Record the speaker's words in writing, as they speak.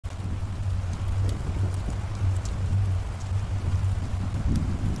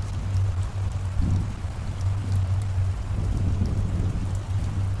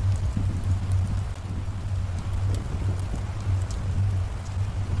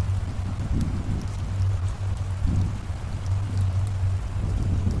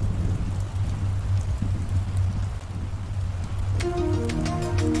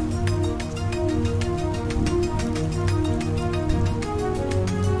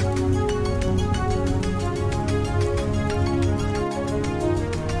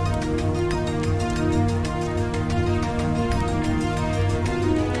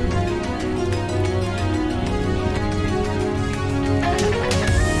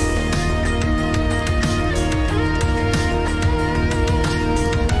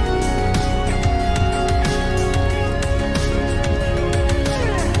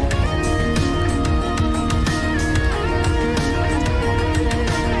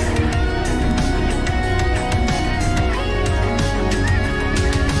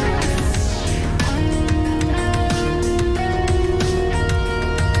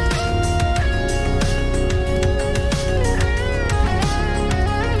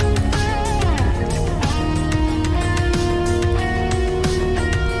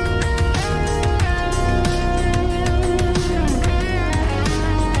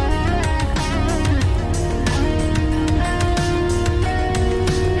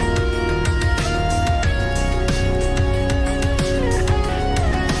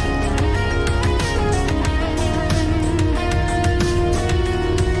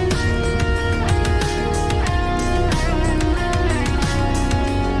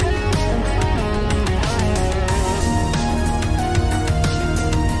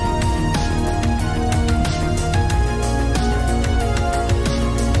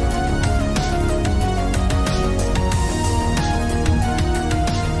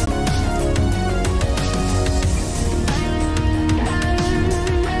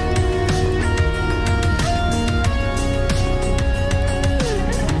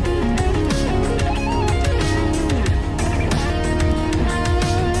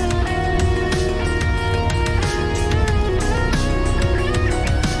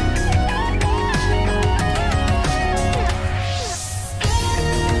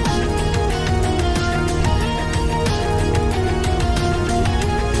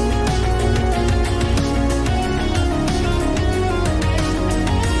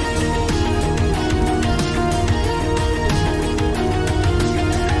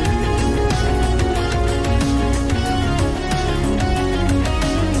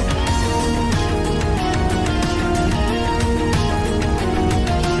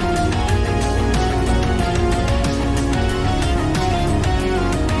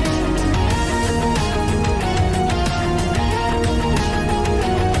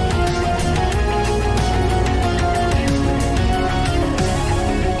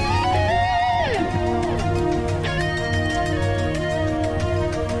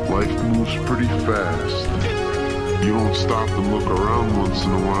stop and look around once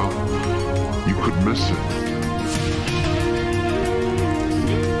in a while, you could miss it.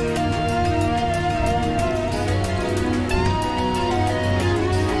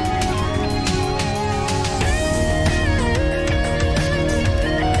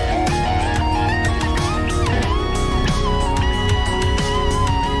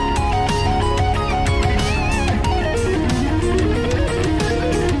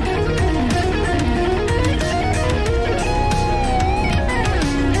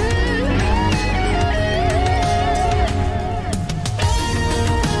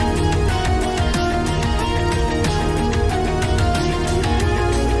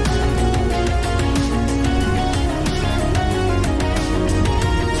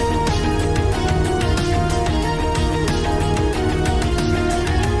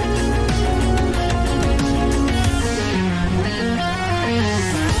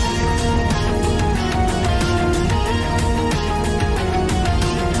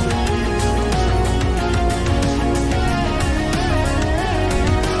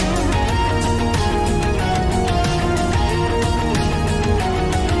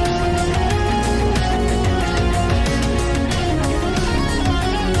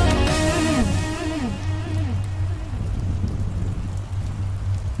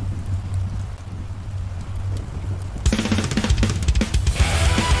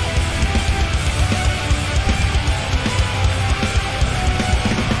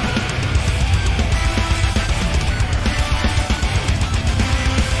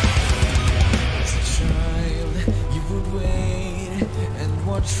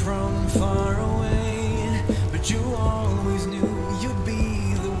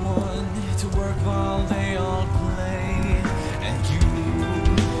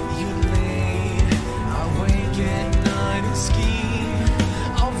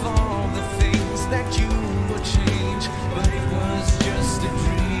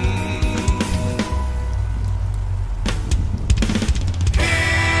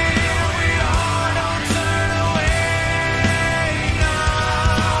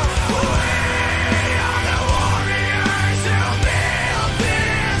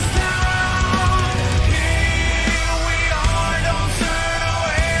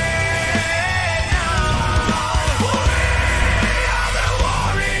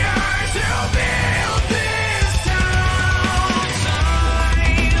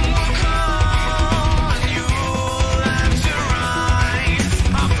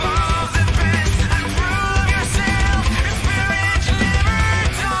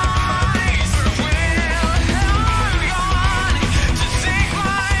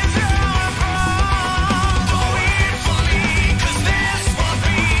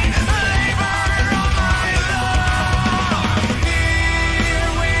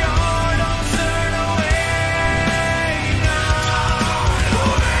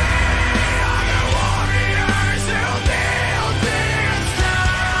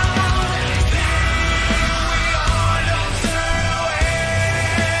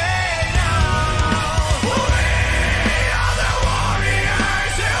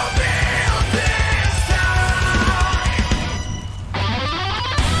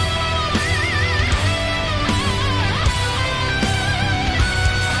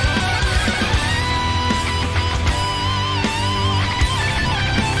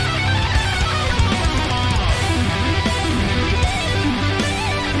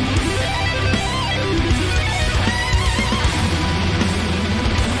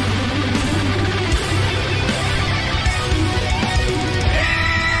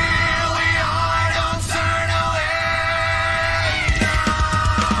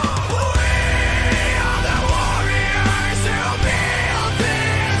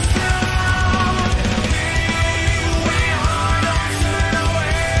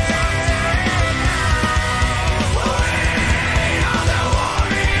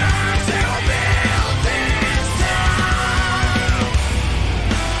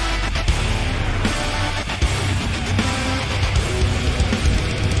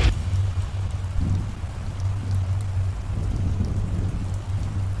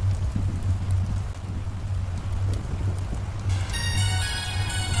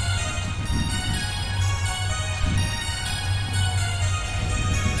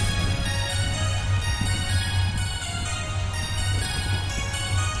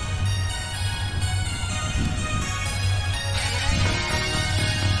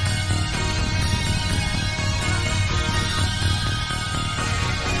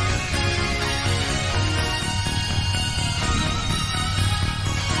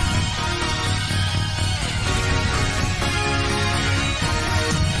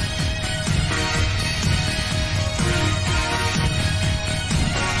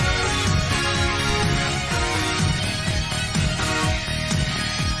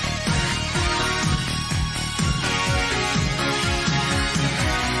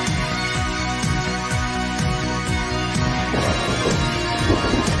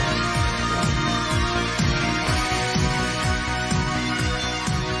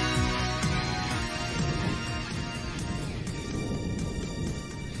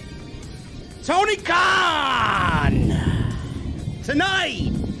 Tony Khan!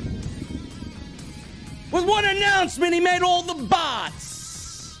 Tonight, with one announcement, he made all the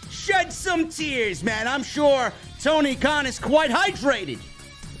bots shed some tears, man. I'm sure Tony Khan is quite hydrated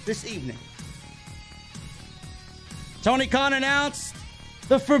this evening. Tony Khan announced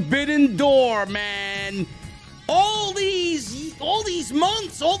the Forbidden Door, man. All these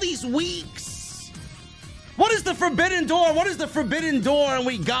months, all these weeks. What is the Forbidden Door? What is the Forbidden Door? And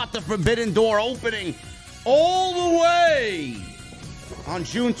we got the Forbidden Door opening all the way on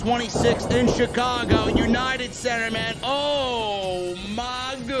June 26th in Chicago, United Center, man. Oh,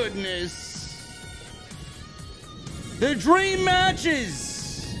 my goodness. The dream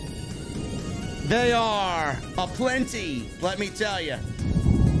matches. They are aplenty, let me tell you.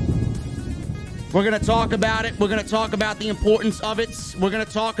 We're going to talk about it. We're going to talk about the importance of it. We're going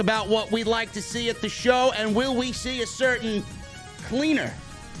to talk about what we'd like to see at the show. And will we see a certain cleaner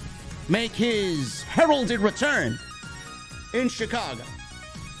make his heralded return in Chicago?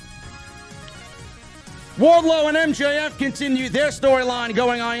 Wardlow and MJF continue their storyline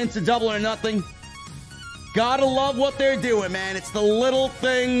going on into Double or Nothing. Gotta love what they're doing, man. It's the little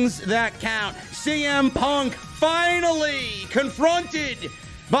things that count. CM Punk finally confronted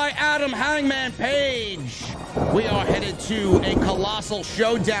by Adam Hangman Page. We are headed to a colossal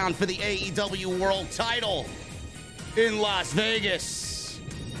showdown for the AEW World title in Las Vegas.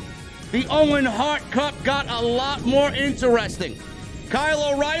 The Owen Hart Cup got a lot more interesting.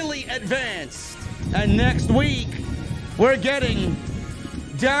 Kyle O'Reilly advanced. And next week, we're getting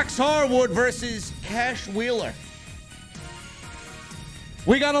Dax Harwood versus Cash Wheeler.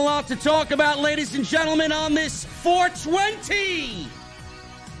 We got a lot to talk about, ladies and gentlemen, on this 420.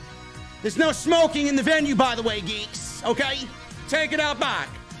 There's no smoking in the venue, by the way, geeks, okay? Take it out back.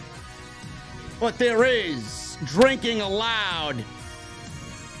 But there is drinking allowed.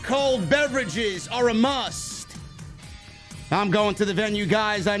 Cold beverages are a must. I'm going to the venue,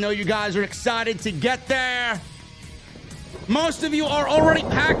 guys. I know you guys are excited to get there. Most of you are already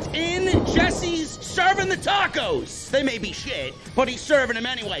packed in. Jesse's serving the tacos. They may be shit, but he's serving them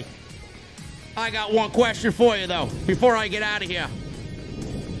anyway. I got one question for you, though, before I get out of here.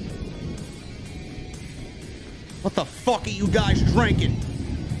 What the fuck are you guys drinking?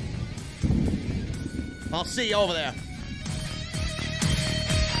 I'll see you over there.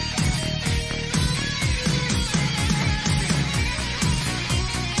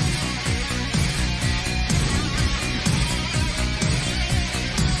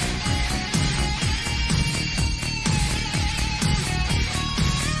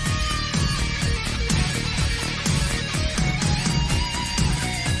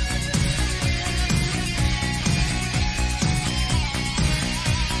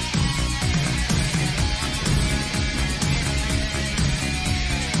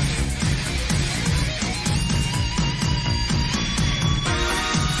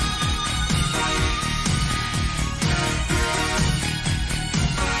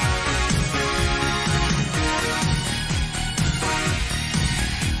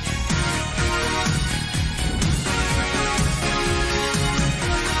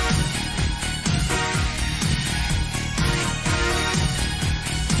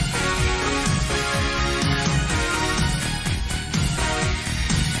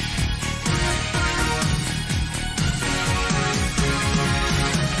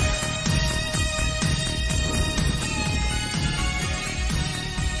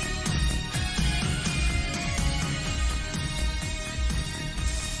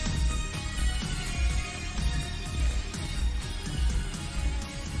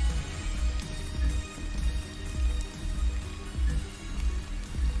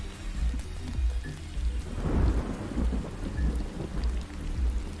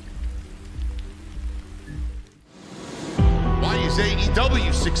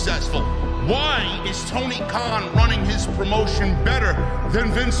 AEW successful? Why is Tony Khan running his promotion better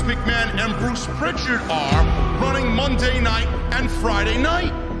than Vince McMahon and Bruce Pritchard are running Monday night and Friday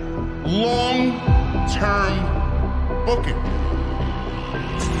night? Long-term booking.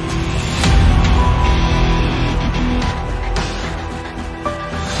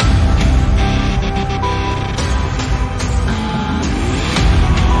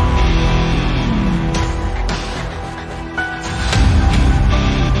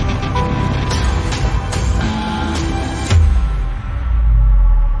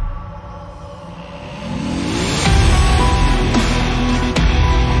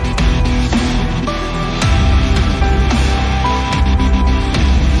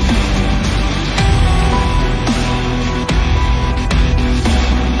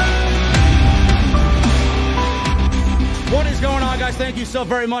 so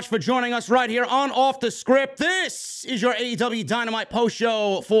very much for joining us right here on Off the Script. This is your AEW Dynamite post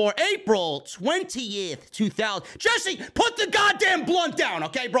show for April 20th, 2000. Jesse, put the goddamn blunt down,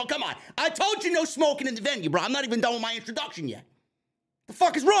 okay, bro? Come on. I told you no smoking in the venue, bro. I'm not even done with my introduction yet. The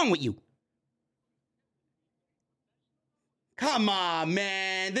fuck is wrong with you? Come on,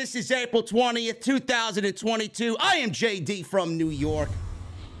 man. This is April 20th, 2022. I am JD from New York.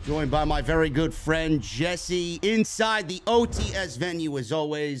 Joined by my very good friend, Jesse, inside the OTS venue, as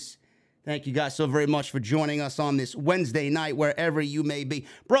always. Thank you guys so very much for joining us on this Wednesday night, wherever you may be.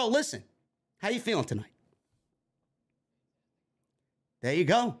 Bro, listen, how you feeling tonight? There you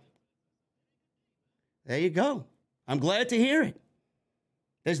go. There you go. I'm glad to hear it.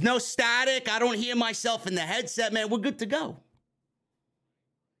 There's no static. I don't hear myself in the headset, man. We're good to go.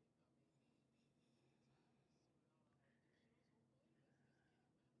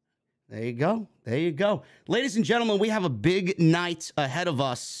 There you go. There you go. Ladies and gentlemen, we have a big night ahead of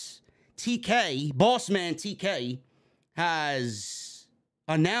us. TK, Bossman TK, has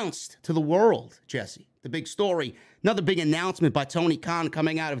announced to the world, Jesse, the big story. Another big announcement by Tony Khan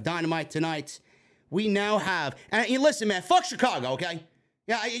coming out of Dynamite tonight. We now have, and listen, man, fuck Chicago, okay?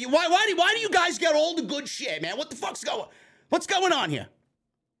 Yeah, why do you guys get all the good shit, man? What's going on here?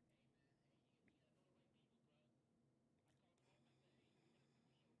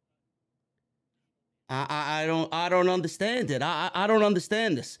 I don't understand it. I don't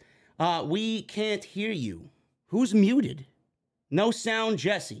understand this. We can't hear you. Who's muted? No sound,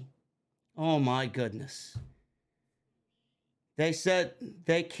 Jesse. Oh my goodness. They said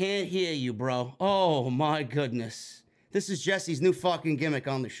they can't hear you, bro. Oh my goodness. This is Jesse's new fucking gimmick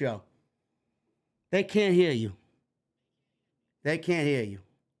on the show. They can't hear you. They can't hear you.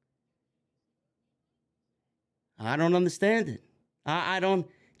 I don't understand it. I don't.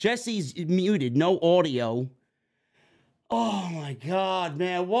 Jesse's muted, no audio. Oh my God,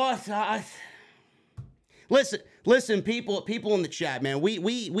 man, what? Listen, people in the chat, man.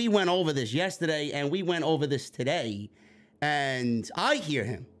 We went over this yesterday, and we went over this today, and I hear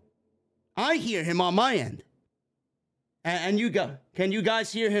him. I hear him on my end, and you go. Can you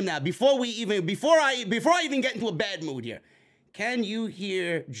guys hear him now? Before I even get into a bad mood here, can you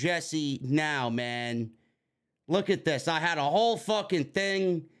hear Jesse now, man? Look at this. I had a whole fucking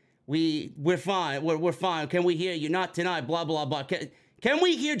thing. We're fine. We're fine. Can we hear you? Not tonight. Blah, blah, blah. Can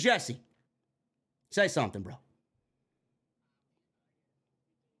we hear Jesse? Say something, bro.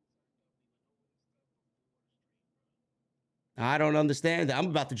 I don't understand that. I'm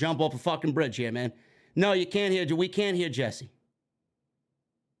about to jump off a fucking bridge here, man. No, you can't hear. We can't hear Jesse.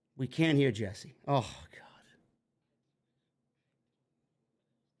 We can't hear Jesse. Oh, God.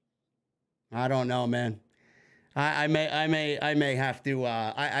 I don't know, man. I may have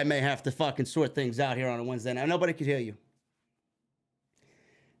to fucking sort things out here on a Wednesday night. Nobody can hear you.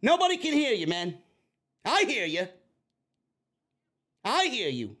 Nobody can hear you, man. I hear you. I hear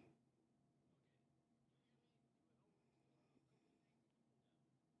you.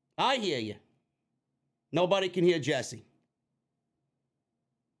 I hear you. Nobody can hear Jesse.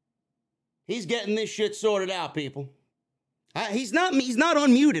 He's getting this shit sorted out, people. He's not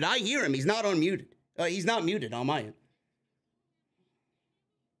unmuted. I hear him. He's not unmuted. He's not muted on my end.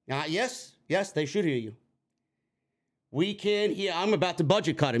 Yes, they should hear you. We can hear. I'm about to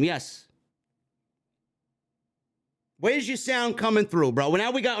budget cut him. Yes. Where's your sound coming through, bro?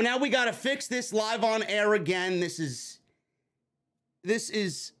 Now we got to fix this live on air again. This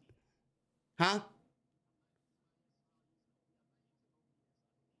is, huh?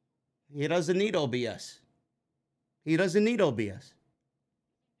 He doesn't need OBS. He doesn't need OBS.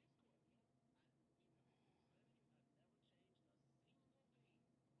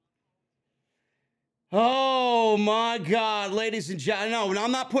 Oh, my God, ladies and gentlemen. No,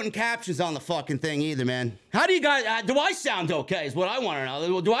 I'm not putting captions on the fucking thing either, man. How do you guys, do I sound okay is what I want to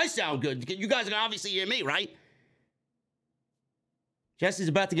know. Do I sound good? You guys can obviously hear me, right? Jesse's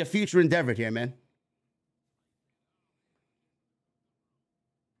about to get future endeavored here, man.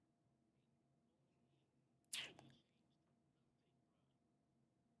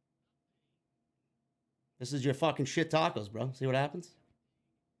 This is your fucking shit tacos, bro. See what happens?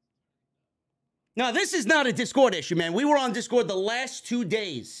 No, this is not a Discord issue, man. We were on Discord the last 2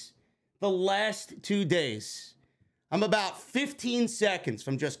 days. The last 2 days. I'm about 15 seconds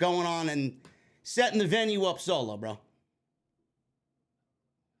from just going on and setting the venue up solo, bro.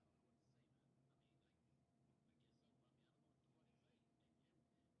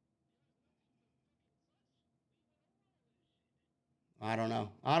 I don't know.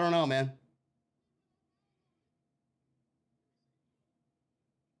 I don't know, man.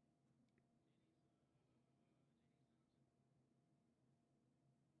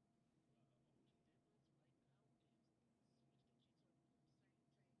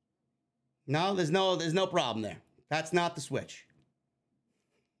 No, there's no problem there. That's not the switch.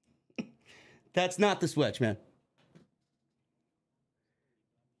 That's not the switch, man.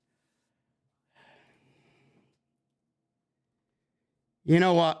 You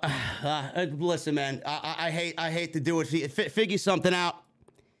know what? Listen, man. I hate to do it. Figure something out.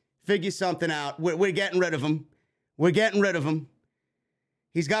 Figure something out. We're getting rid of him. We're getting rid of him.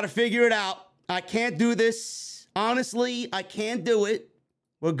 He's got to figure it out. I can't do this. Honestly, I can't do it.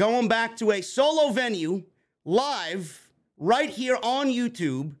 We're going back to a solo venue, live, right here on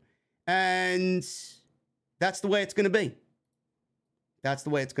YouTube, and that's the way it's going to be. That's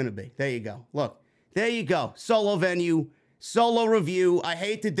the way it's going to be. There you go. Look, there you go. Solo venue, solo review. I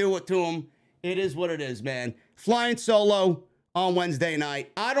hate to do it to him. It is what it is, man. Flying solo on Wednesday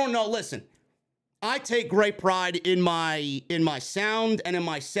night. I don't know. Listen, I take great pride in my sound and in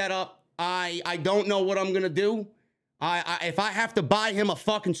my setup. I don't know what I'm going to do. If I have to buy him a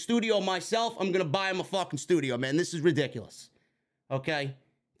fucking studio myself, I'm going to buy him a fucking studio, man. This is ridiculous. Okay?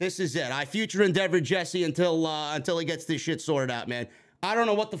 This is it. I future endeavor Jesse until he gets this shit sorted out, man. I don't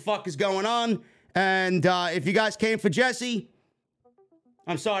know what the fuck is going on. And if you guys came for Jesse,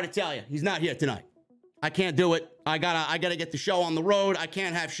 I'm sorry to tell you, he's not here tonight. I can't do it. I gotta get the show on the road. I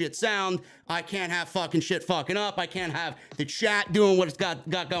can't have shit sound. I can't have fucking shit fucking up. I can't have the chat doing what it's got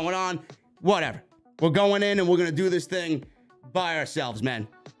going on. Whatever. We're going in and we're going to do this thing by ourselves, man.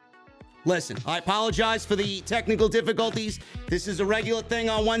 Listen, I apologize for the technical difficulties. This is a regular thing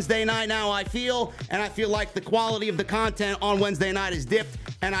on Wednesday night now, I feel. And I feel like the quality of the content on Wednesday night is dipped.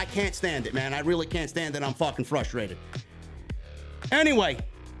 And I can't stand it, man. I really can't stand it. I'm fucking frustrated. Anyway.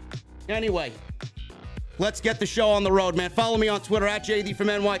 Let's get the show on the road, man. Follow me on Twitter at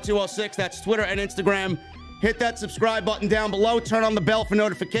JDfromNY206. That's Twitter and Instagram. Hit that subscribe button down below. Turn on the bell for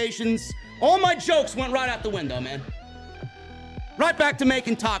notifications. All my jokes went right out the window, man. Right back to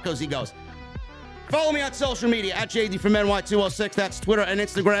making tacos, he goes. Follow me on social media at JDfromNY206. That's Twitter and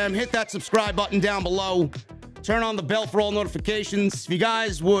Instagram. Hit that subscribe button down below. Turn on the bell for all notifications. If you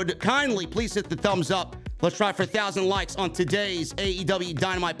guys would kindly please hit the thumbs up. Let's try for 1,000 likes on today's AEW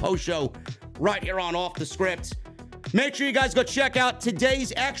Dynamite post show right here on Off the Script. Make sure you guys go check out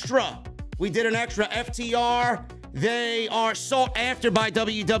today's extra. We did an extra FTR. They are sought after by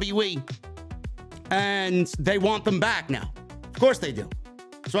WWE. And they want them back now. Of course they do.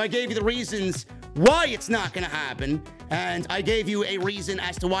 So I gave you the reasons why it's not going to happen. And I gave you a reason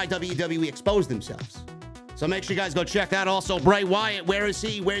as to why WWE exposed themselves. So make sure you guys go check that. Also, Bray Wyatt, where is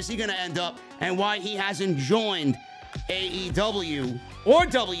he? Where is he going to end up? And why he hasn't joined AEW or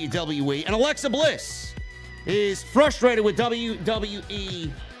WWE. And Alexa Bliss is frustrated with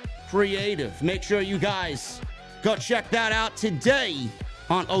WWE Creative. Make sure you guys go check that out today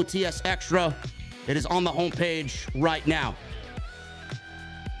on OTS Extra. It is on the homepage right now.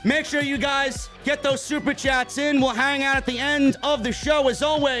 Make sure you guys get those super chats in. We'll hang out at the end of the show as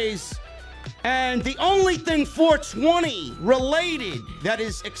always. And the only thing 420 related that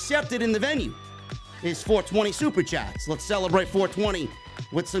is accepted in the venue is 420 super chats. Let's celebrate 420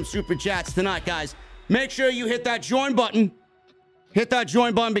 with some super chats tonight, guys. Make sure you hit that join button. Hit that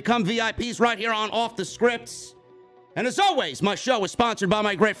join button. Become VIPs right here on Off the Scripts. And as always, my show is sponsored by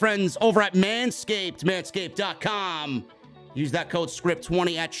my great friends over at Manscaped, manscaped.com. Use that code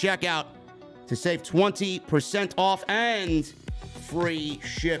SCRIPT20 at checkout to save 20% off and free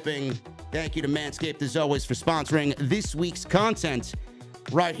shipping. Thank you to Manscaped, as always, for sponsoring this week's content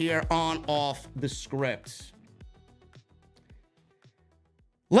right here on Off the Script.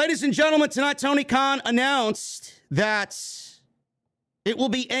 Ladies and gentlemen, tonight Tony Khan announced that it will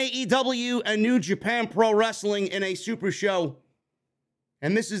be AEW and New Japan Pro Wrestling in a Super Show.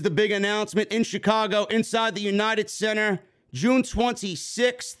 And this is the big announcement in Chicago, inside the United Center, June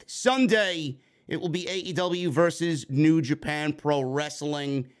 26th, Sunday. It will be AEW versus New Japan Pro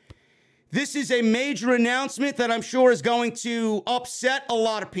Wrestling. This is a major announcement that I'm sure is going to upset a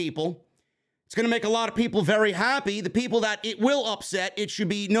lot of people. It's going to make a lot of people very happy. The people that it will upset, it should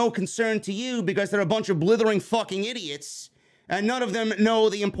be no concern to you because they're a bunch of blithering fucking idiots. And none of them know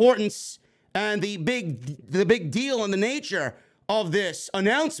the importance and the big deal and the nature of this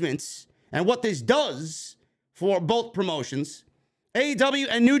announcement and what this does for both promotions. AEW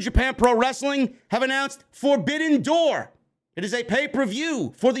and New Japan Pro Wrestling have announced Forbidden Door. It is a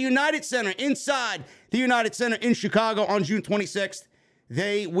pay-per-view for the United Center, inside the United Center in Chicago on June 26th.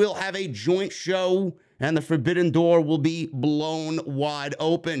 They will have a joint show, and the Forbidden Door will be blown wide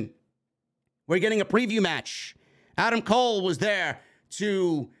open. We're getting a preview match. Adam Cole was there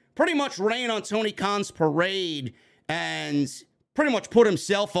to pretty much rain on Tony Khan's parade and pretty much put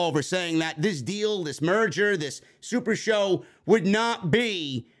himself over, saying that this deal, this merger, this Super Show would not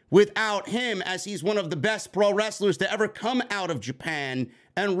be without him, as he's one of the best pro wrestlers to ever come out of Japan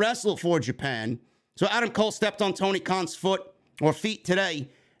and wrestle for Japan. So Adam Cole stepped on Tony Khan's feet today.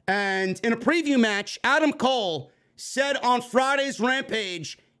 And in a preview match, Adam Cole said on Friday's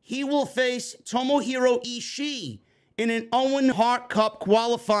Rampage he will face Tomohiro Ishii in an Owen Hart Cup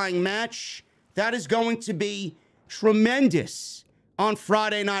qualifying match. That is going to be tremendous on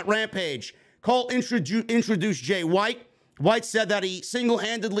Friday Night Rampage. Cole introduced Jay White. White said that he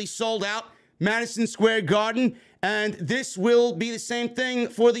single-handedly sold out Madison Square Garden, and this will be the same thing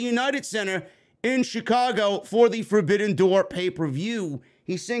for the United Center in Chicago for the Forbidden Door pay-per-view.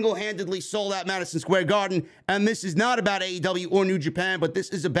 He single-handedly sold out Madison Square Garden, and this is not about AEW or New Japan, but this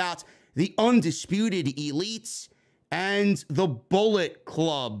is about the Undisputed Elites and the Bullet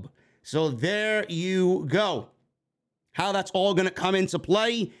Club. So there you go. How that's all going to come into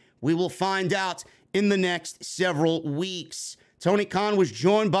play, we will find out in the next several weeks. Tony Khan was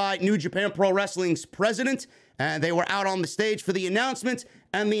joined by New Japan Pro Wrestling's president, and they were out on the stage for the announcement,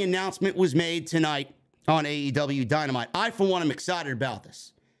 and the announcement was made tonight on AEW Dynamite. I, for one, am excited about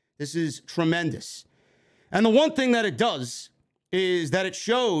this. This is tremendous. And the one thing that it does is that it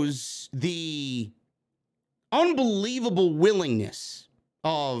shows the unbelievable willingness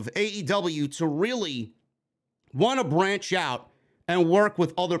of AEW to really want to branch out and work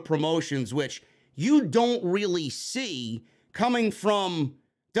with other promotions, which you don't really see coming from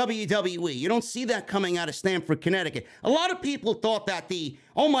WWE. You don't see that coming out of Stamford, Connecticut. A lot of people thought that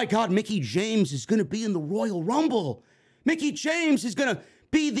oh my God, Mickie James is going to be in the Royal Rumble. Mickie James is going to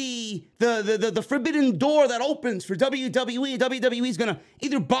be the forbidden door that opens for WWE. WWE is going to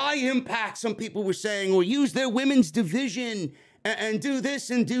either buy Impact, some people were saying, or use their women's division and do this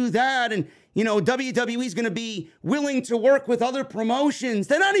and do that. And, you know, WWE is going to be willing to work with other promotions.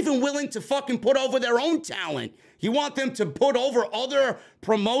 They're not even willing to fucking put over their own talent. You want them to put over other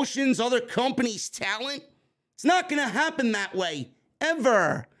promotions, other companies' talent? It's not going to happen that way,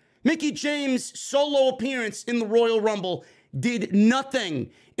 ever. Mickie James' solo appearance in the Royal Rumble did nothing.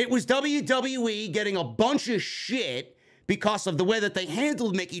 It was WWE getting a bunch of shit because of the way that they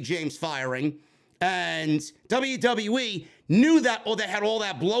handled Mickie James firing. And WWE knew that, they had all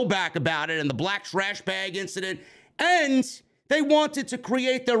that blowback about it and the black trash bag incident. And they wanted to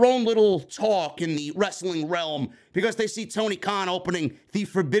create their own little talk in the wrestling realm because they see Tony Khan opening the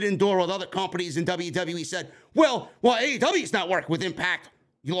forbidden door with other companies, and WWE said, well, AEW's not working with Impact,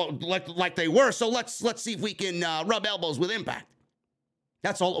 like they were, so let's see if we can rub elbows with Impact.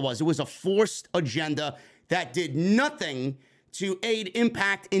 That's all it was. It was a forced agenda that did nothing to aid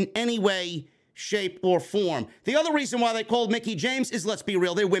Impact in any way, shape, or form. The other reason why they called Mickie James is, let's be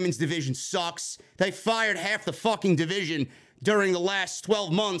real, their women's division sucks. They fired half the fucking division during the last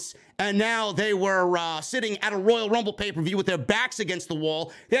 12 months, and now they were sitting at a Royal Rumble pay-per-view with their backs against the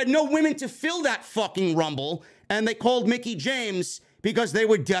wall. They had no women to fill that fucking Rumble, and they called Mickie James because they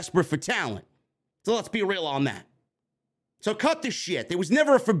were desperate for talent. So let's be real on that. So cut the shit. There was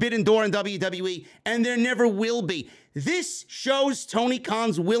never a forbidden door in WWE, and there never will be. This shows Tony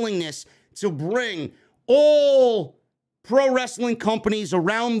Khan's willingness to bring all pro wrestling companies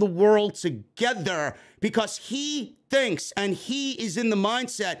around the world together because he thinks, and he is in the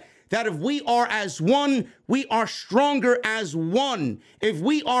mindset, that if we are as one, we are stronger as one. If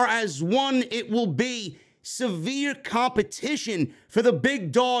we are as one, it will be severe competition for the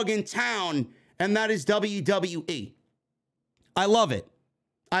big dog in town, and that is WWE. I love it.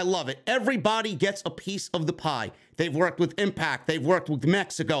 I love it. Everybody gets a piece of the pie. They've worked with Impact. They've worked with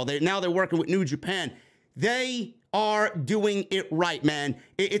Mexico. Now they're working with New Japan. They are doing it right, man.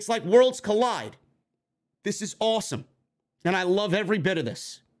 It's like worlds collide. This is awesome. And I love every bit of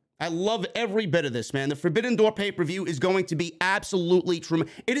this. I love every bit of this, man. The Forbidden Door pay-per-view is going to be absolutely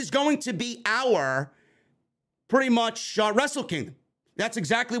tremendous. It is going to be our, pretty much, Wrestle Kingdom. That's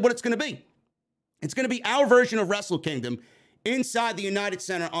exactly what it's going to be. It's going to be our version of Wrestle Kingdom inside the United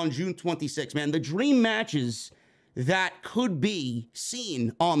Center on June 26th, man. The dream matches that could be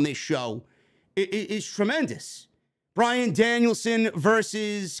seen on this show is tremendous. Bryan Danielson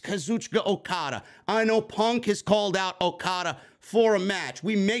versus Kazuchika Okada. I know Punk has called out Okada for a match.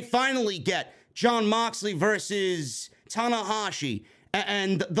 We may finally get Jon Moxley versus Tanahashi.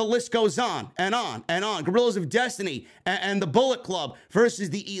 And the list goes on and on and on. Guerrillas of Destiny and the Bullet Club versus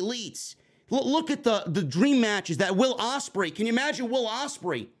the Elites. Look at the dream matches that Will Ospreay. Can you imagine Will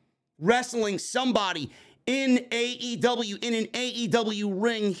Ospreay wrestling somebody in AEW, in an AEW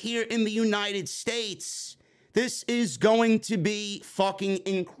ring here in the United States? This is going to be fucking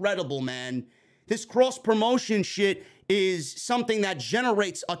incredible, man. This cross-promotion shit is something that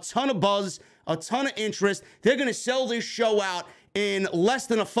generates a ton of buzz, a ton of interest. They're going to sell this show out in less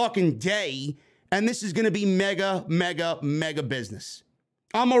than a fucking day, and this is going to be mega, mega, mega business.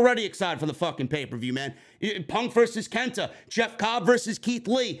 I'm already excited for the fucking pay-per-view, man. Punk versus Kenta, Jeff Cobb versus Keith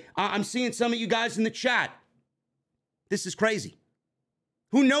Lee. I'm seeing some of you guys in the chat. This is crazy.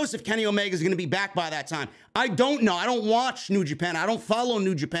 Who knows if Kenny Omega is going to be back by that time? I don't know. I don't watch New Japan. I don't follow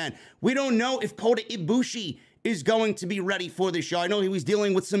New Japan. We don't know if Kota Ibushi is going to be ready for this show. I know he was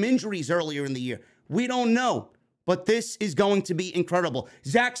dealing with some injuries earlier in the year. We don't know. But this is going to be incredible.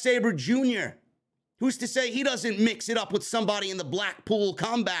 Zack Sabre Jr., who's to say he doesn't mix it up with somebody in the Blackpool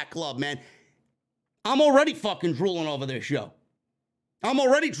Combat Club, man? I'm already fucking drooling over this show.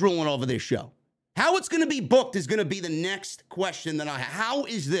 How it's going to be booked is going to be the next question that I have. How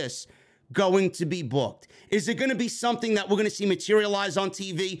is this going to be booked? Is it going to be something that we're going to see materialize on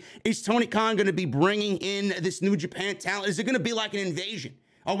TV? Is Tony Khan going to be bringing in this New Japan talent? Is it going to be like an invasion?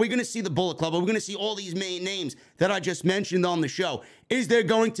 Are we going to see the Bullet Club? Are we going to see all these main names that I just mentioned on the show? Is there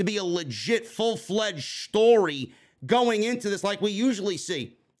going to be a legit, full-fledged story going into this like we usually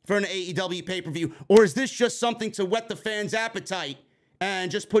see for an AEW pay-per-view? Or is this just something to whet the fans' appetite and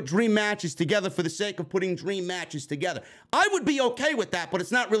just put dream matches together for the sake of putting dream matches together? I would be okay with that, but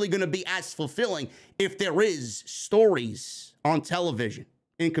it's not really going to be as fulfilling if there is stories on television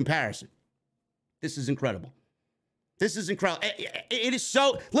in comparison. This is incredible. This is incredible. It is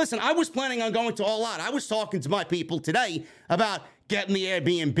so... Listen, I was planning on going to All Out. I was talking to my people today about getting the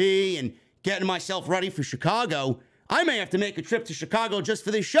Airbnb and getting myself ready for Chicago. I may have to make a trip to Chicago just for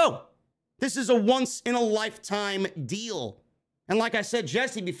this show. This is a once-in-a-lifetime deal. And like I said,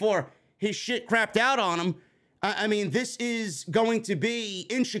 Jesse, before his shit crapped out on him, I mean, this is going to be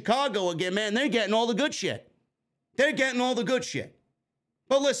in Chicago again, man. They're getting all the good shit.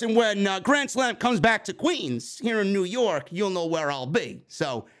 But listen, when Grand Slam comes back to Queens here in New York, you'll know where I'll be.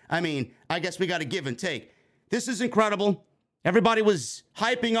 So, I mean, I guess we got to give and take. This is incredible. Everybody was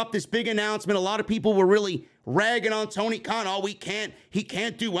hyping up this big announcement. A lot of people were really ragging on Tony Khan. Oh, he can't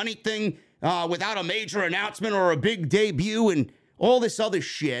do anything without a major announcement or a big debut and all this other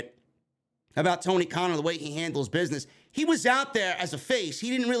shit about Tony Khan and the way he handles business. He was out there as a face. He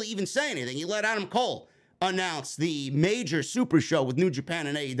didn't really even say anything. He let Adam Cole announce the major Super Show with New Japan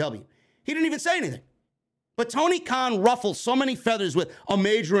and AEW. He didn't even say anything. But Tony Khan ruffles so many feathers with a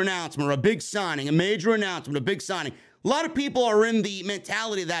major announcement or a big signing, a major announcement, a big signing. A lot of people are in the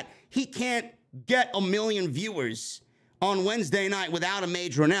mentality that he can't get 1 million viewers on Wednesday night without a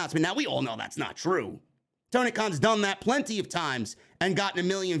major announcement. Now, we all know that's not true. Tony Khan's done that plenty of times and gotten 1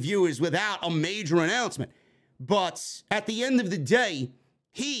 million viewers without a major announcement. But at the end of the day,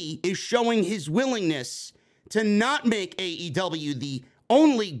 he is showing his willingness to not make AEW the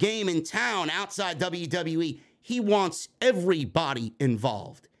only game in town outside WWE. He wants everybody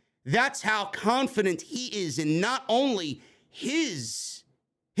involved. That's how confident he is in not only his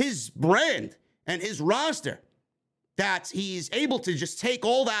brand and his roster, that he's able to just take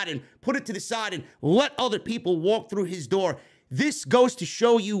all that and put it to the side and let other people walk through his door. This goes to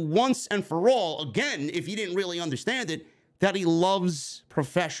show you once and for all, again, if you didn't really understand it, that he loves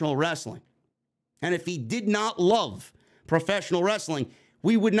professional wrestling. And if he did not love professional wrestling,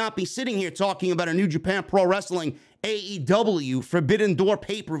 we would not be sitting here talking about a New Japan Pro Wrestling AEW Forbidden Door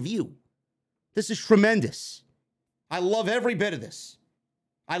pay-per-view. This is tremendous. I love every bit of this.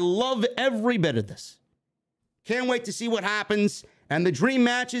 Can't wait to see what happens. And the dream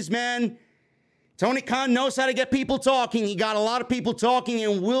matches, man, Tony Khan knows how to get people talking. He got a lot of people talking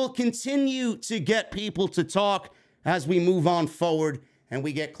and will continue to get people to talk as we move on forward and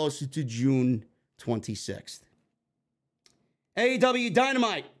we get closer to June 26th. AEW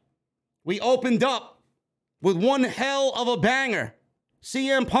Dynamite. We opened up with one hell of a banger.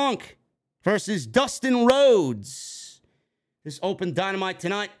 CM Punk versus Dustin Rhodes. This open Dynamite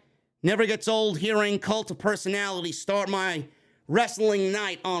tonight. Never gets old hearing Cult of Personality start my wrestling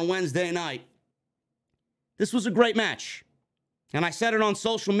night on Wednesday night. This was a great match. And I said it on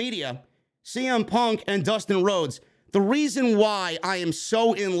social media. CM Punk and Dustin Rhodes. The reason why I am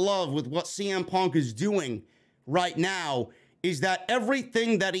so in love with what CM Punk is doing right now is that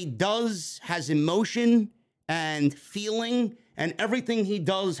everything that he does has emotion and feeling, and everything he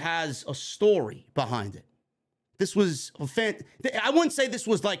does has a story behind it. This was I wouldn't say this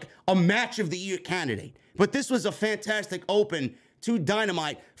was like a match of the year candidate, but this was a fantastic open to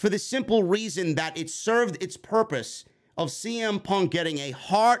Dynamite for the simple reason that it served its purpose of CM Punk getting a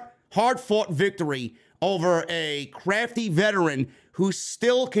hard-fought victory over a crafty veteran who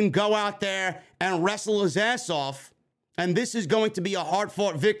still can go out there and wrestle his ass off. And this is going to be a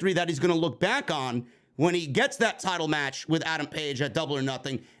hard-fought victory that he's going to look back on when he gets that title match with Adam Page at Double or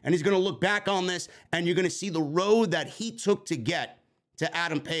Nothing, and he's going to look back on this, and you're going to see the road that he took to get to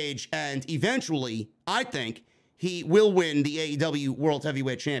Adam Page, and eventually, I think, he will win the AEW World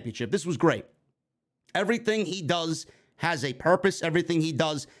Heavyweight Championship. This was great. Everything he does has a purpose. Everything he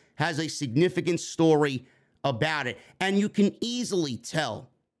does has a significant story about it. And you can easily tell.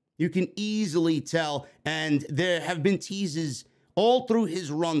 You can easily tell. And there have been teases all through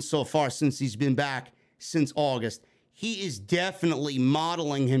his run so far since he's been back since August. He is definitely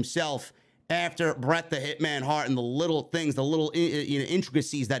modeling himself after Bret the Hitman Hart, and the little things, the little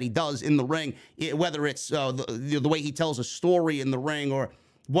intricacies that he does in the ring, whether it's the way he tells a story in the ring or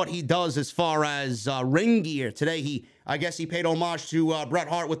what he does as far as ring gear. Today, I guess he paid homage to Bret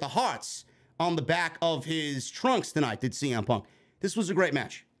Hart with the hearts on the back of his trunks tonight, did CM Punk. This was a great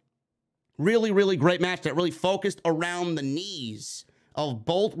match. Really, really great match that really focused around the knees of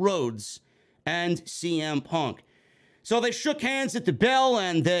both Rhodes and CM Punk. So they shook hands at the bell,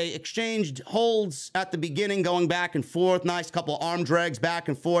 and they exchanged holds at the beginning, going back and forth. Nice couple of arm drags back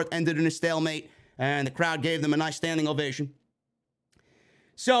and forth, ended in a stalemate, and the crowd gave them a nice standing ovation.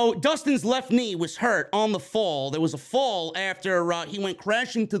 So Dustin's left knee was hurt on the fall. There was a fall after he went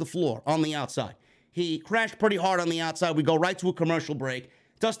crashing to the floor on the outside. He crashed pretty hard on the outside. We go right to a commercial break.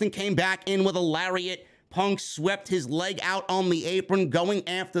 Dustin came back in with a lariat. Punk swept his leg out on the apron, going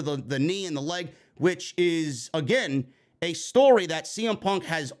after the knee and the leg, which is, again, a story that CM Punk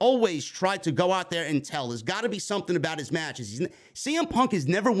has always tried to go out there and tell. There's got to be something about his matches. CM Punk has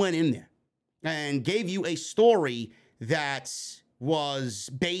never went in there and gave you a story that was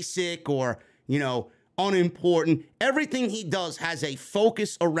basic or, unimportant. Everything he does has a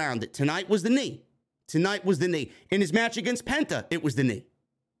focus around it. Tonight was the knee. Tonight was the knee. In his match against Penta, it was the knee.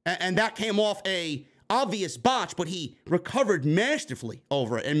 And that came off a obvious botch, but he recovered masterfully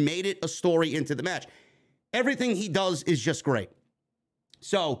over it and made it a story into the match. Everything he does is just great.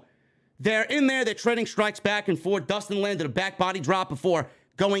 So they're in there. They're trading strikes back and forth. Dustin landed a back body drop before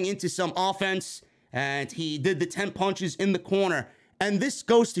going into some offense, and he did the 10 punches in the corner. And this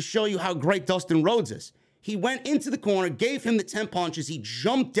goes to show you how great Dustin Rhodes is. He went into the corner, gave him the 10 punches. He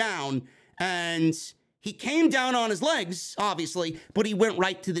jumped down, and he came down on his legs, obviously, but he went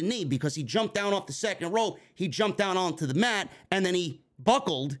right to the knee because he jumped down off the second rope. He jumped down onto the mat, and then he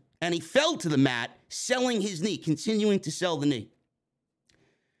buckled, and he fell to the mat, selling his knee, continuing to sell the knee.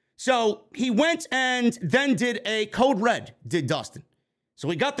 So he went and then did a code red, did Dustin. So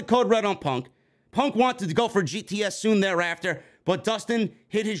he got the code red on Punk. Punk wanted to go for GTS soon thereafter, but Dustin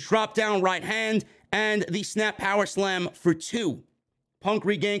hit his drop down right hand and the snap power slam for 2. Punk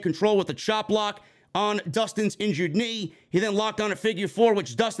regained control with a chop block on Dustin's injured knee. He then locked on a figure 4,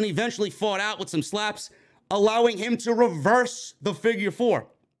 which Dustin eventually fought out with some slaps, allowing him to reverse the figure 4.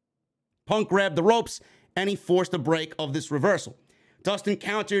 Punk grabbed the ropes, and he forced a break of this reversal. Dustin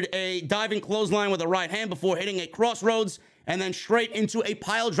countered a diving clothesline with a right hand before hitting a crossroads, and then straight into a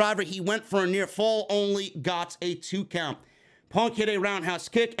pile driver. He went for a near fall, only got a 2 count. Punk hit a roundhouse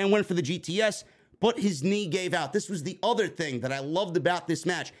kick and went for the GTS, but his knee gave out. This was the other thing that I loved about this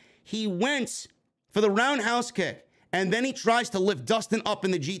match. He went for the roundhouse kick, and then he tries to lift Dustin up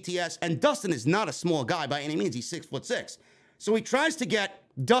in the GTS, and Dustin is not a small guy by any means. He's 6'6". So he tries to get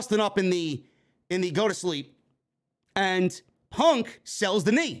Dustin up in the go to sleep, and Punk sells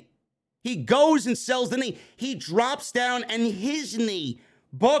the knee. He goes and sells the knee. He drops down, and his knee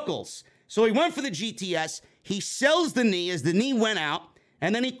buckles. So he went for the GTS. He sells the knee as the knee went out,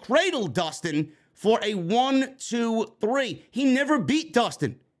 and then he cradled Dustin for a 1, 2, 3. He never beat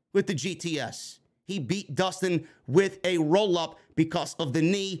Dustin with the GTS. He beat Dustin with a roll-up because of the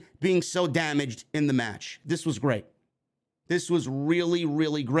knee being so damaged in the match. This was great. This was really,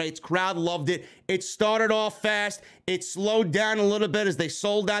 really great. Crowd loved it. It started off fast. It slowed down a little bit as they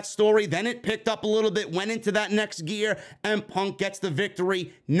sold that story. Then it picked up a little bit, went into that next gear, and Punk gets the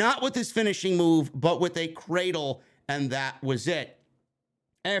victory, not with his finishing move, but with a cradle, and that was it.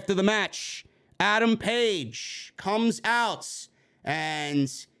 After the match, Adam Page comes out, and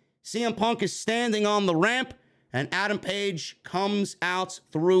CM Punk is standing on the ramp, and Adam Page comes out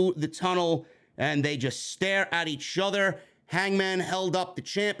through the tunnel, and they just stare at each other. Hangman held up the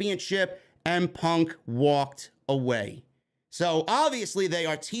championship, and Punk walked away. So obviously they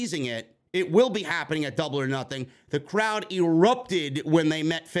are teasing it. It will be happening at Double or Nothing. The crowd erupted when they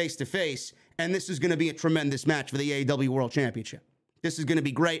met face to face, and this is going to be a tremendous match for the AEW World Championship. This is going to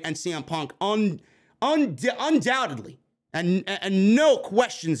be great, and CM Punk undoubtedly, and no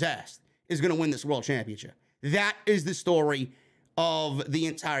questions asked, is going to win this World Championship. That is the story of the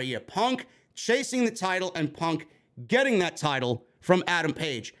entire year. Punk chasing the title, and Punk getting that title from Adam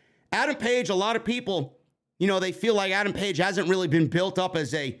Page. Adam Page, a lot of people, they feel like Adam Page hasn't really been built up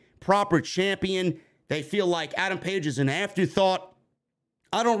as a proper champion. They feel like Adam Page is an afterthought.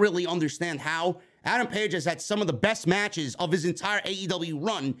 I don't really understand how. Adam Page has had some of the best matches of his entire AEW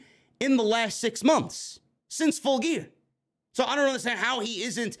run in the last 6 months, since Full Gear. So I don't understand how he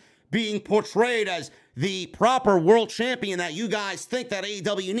isn't being portrayed as the proper world champion that you guys think that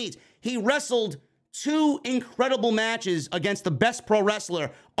AEW needs. He wrestled 2 incredible matches against the best pro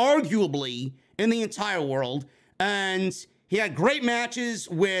wrestler, arguably, in the entire world. And he had great matches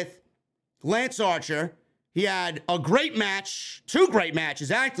with Lance Archer. He had a great match, 2 great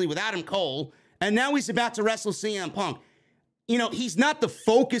matches, actually, with Adam Cole. And now he's about to wrestle CM Punk. He's not the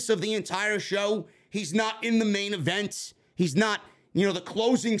focus of the entire show. He's not in the main event. He's not, the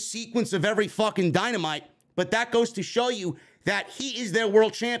closing sequence of every fucking Dynamite. But that goes to show you that he is their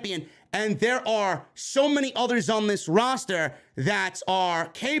world champion. And there are so many others on this roster that are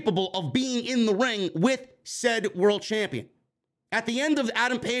capable of being in the ring with said world champion. At the end of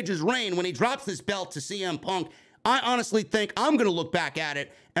Adam Page's reign, when he drops this belt to CM Punk, I honestly think I'm going to look back at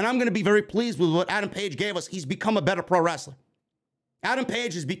it, and I'm going to be very pleased with what Adam Page gave us. He's become a better pro wrestler. Adam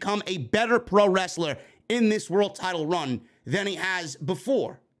Page has become a better pro wrestler in this world title run than he has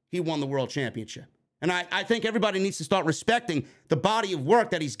before he won the world championship. And I think everybody needs to start respecting the body of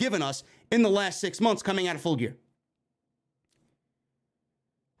work that he's given us in the last 6 months coming out of Full Gear.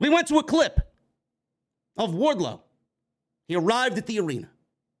 We went to a clip of Wardlow. He arrived at the arena,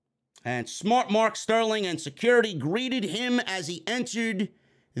 and smart Mark Sterling and security greeted him as he entered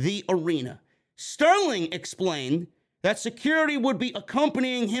the arena. Sterling explained that security would be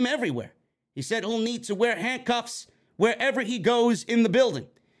accompanying him everywhere. He said he'll need to wear handcuffs wherever he goes in the building.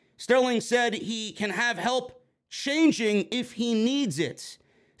 Sterling said he can have help changing if he needs it.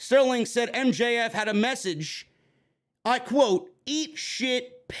 Sterling said MJF had a message, I quote, "Eat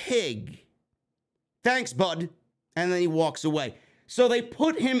shit, pig. Thanks, bud." And then he walks away. So they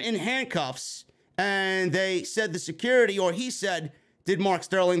put him in handcuffs, and they said the security, or he said, did Mark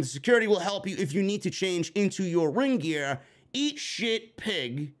Sterling, the security will help you if you need to change into your ring gear. Eat shit,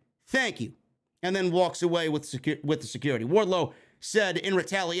 pig. Thank you. And then walks away with the security. Wardlow said in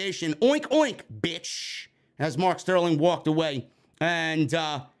retaliation, "Oink, oink, bitch," as Mark Sterling walked away. And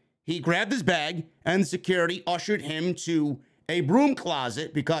he grabbed his bag, and the security ushered him to a broom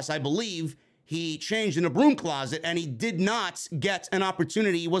closet, because I believe he changed in a broom closet, and he did not get an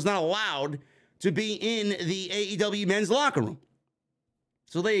opportunity. He was not allowed to be in the AEW men's locker room.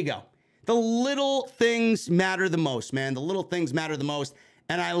 So there you go. The little things matter the most, man. The little things matter the most.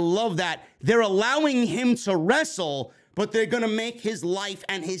 And I love that they're allowing him to wrestle, but they're going to make his life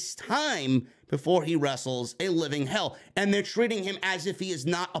and his time before he wrestles a living hell. And they're treating him as if he is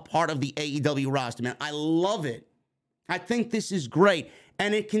not a part of the AEW roster, man. I love it. I think this is great.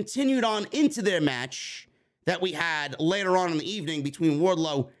 And it continued on into their match that we had later on in the evening between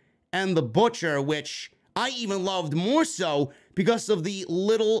Wardlow and the Butcher, which I even loved more so because of the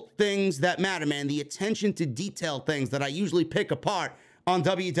little things that matter, man. The attention to detail things that I usually pick apart on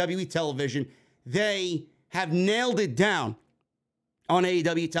WWE television. They have nailed it down on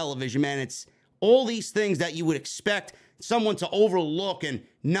AEW television, man. It's all these things that you would expect someone to overlook and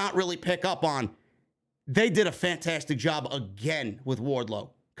not really pick up on. They did a fantastic job again with Wardlow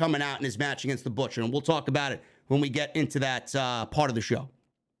coming out in his match against the Butcher, and we'll talk about it when we get into that part of the show.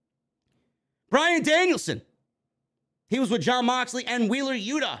 Bryan Danielson. He was with Jon Moxley and Wheeler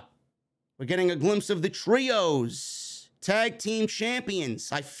Yuta. We're getting a glimpse of the trios, tag team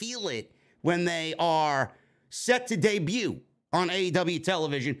champions. I feel it when they are set to debut on AEW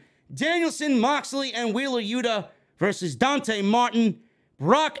television. Danielson, Moxley, and Wheeler Yuta versus Dante Martin,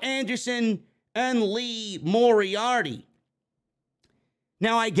 Brock Anderson, and Lee Moriarty.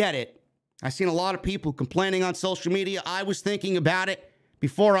 Now, I get it. I've seen a lot of people complaining on social media. I was thinking about it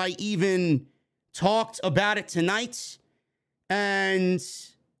before I even talked about it tonight. And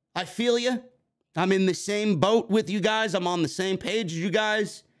I feel you. I'm in the same boat with you guys. I'm on the same page as you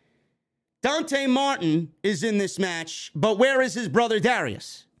guys. Dante Martin is in this match, but where is his brother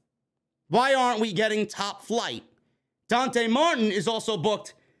Darius? Why aren't we getting top flight? Dante Martin is also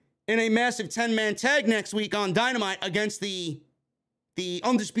booked in a massive 10-man tag next week on Dynamite against the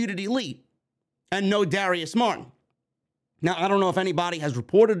Undisputed Elite, and no Darius Martin. Now, I don't know if anybody has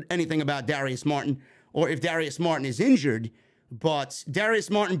reported anything about Darius Martin or if Darius Martin is injured, but Darius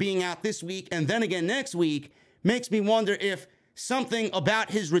Martin being out this week and then again next week makes me wonder if something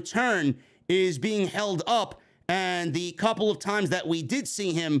about his return is being held up, and the couple of times that we did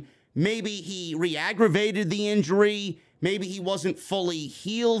see him, maybe he re-aggravated the injury, maybe he wasn't fully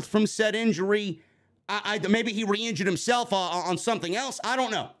healed from said injury, maybe he re-injured himself on something else. I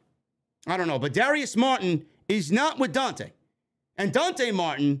don't know. I don't know. But Darius Martin is not with Dante. And Dante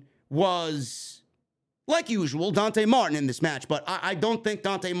Martin was, like usual, Dante Martin in this match. But I don't think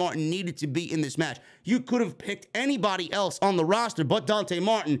Dante Martin needed to be in this match. You could have picked anybody else on the roster but Dante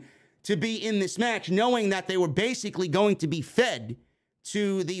Martin to be in this match, knowing that they were basically going to be fed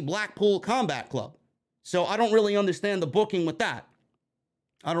to the Blackpool Combat Club. So I don't really understand the booking with that.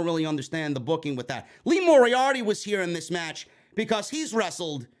 Lee Moriarty was here in this match because he's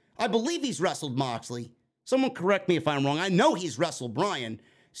wrestled, I believe he's wrestled Moxley. Someone correct me if I'm wrong. I know he's wrestled Bryan.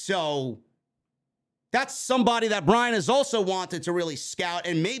 So that's somebody that Bryan has also wanted to really scout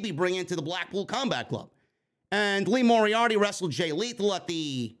and maybe bring into the Blackpool Combat Club. And Lee Moriarty wrestled Jay Lethal at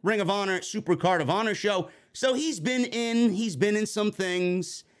the Ring of Honor Super Card of Honor show. So he's been in some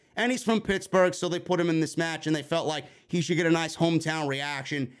things. And he's from Pittsburgh, so they put him in this match, and they felt like he should get a nice hometown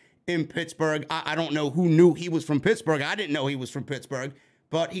reaction in Pittsburgh. I don't know who knew he was from Pittsburgh. I didn't know he was from Pittsburgh,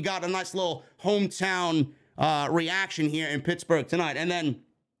 but he got a nice little hometown reaction here in Pittsburgh tonight. And then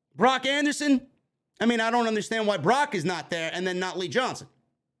Brock Anderson, I mean, I don't understand why Brock is not there and then not Lee Johnson.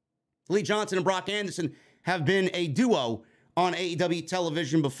 Lee Johnson and Brock Anderson have been a duo on AEW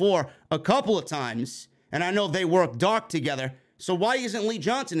television before a couple of times, and I know they work dark together. So why isn't Lee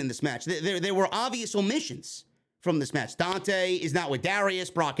Johnson in this match? There were obvious omissions from this match. Dante is not with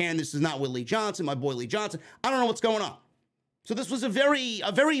Darius. Brock Anderson is not with Lee Johnson, my boy Lee Johnson. I don't know what's going on. So this was a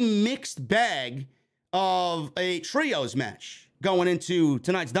very mixed bag of a trios match going into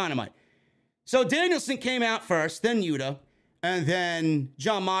tonight's Dynamite. So Danielson came out first, then Yuta, and then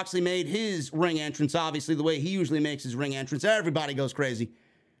Jon Moxley made his ring entrance, obviously the way he usually makes his ring entrance. Everybody goes crazy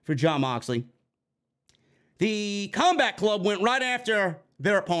for Jon Moxley. The Combat Club went right after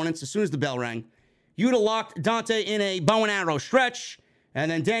their opponents as soon as the bell rang. Yuta locked Dante in a bow and arrow stretch,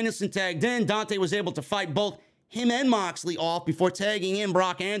 and then Danielson tagged in. Dante was able to fight both him and Moxley off before tagging in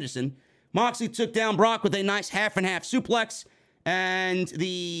Brock Anderson. Moxley took down Brock with a nice half-and-half suplex, and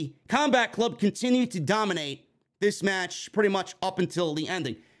the Combat Club continued to dominate this match pretty much up until the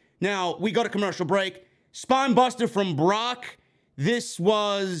ending. Now, we go to commercial break. Spine Buster from Brock. This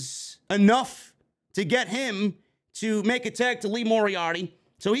was enough to get him to make a tag to Lee Moriarty.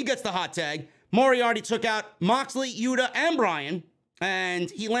 So he gets the hot tag. Moriarty took out Moxley, Yuta, and Bryan, and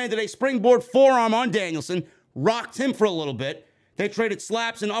he landed a springboard forearm on Danielson, rocked him for a little bit. They traded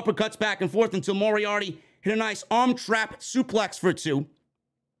slaps and uppercuts back and forth until Moriarty hit a nice arm trap suplex for 2.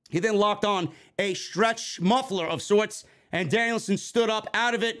 He then locked on a stretch muffler of sorts, and Danielson stood up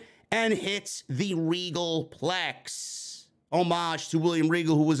out of it and hit the Regal Plex. Homage to William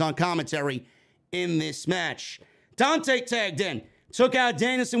Regal, who was on commentary in this match. Dante tagged in, took out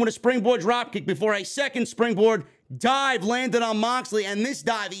Danielson with a springboard dropkick before a second springboard dive landed on Moxley, and this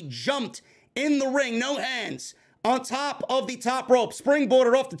dive, he jumped in the ring, no hands, on top of the top rope,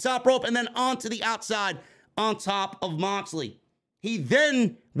 springboarded off the top rope, and then onto the outside on top of Moxley. He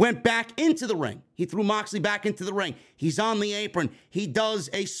then went back into the ring. He threw Moxley back into the ring. He's on the apron. He does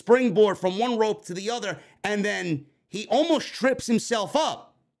a springboard from one rope to the other, and then he almost trips himself up.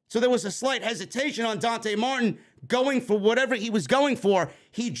 So there was a slight hesitation on Dante Martin going for whatever he was going for.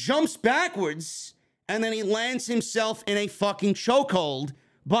 He jumps backwards, and then he lands himself in a fucking chokehold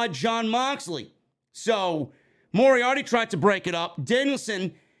by Jon Moxley. So Moriarty tried to break it up.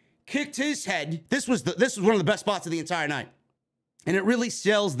 Danielson kicked his head. This was one of the best spots of the entire night. And it really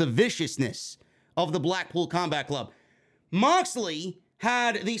sells the viciousness of the Blackpool Combat Club. Moxley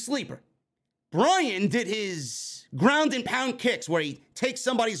had the sleeper. Bryan did his ground and pound kicks where he takes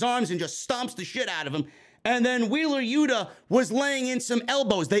somebody's arms and just stomps the shit out of him. And then Wheeler Yuta was laying in some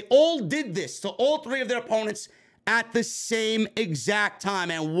elbows. They all did this to all 3 of their opponents at the same exact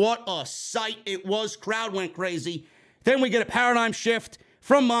time. And what a sight it was. Crowd went crazy. Then we get a paradigm shift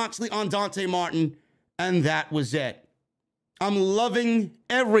from Moxley on Dante Martin, and that was it. I'm loving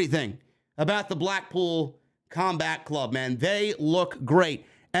everything about the Blackpool Combat Club, man. They look great.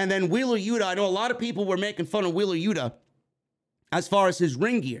 And then Wheeler Yuta, I know a lot of people were making fun of Wheeler Yuta as far as his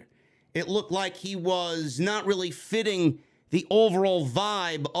ring gear. It looked like he was not really fitting the overall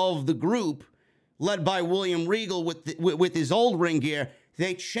vibe of the group led by William Regal with his old ring gear.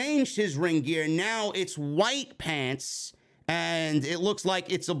 They changed his ring gear. Now it's white pants, and it looks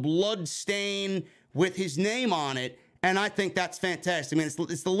like it's a blood stain with his name on it. And I think that's fantastic. I mean,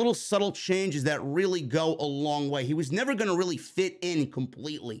 it's the little subtle changes that really go a long way. He was never going to really fit in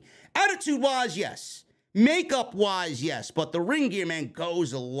completely. Attitude-wise, yes. Makeup-wise, yes. But the ring gear, man,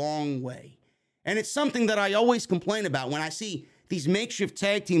 goes a long way. And it's something that I always complain about when I see these makeshift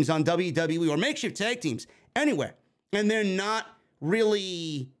tag teams on WWE or makeshift tag teams anywhere, and they're not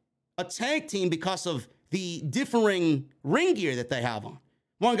really a tag team because of the differing ring gear that they have on.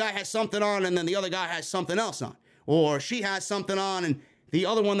 One guy has something on and then the other guy has something else on. Or she has something on and the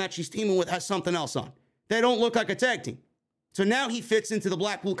other one that she's teaming with has something else on. They don't look like a tag team. So now he fits into the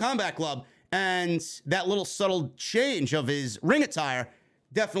Blackpool Combat Club, and that little subtle change of his ring attire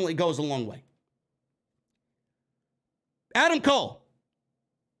definitely goes a long way. Adam Cole,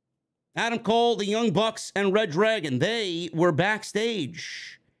 the Young Bucks, and Red Dragon, they were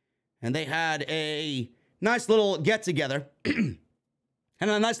backstage, and they had a nice little get-together. They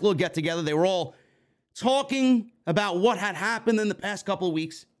were all talking about what had happened in the past couple of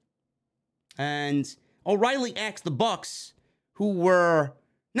weeks. And O'Reilly asked the Bucks, who were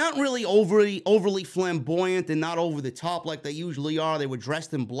not really overly flamboyant and not over the top like they usually are. They were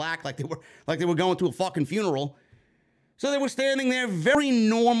dressed in black like they were going to a fucking funeral. So they were standing there very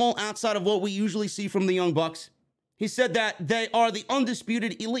normal outside of what we usually see from the Young Bucks. He said that they are the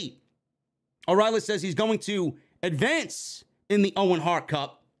undisputed elite. O'Reilly says he's going to advance in the Owen Hart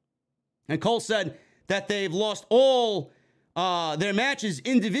Cup. And Cole said that they've lost all their matches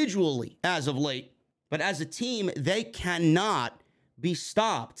individually as of late. But as a team, they cannot be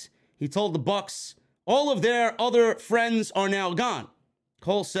stopped. He told the Bucks all of their other friends are now gone.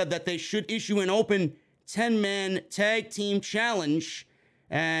 Cole said that they should issue an open 10-man tag team challenge.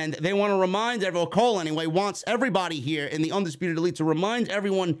 And they want to remind everyone, Cole anyway, wants everybody here in the Undisputed Elite to remind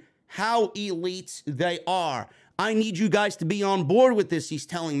everyone how elite they are. I need you guys to be on board with this, he's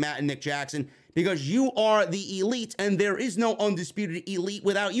telling Matt and Nick Jackson, because you are the elite, and there is no Undisputed Elite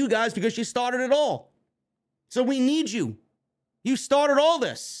without you guys because you started it all. So we need you. You started all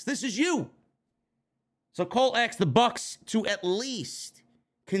this. This is you. So Cole asked the Bucks to at least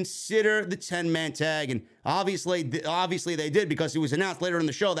consider the 10-man tag. And obviously they did, because it was announced later in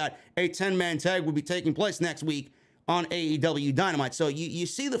the show that a 10-man tag would be taking place next week on AEW Dynamite. So you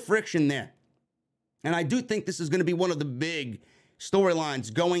see the friction there. And I do think this is going to be one of the big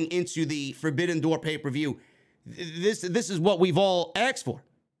storylines going into the Forbidden Door pay-per-view. This is what we've all asked for.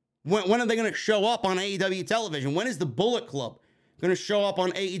 When are they going to show up on AEW television? When is the Bullet Club going to show up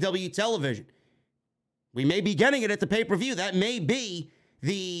on AEW television? We may be getting it at the pay-per-view. That may be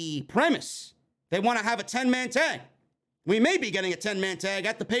the premise. They want to have a 10-man tag. We may be getting a 10-man tag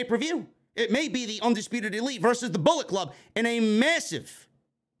at the pay-per-view. It may be the Undisputed Elite versus the Bullet Club in a massive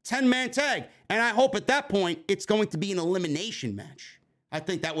 10-man tag. And I hope at that point it's going to be an elimination match. I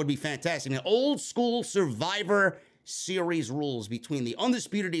think that would be fantastic. An old-school Survivor Series rules between the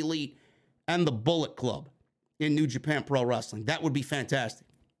Undisputed Elite and the Bullet Club in New Japan Pro Wrestling. That would be fantastic.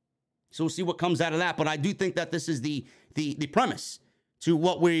 So we'll see what comes out of that. But I do think that this is the premise to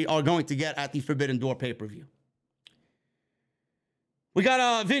what we are going to get at the Forbidden Door pay-per-view. We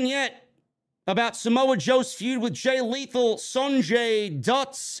got a vignette about Samoa Joe's feud with Jay Lethal, Sanjay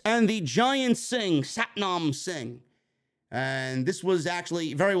Dutt, and the Giant Singh, Satnam Singh. And this was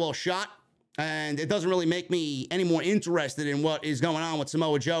actually very well shot. And it doesn't really make me any more interested in what is going on with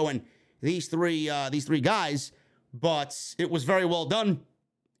Samoa Joe and these three guys, but it was very well done.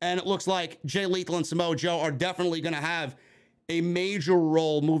 And it looks like Jay Lethal and Samoa Joe are definitely going to have a major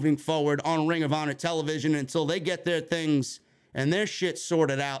role moving forward on Ring of Honor television until they get their things and their shit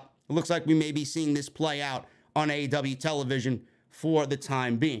sorted out. It looks like we may be seeing this play out on AEW television for the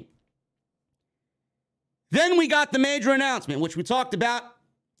time being. Then we got the major announcement, which we talked about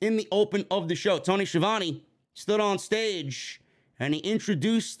in the open of the show. Tony Schiavone stood on stage and he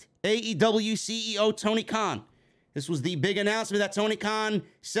introduced AEW CEO Tony Khan. This was the big announcement that Tony Khan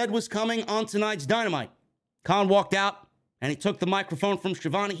said was coming on tonight's Dynamite. Khan walked out and he took the microphone from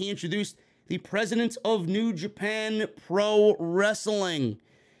Schiavone. He introduced the president of New Japan Pro Wrestling.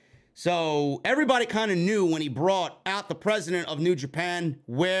 So everybody kind of knew when he brought out the president of New Japan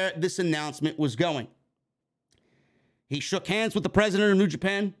where this announcement was going. He shook hands with the president of New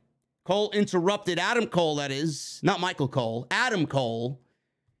Japan. Cole interrupted Adam Cole, that is. Not Michael Cole. Adam Cole.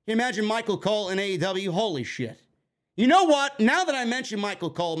 Can you imagine Michael Cole in AEW? Holy shit. You know what? Now that I mention Michael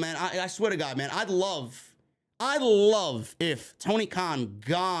Cole, man, I swear to God, man, I'd love if Tony Khan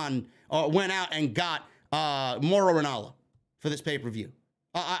went out and got Mauro Ranallo for this pay-per-view.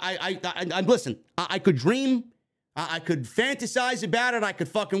 Listen, I could dream. I could fantasize about it. I could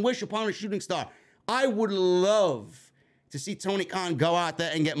fucking wish upon a shooting star. I would love to see Tony Khan go out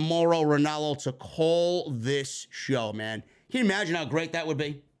there and get Mauro Ranallo to call this show, man. Can you imagine how great that would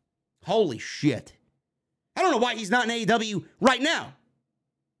be? Holy shit. I don't know why he's not in AEW right now,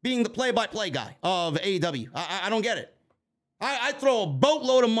 being the play-by-play guy of AEW. I don't get it. I'd throw a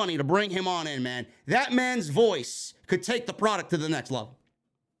boatload of money to bring him on in, man. That man's voice could take the product to the next level.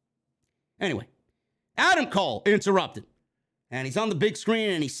 Anyway, Adam Cole interrupted. And he's on the big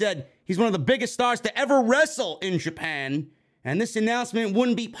screen, and he said he's one of the biggest stars to ever wrestle in Japan. And this announcement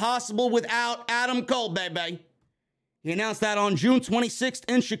wouldn't be possible without Adam Cole, baby. He announced that on June 26th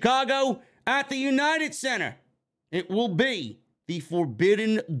in Chicago at the United Center. It will be the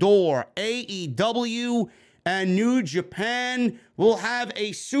Forbidden Door. AEW and New Japan will have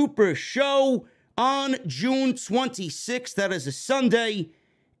a super show on June 26th. That is a Sunday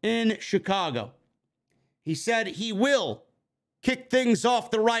in Chicago. He said he will kick things off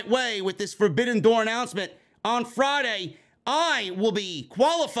the right way with this Forbidden Door announcement. On Friday, I will be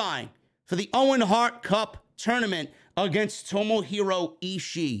qualifying for the Owen Hart Cup tournament against Tomohiro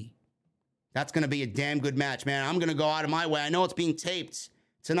Ishii. That's going to be a damn good match, man. I'm going to go out of my way. I know it's being taped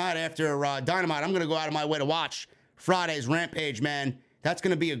tonight after Dynamite. I'm going to go out of my way to watch Friday's Rampage, man. That's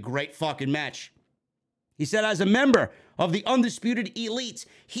going to be a great fucking match. He said as a member of the Undisputed Elite,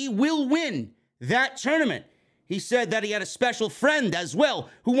 he will win that tournament. He said that he had a special friend as well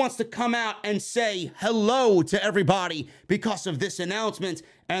who wants to come out and say hello to everybody because of this announcement.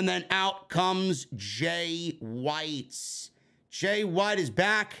 And then out comes Jay White. Jay White is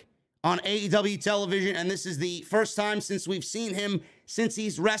back on AEW television, and this is the first time since we've seen him since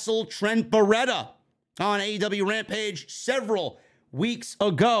he's wrestled Trent Beretta on AEW Rampage several weeks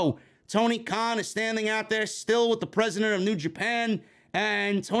ago. Tony Khan is standing out there still with the president of New Japan,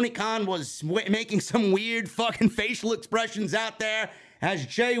 and Tony Khan was making some weird fucking facial expressions out there as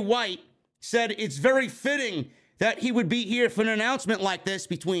Jay White said it's very fitting that he would be here for an announcement like this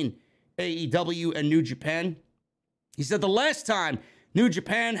between AEW and New Japan. He said the last time New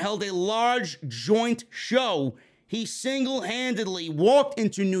Japan held a large joint show, he single-handedly walked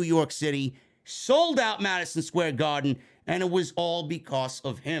into New York City, sold out Madison Square Garden, and it was all because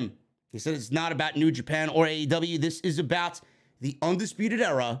of him. He said it's not about New Japan or AEW. This is about the Undisputed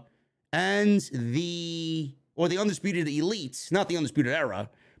Era and the Undisputed Elite, not the Undisputed Era,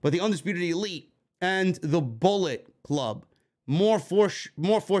 but the Undisputed Elite and the Bullet Club. More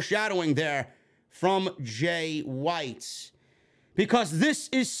foreshadowing there from Jay White. Because this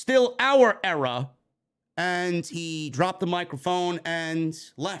is still our era. And he dropped the microphone and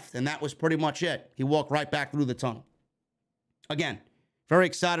left. And that was pretty much it. He walked right back through the tunnel. Again, very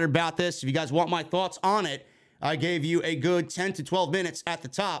excited about this. If you guys want my thoughts on it, I gave you a good 10 to 12 minutes at the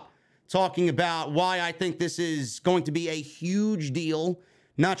top talking about why I think this is going to be a huge deal.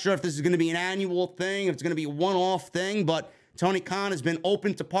 Not sure if this is going to be an annual thing, if it's going to be a one-off thing, but Tony Khan has been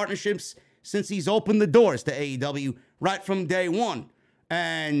open to partnerships since he's opened the doors to AEW right from day one.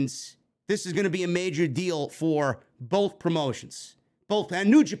 And this is going to be a major deal for both promotions. And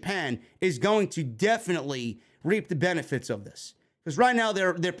New Japan is going to definitely reap the benefits of this. Because right now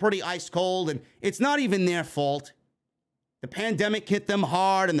they're pretty ice cold, and it's not even their fault. The pandemic hit them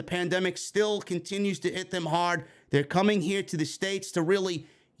hard, and the pandemic still continues to hit them hard. They're coming here to the States to really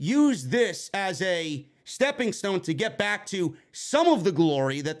use this as a stepping stone to get back to some of the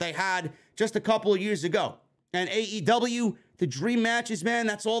glory that they had just a couple of years ago. And AEW, the dream matches, man,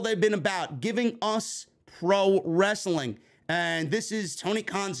 that's all they've been about, giving us pro wrestling. And this is Tony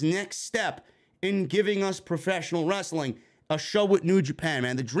Khan's next step in giving us professional wrestling, a show with New Japan,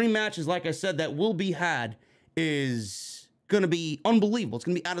 man. The dream matches, like I said, that will be had is going to be unbelievable. It's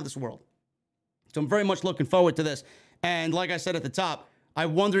going to be out of this world. So I'm very much looking forward to this. And like I said at the top, I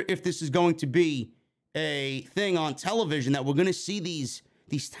wonder if this is going to be a thing on television that we're going to see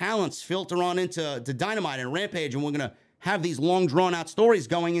these talents filter on into Dynamite and Rampage, and we're going to have these long, drawn-out stories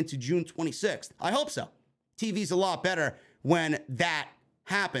going into June 26th. I hope so. TV's a lot better when that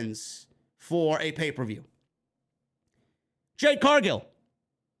happens for a pay-per-view. Jade Cargill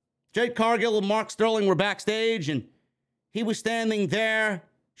and Mark Sterling were backstage, and he was standing there.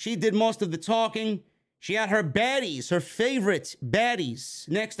 She did most of the talking. She had her baddies, her favorite baddies,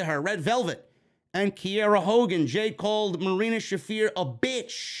 next to her, Red Velvet and Kiera Hogan. Jade called Marina Shafir a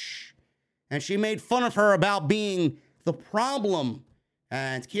bitch, and she made fun of her about being the problem.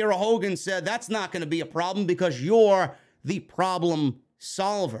 And Kiera Hogan said, that's not going to be a problem because you're the problem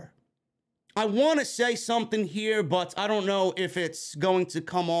solver. I want to say something here, but I don't know if it's going to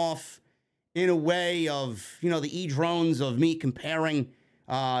come off in a way of, the E-drones of me comparing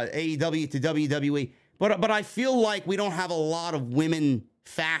AEW to WWE. But I feel like we don't have a lot of women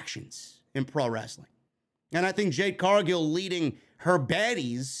factions in pro wrestling. And I think Jade Cargill leading her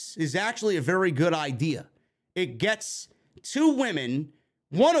baddies is actually a very good idea. It gets two women,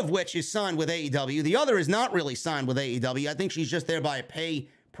 one of which is signed with AEW. The other is not really signed with AEW. I think she's just there by a pay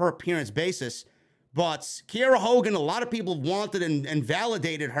per appearance basis. But Kiera Hogan, a lot of people wanted and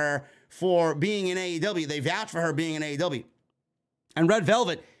validated her for being in AEW. They vouched for her being in AEW. And Red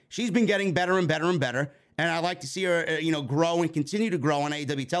Velvet, she's been getting better and better and better. And I like to see her, grow and continue to grow on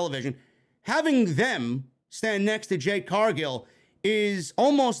AEW television. Having them stand next to Jade Cargill is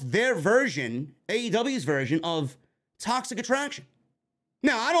almost their version, AEW's version of Toxic Attraction.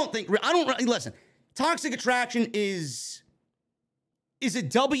 Now, listen, Toxic Attraction is a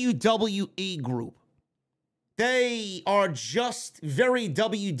WWE group. They are just very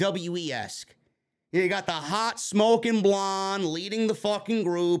WWE-esque. You got the hot smoking blonde leading the fucking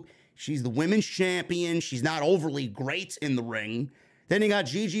group. She's the women's champion. She's not overly great in the ring. Then you got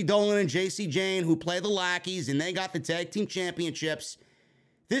Gigi Dolan and JC Jane who play the lackeys, and they got the tag team championships.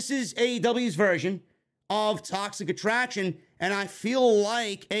 This is AEW's version of Toxic Attraction, and I feel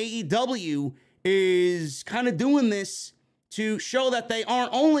like AEW is kind of doing this to show that they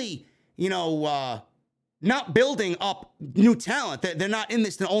aren't only, not building up new talent. They're not in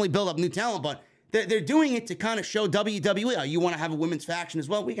this to only build up new talent, but they're doing it to kind of show WWE, oh, you want to have a women's faction as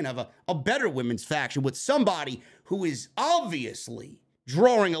well? We can have a better women's faction with somebody who is obviously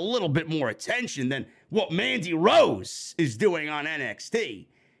drawing a little bit more attention than what Mandy Rose is doing on NXT.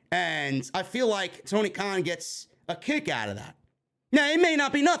 And I feel like Tony Khan gets a kick out of that. Now, it may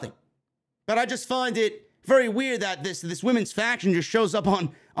not be nothing, but I just find it very weird that this women's faction just shows up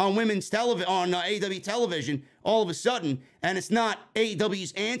on women's television, on AEW television all of a sudden, and it's not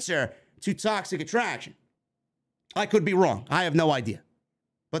AEW's answer to Toxic Attraction. I could be wrong. I have no idea.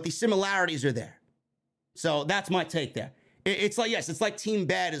 But the similarities are there. So that's my take there. It's like, yes, it's like Team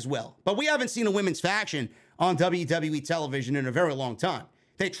Bad as well. But we haven't seen a women's faction on WWE television in a very long time.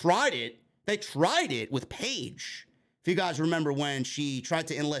 They tried it. They tried it with Paige. If you guys remember when she tried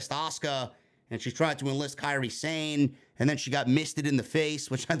to enlist Asuka and she tried to enlist Kairi Sane, and then she got misted in the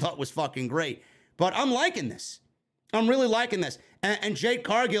face, which I thought was fucking great. But I'm liking this. I'm really liking this. And Jade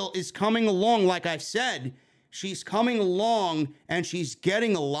Cargill is coming along, like I've said. She's coming along, and she's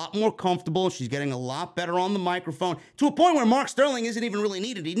getting a lot more comfortable. She's getting a lot better on the microphone, to a point where Mark Sterling isn't even really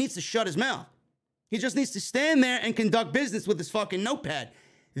needed. He needs to shut his mouth. He just needs to stand there and conduct business with his fucking notepad.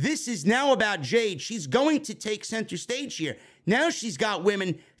 This is now about Jade. She's going to take center stage here. Now she's got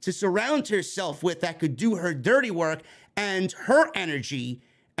women to surround herself with that could do her dirty work, and her energy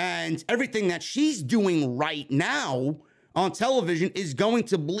and everything that she's doing right now on television is going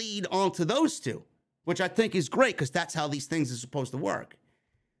to bleed onto those two, which I think is great because that's how these things are supposed to work.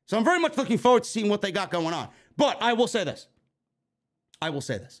 So I'm very much looking forward to seeing what they got going on. But I will say this.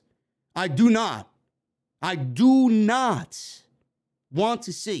 I do not want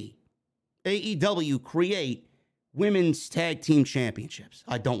to see AEW create women's tag team championships.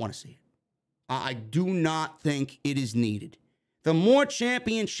 I don't want to see it. I do not think it is needed. The more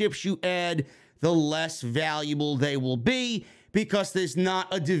championships you add, the less valuable they will be, because there's not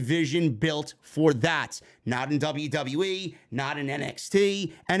a division built for that. Not in WWE, not in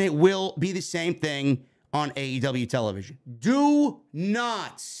NXT, and it will be the same thing on AEW television. Do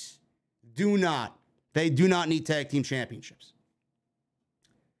not. They do not need tag team championships.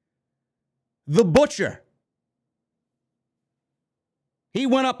 The Butcher. He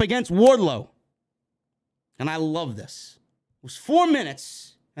went up against Wardlow. And I love this. It was 4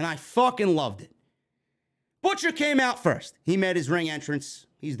 minutes, and I fucking loved it. Butcher came out first. He made his ring entrance.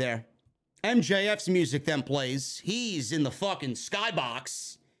 He's there. MJF's music then plays. He's in the fucking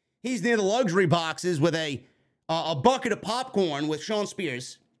skybox. He's near the luxury boxes with a bucket of popcorn with Sean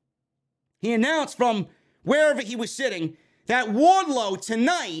Spears. He announced from wherever he was sitting that Wardlow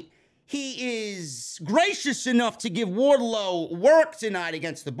tonight, he is gracious enough to give Wardlow work tonight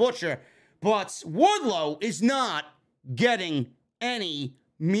against the Butcher, but Wardlow is not getting any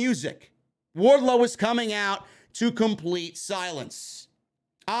music. Wardlow is coming out to complete silence.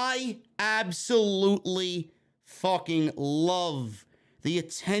 I absolutely fucking love the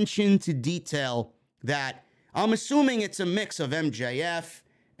attention to detail that I'm assuming it's a mix of MJF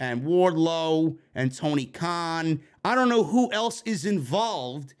and Wardlow and Tony Khan. I don't know who else is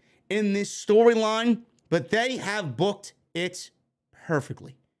involved in this storyline, but they have booked it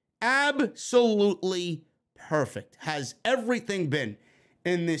perfectly. Absolutely perfect. Has everything been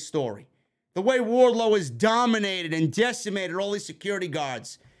in this story. The way Wardlow has dominated and decimated all these security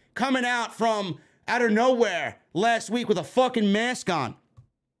guards, coming out from out of nowhere last week with a fucking mask on,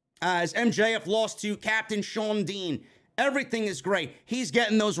 as MJF lost to Captain Sean Dean. Everything is great. He's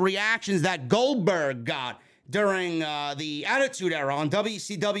getting those reactions that Goldberg got during the Attitude Era on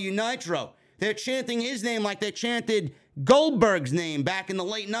WCW Nitro. They're chanting his name like they chanted Goldberg's name back in the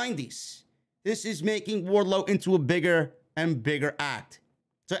late 90s. This is making Wardlow into a bigger and bigger act.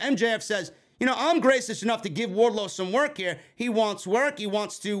 So MJF says, you know, I'm gracious enough to give Wardlow some work here. He wants work. He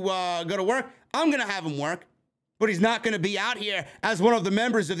wants to go to work. I'm going to have him work. But he's not going to be out here as one of the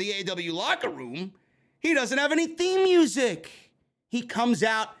members of the AEW locker room. He doesn't have any theme music. He comes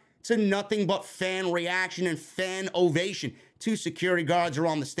out to nothing but fan reaction and fan ovation. 2 security guards are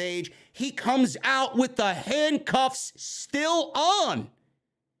on the stage. He comes out with the handcuffs still on.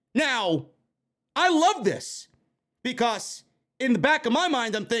 Now, I love this because in the back of my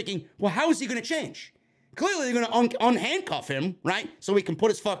mind, I'm thinking, well, how is he going to change? Clearly, they're going to unhandcuff him, right? So he can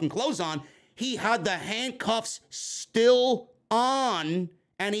put his fucking clothes on. He had the handcuffs still on,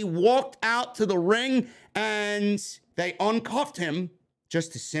 and he walked out to the ring, and they uncuffed him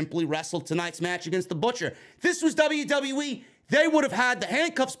just to simply wrestle tonight's match against the Butcher. This was WWE. They would have had the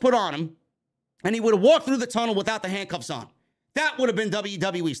handcuffs put on him, and he would have walked through the tunnel without the handcuffs on. That would have been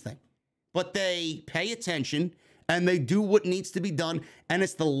WWE's thing. But they pay attention, and they do what needs to be done, and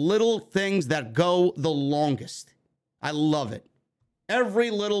it's the little things that go the longest. I love it. Every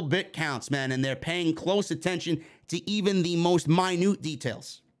little bit counts, man, and they're paying close attention to even the most minute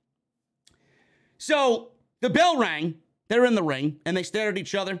details. So the bell rang. They're in the ring, and they stared at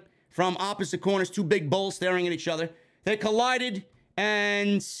each other from opposite corners, 2 big bulls staring at each other. They collided,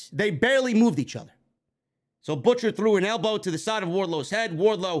 and they barely moved each other. So Butcher threw an elbow to the side of Wardlow's head.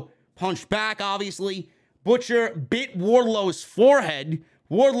 Wardlow punched back, obviously. Butcher bit Wardlow's forehead.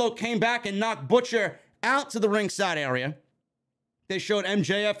 Wardlow came back and knocked Butcher out to the ringside area. They showed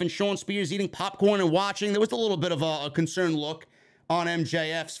MJF and Shawn Spears eating popcorn and watching. There was a little bit of a concerned look on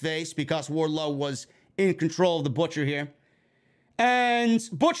MJF's face because Wardlow was in control of the Butcher here. And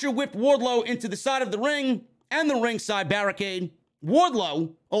Butcher whipped Wardlow into the side of the ring and the ringside barricade.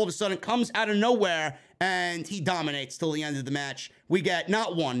 Wardlow, all of a sudden, comes out of nowhere and he dominates till the end of the match. We get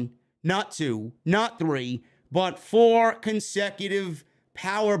not 1, not 2, not 3, but 4 consecutive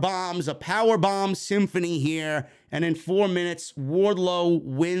power bombs, a power bomb symphony here. And in 4 minutes, Wardlow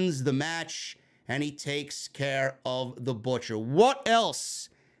wins the match and he takes care of the Butcher. What else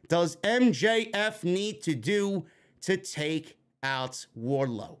does MJF need to do to take out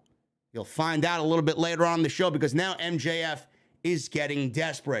Wardlow? You'll find out a little bit later on in the show because now MJF is getting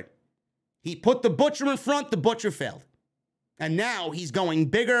desperate. He put the Butcher in front, the Butcher failed. And now he's going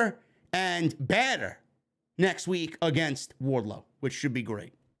bigger and badder next week against Wardlow, which should be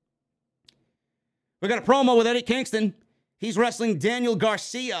great. We got a promo with Eddie Kingston. He's wrestling Daniel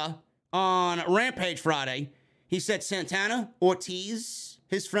Garcia on Rampage Friday. He said Santana, Ortiz,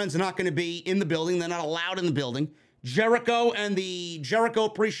 his friends are not going to be in the building. They're not allowed in the building. Jericho and the Jericho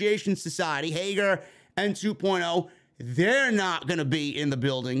Appreciation Society, Hager and 2.0, they're not going to be in the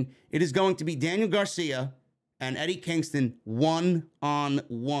building. It is going to be Daniel Garcia and Eddie Kingston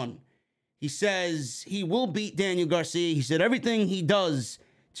one-on-one. He says he will beat Daniel Garcia. He said everything he does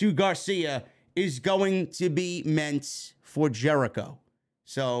to Garcia is going to be meant for Jericho.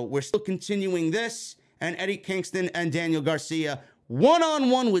 So we're still continuing this, and Eddie Kingston and Daniel Garcia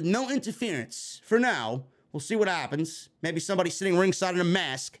one-on-one with no interference. For now, we'll see what happens. Maybe somebody sitting ringside in a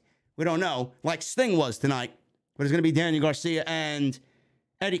mask. We don't know, like Sting was tonight. But it's going to be Daniel Garcia and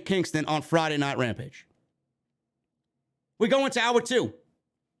Eddie Kingston on Friday Night Rampage. We go into hour 2.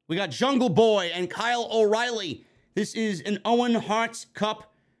 We got Jungle Boy and Kyle O'Reilly. This is an Owen Hart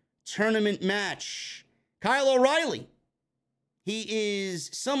Cup tournament match. Kyle O'Reilly, he is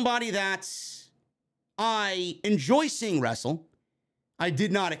somebody that I enjoy seeing wrestle. I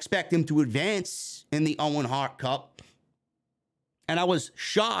did not expect him to advance in the Owen Hart Cup. And I was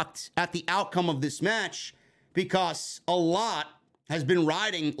shocked at the outcome of this match because a lot has been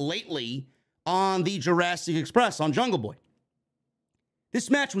riding lately on the Jurassic Express, on Jungle Boy. This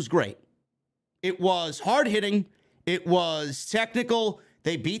match was great. It was hard-hitting. It was technical.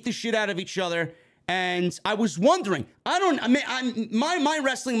 They beat the shit out of each other. And I was wondering, my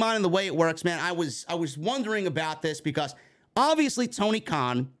wrestling mind and the way it works, man, I was wondering about this because obviously Tony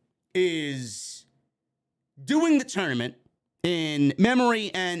Khan is doing the tournament in memory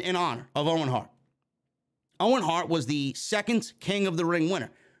and in honor of Owen Hart. Owen Hart was the second King of the Ring winner.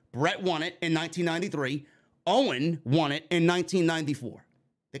 Brett won it in 1993. Owen won it in 1994.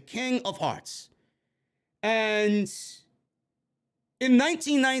 The King of Hearts. And in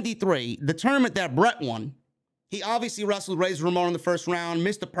 1993, the tournament that Brett won, he obviously wrestled Razor Ramon in the first round,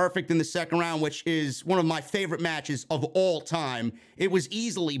 Mr. Perfect in the second round, which is one of my favorite matches of all time. It was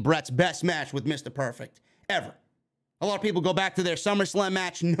easily Brett's best match with Mr. Perfect ever. A lot of people go back to their SummerSlam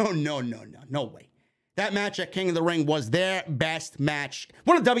match. No way. That match at King of the Ring was their best match.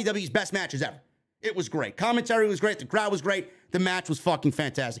 One of WWE's best matches ever. It was great. Commentary was great. The crowd was great. The match was fucking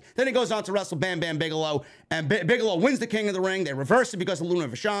fantastic. Then he goes on to wrestle Bam Bam Bigelow, and Bigelow wins the King of the Ring. They reverse it because of Luna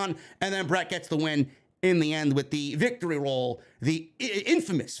Vachon, and then Brett gets the win in the end with the victory roll, the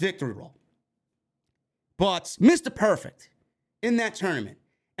infamous victory roll. But Mr. Perfect in that tournament,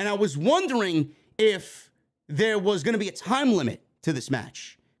 and I was wondering if there was going to be a time limit to this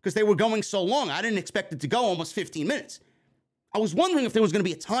match, because they were going so long. I didn't expect it to go almost 15 minutes. I was wondering if there was going to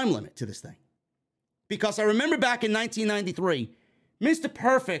be a time limit to this thing. Because I remember back in 1993, Mr.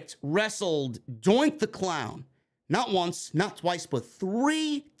 Perfect wrestled Doink the Clown, not once, not twice, but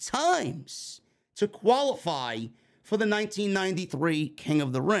 3 times to qualify for the 1993 King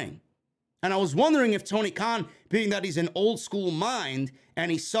of the Ring. And I was wondering if Tony Khan, being that he's an old school mind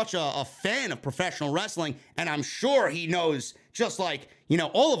and he's such a fan of professional wrestling, and I'm sure he knows, just like, you know,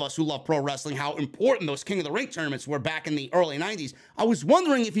 all of us who love pro wrestling, how important those King of the Ring tournaments were back in the early 90s. I was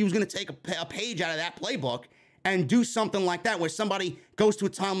wondering if he was going to take a page out of that playbook and do something like that, where somebody goes to a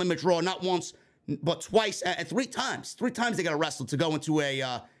time limit draw, not once, but twice, and 3 times. 3 times they got to wrestle to go into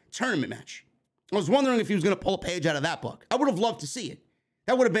a tournament match. I was wondering if he was going to pull a page out of that book. I would have loved to see it.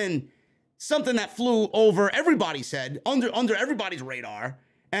 That would have been something that flew over everybody's head, under everybody's radar.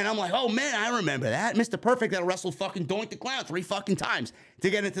 And I'm like, oh man, I remember that. Mr. Perfect that wrestled fucking Doink the Clown 3 fucking times to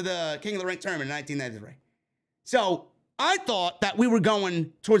get into the King of the Ring tournament in 1993. So I thought that we were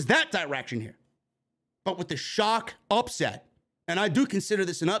going towards that direction here. But with the shock upset, and I do consider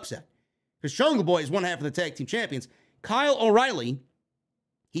this an upset, because Jungle Boy is one half of the tag team champions. Kyle O'Reilly,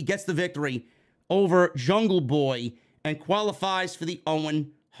 he gets the victory over Jungle Boy and qualifies for the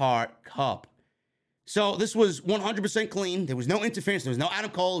Owen Hart Cup. So this was 100% clean. There was no interference. There was no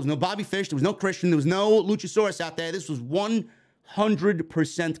Adam Cole. There was no Bobby Fish. There was no Christian. There was no Luchasaurus out there. This was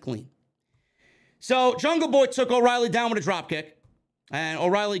 100% clean. So Jungle Boy took O'Reilly down with a dropkick. And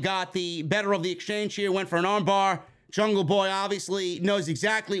O'Reilly got the better of the exchange here, went for an armbar. Jungle Boy obviously knows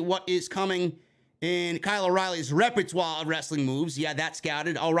exactly what is coming in Kyle O'Reilly's repertoire of wrestling moves. He had that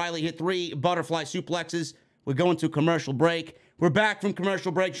scouted. O'Reilly hit 3 butterfly suplexes. We're going to commercial break. We're back from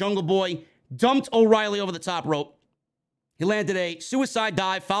commercial break. Jungle Boy dumped O'Reilly over the top rope. He landed a suicide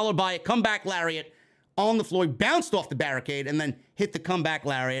dive, followed by a comeback lariat on the floor. He bounced off the barricade and then hit the comeback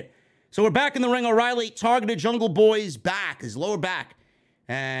lariat. So we're back in the ring. O'Reilly targeted Jungle Boy's back, his lower back.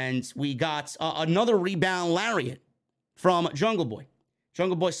 And we got another rebound lariat from Jungle Boy.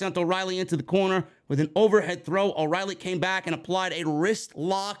 Jungle Boy sent O'Reilly into the corner with an overhead throw. O'Reilly came back and applied a wrist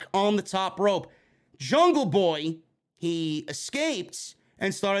lock on the top rope. Jungle Boy, he escaped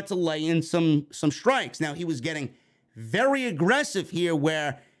and started to lay in some strikes. Now, he was getting very aggressive here,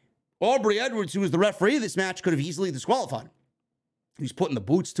 where Aubrey Edwards, who was the referee of this match, could have easily disqualified him. He was putting the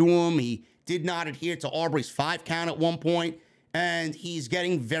boots to him. He did not adhere to Aubrey's 5 count at one point. And he's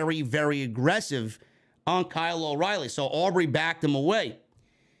getting very, very aggressive on Kyle O'Reilly. So Aubrey backed him away.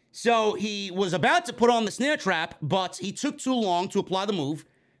 So he was about to put on the snare trap, but he took too long to apply the move.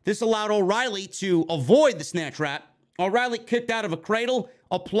 This allowed O'Reilly to avoid the snare trap. O'Reilly kicked out of a cradle,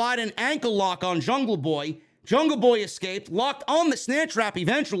 applied an ankle lock on Jungle Boy. Jungle Boy escaped, locked on the snare trap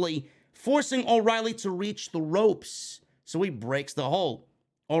eventually, forcing O'Reilly to reach the ropes. So he breaks the hold.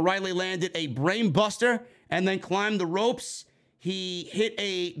 O'Reilly landed a brain buster and then climbed the ropes. He hit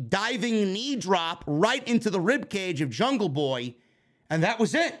a diving knee drop right into the ribcage of Jungle Boy, and that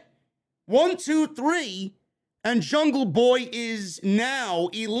was it. 1, 2, 3, and Jungle Boy is now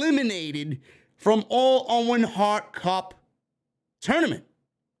eliminated from all Owen Hart Cup tournament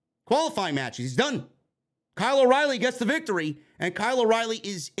qualifying matches. He's done. Kyle O'Reilly gets the victory, and Kyle O'Reilly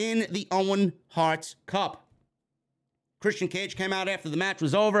is in the Owen Hart Cup. Christian Cage came out after the match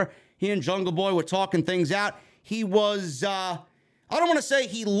was over. He and Jungle Boy were talking things out. He was, I don't want to say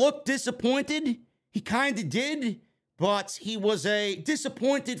he looked disappointed. He kind of did, but he was a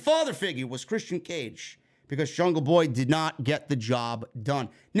disappointed father figure, was Christian Cage, because Jungle Boy did not get the job done.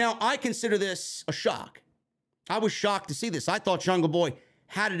 Now, I consider this a shock. I was shocked to see this. I thought Jungle Boy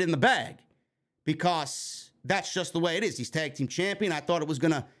had it in the bag, because that's just the way it is. He's tag team champion. I thought it was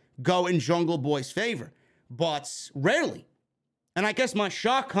going to go in Jungle Boy's favor, but rarely. And I guess my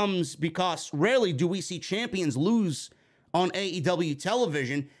shock comes because rarely do we see champions lose on AEW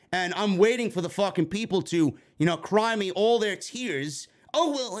television, and I'm waiting for the fucking people to, you know, cry me all their tears.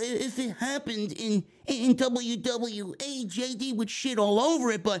 Oh, well, if it happened in WWE, JD would shit all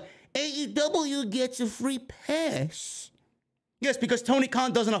over it, but AEW gets a free pass. Yes, because Tony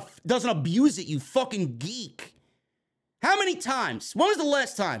Khan doesn't abuse it, you fucking geek. How many times? When was the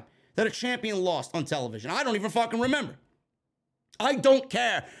last time that a champion lost on television? I don't even fucking remember. I don't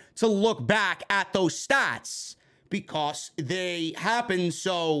care to look back at those stats because they happen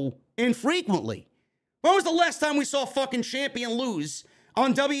so infrequently. When was the last time we saw a fucking champion lose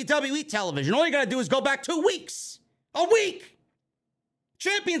on WWE television? All you gotta do is go back 2 weeks. A week!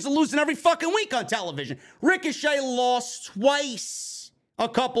 Champions are losing every fucking week on television. Ricochet lost twice a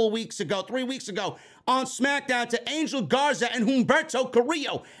couple weeks ago, 3 weeks ago, on SmackDown to Angel Garza and Humberto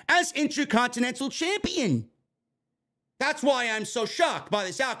Carrillo as Intercontinental Champion. That's why I'm so shocked by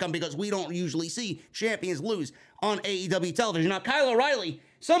this outcome, because we don't usually see champions lose on AEW television. Now, Kyle O'Reilly,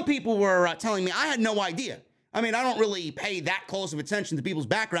 some people were telling me, I had no idea. I mean, I don't really pay that close of attention to people's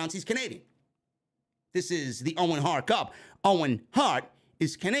backgrounds. He's Canadian. This is the Owen Hart Cup. Owen Hart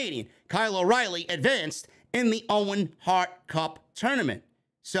is Canadian. Kyle O'Reilly advanced in the Owen Hart Cup tournament.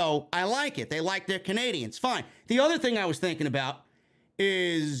 So I like it. They like their Canadians. Fine. The other thing I was thinking about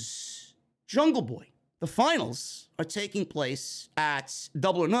is Jungle Boy. The finals are taking place at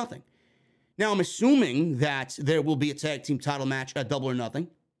Double or Nothing. Now, I'm assuming that there will be a tag team title match at Double or Nothing,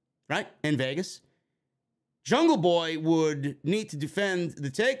 right, in Vegas. Jungle Boy would need to defend the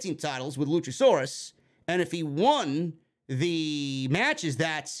tag team titles with Luchasaurus, and if he won the matches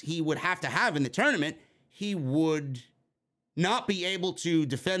that he would have to have in the tournament, he would not be able to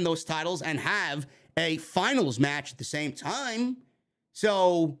defend those titles and have a finals match at the same time.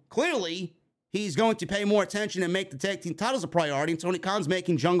 So, clearly, he's going to pay more attention and make the tag team titles a priority. And Tony Khan's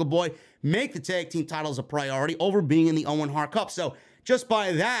making Jungle Boy make the tag team titles a priority over being in the Owen Hart Cup. So just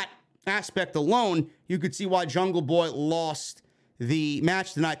by that aspect alone, you could see why Jungle Boy lost the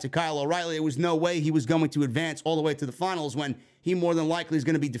match tonight to Kyle O'Reilly. There was no way he was going to advance all the way to the finals when he more than likely is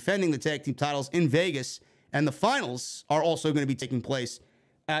going to be defending the tag team titles in Vegas. And the finals are also going to be taking place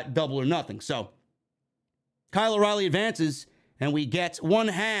at Double or Nothing. So Kyle O'Reilly advances, and we get one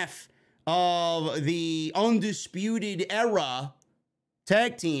half of the Undisputed Era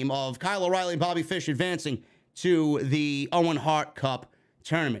tag team of Kyle O'Reilly and Bobby Fish advancing to the Owen Hart Cup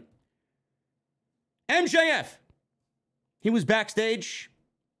tournament. MJF, he was backstage,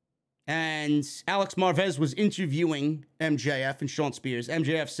 and Alex Marvez was interviewing MJF and Sean Spears.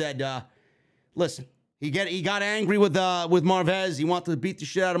 MJF said, listen, he got angry with Marvez. He wanted to beat the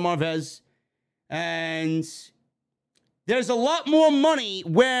shit out of Marvez. And there's a lot more money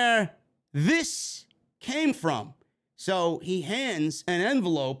where this came from. So he hands an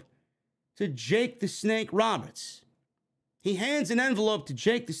envelope to Jake the Snake Roberts. He hands an envelope to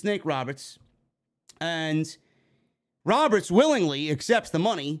Jake the Snake Roberts, and Roberts willingly accepts the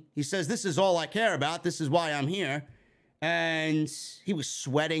money. He says, this is all I care about. This is why I'm here. And he was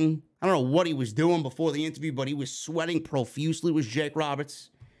sweating. I don't know what he was doing before the interview, but he was sweating profusely, was Jake Roberts.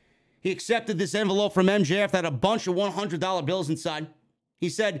 He accepted this envelope from MJF that had a bunch of $100 bills inside. He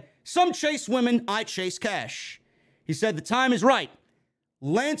said, some chase women, I chase cash. He said, the time is right.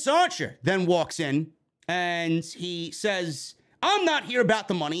 Lance Archer then walks in, and he says, I'm not here about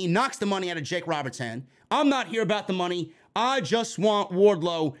the money. He knocks the money out of Jake Roberts' hand. I'm not here about the money. I just want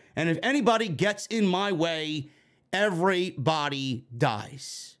Wardlow, and if anybody gets in my way, everybody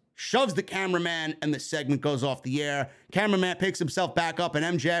dies. Shoves the cameraman, and the segment goes off the air. Cameraman picks himself back up,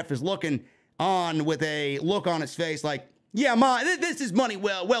 and MJF is looking on with a look on his face like, yeah, this is money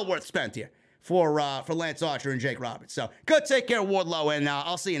well worth spent here for Lance Archer and Jake Roberts. So go take care of Wardlow, and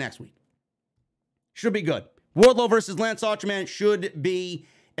I'll see you next week. Should be good. Wardlow versus Lance Archer, man, should be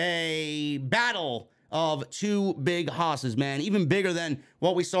a battle of two big hosses, man. Even bigger than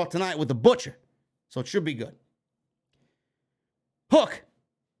what we saw tonight with the Butcher. So it should be good. Hook.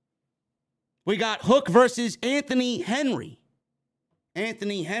 We got Hook versus Anthony Henry.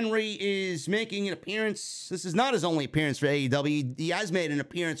 Anthony Henry is making an appearance. This is not his only appearance for AEW. He has made an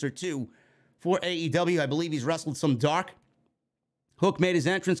appearance or two for AEW. I believe he's wrestled some dark. Hook made his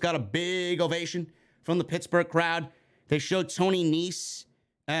entrance, got a big ovation from the Pittsburgh crowd. They showed Tony Nese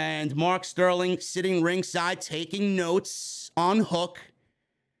and Mark Sterling sitting ringside taking notes on Hook.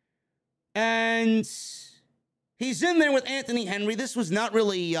 And he's in there with Anthony Henry. This was not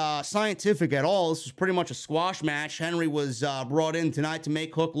really scientific at all. This was pretty much a squash match. Henry was brought in tonight to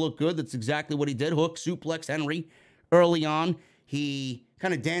make Hook look good. That's exactly what he did. Hook suplexed Henry early on. He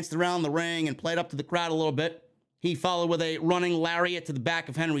kind of danced around the ring and played up to the crowd a little bit. He followed with a running lariat to the back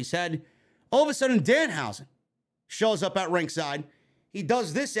of Henry's head. All of a sudden, Danhausen shows up at ringside. He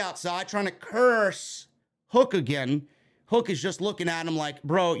does this outside, trying to curse Hook again. Hook is just looking at him like,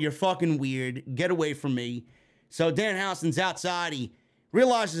 bro, you're fucking weird. Get away from me. So Danhausen's outside. He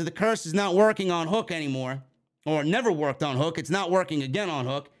realizes the curse is not working on Hook anymore, or never worked on Hook. It's not working again on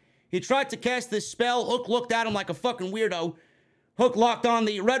Hook. He tried to cast this spell. Hook looked at him like a fucking weirdo. Hook locked on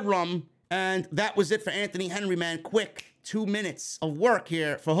the red rum, and that was it for Anthony Henry, man. Quick 2 minutes of work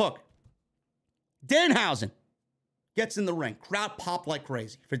here for Hook. Danhausen gets in the ring. Crowd popped like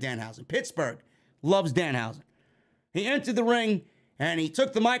crazy for Danhausen. Pittsburgh loves Danhausen. He entered the ring, and he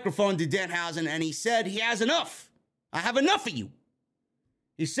took the microphone to Danhausen, and he said, he has enough. I have enough of you.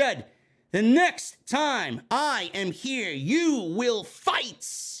 He said, the next time I am here, you will fight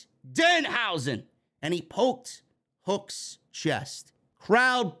Danhausen. And he poked Hook's chest.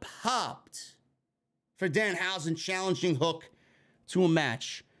 Crowd popped for Danhausen challenging Hook to a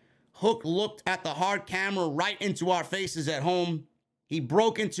match. Hook looked at the hard camera right into our faces at home. He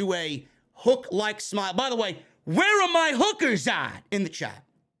broke into a Hook-like smile. By the way, where are my hookers at in the chat?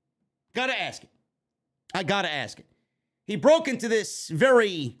 Gotta ask it. I gotta ask it. He broke into this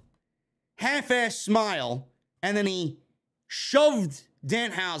very half-ass smile, and then he shoved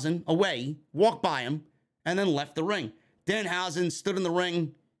Danhausen away, walked by him, and then left the ring. Danhausen stood in the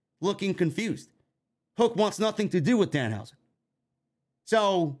ring looking confused. Hook wants nothing to do with Danhausen.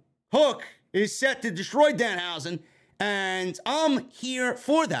 So Hook is set to destroy Danhausen, and I'm here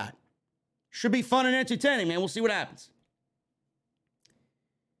for that. Should be fun and entertaining, man. We'll see what happens.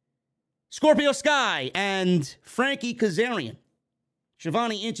 Scorpio Sky and Frankie Kazarian.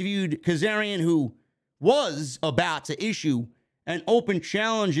 Shivani interviewed Kazarian, who was about to issue an open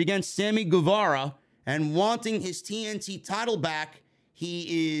challenge against Sammy Guevara and wanting his TNT title back.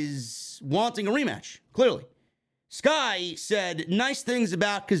 He is wanting a rematch, clearly. Sky said nice things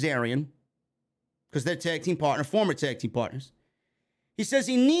about Kazarian because they're tag team partner, former tag team partners. He says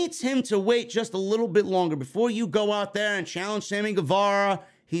he needs him to wait just a little bit longer before you go out there and challenge Sammy Guevara.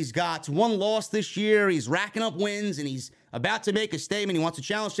 He's got one loss this year. He's racking up wins, and he's about to make a statement. He wants to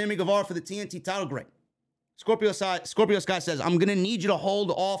challenge Sammy Guevara for the TNT title. Great. Scorpio Sky says, I'm going to need you to hold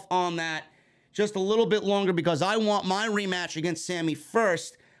off on that just a little bit longer because I want my rematch against Sammy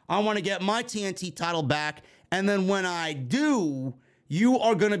first. I want to get my TNT title back, and then when I do, you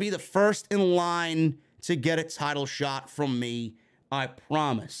are going to be the first in line to get a title shot from me. I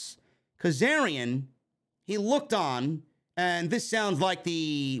promise. Kazarian, he looked on, and this sounds like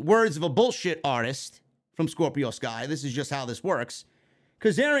the words of a bullshit artist from Scorpio Sky. This is just how this works.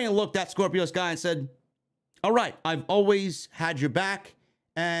 Kazarian looked at Scorpio Sky and said, all right, I've always had your back,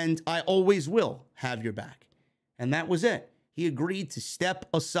 and I always will have your back. And that was it. He agreed to step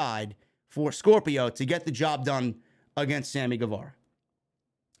aside for Scorpio to get the job done against Sammy Guevara.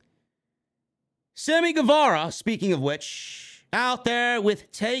 Sammy Guevara, speaking of which, out there with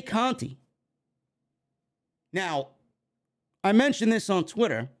Tay Conti. Now, I mentioned this on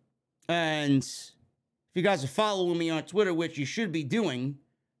Twitter, and if you guys are following me on Twitter, which you should be doing,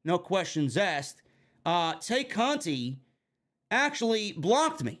 no questions asked, Tay Conti actually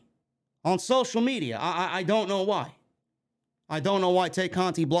blocked me on social media. I don't know why. I don't know why Tay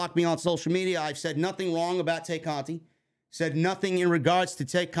Conti blocked me on social media. I've said nothing wrong about Tay Conti. Said nothing in regards to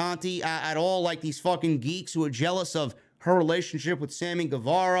Tay Conti at all, like these fucking geeks who are jealous of her relationship with Sammy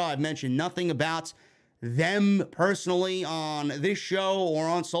Guevara. I've mentioned nothing about them personally on this show or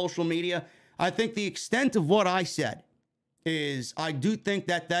on social media. I think the extent of what I said is I do think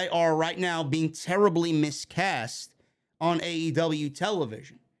that they are right now being terribly miscast on AEW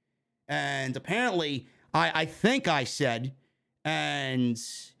television. And apparently, I think I said, and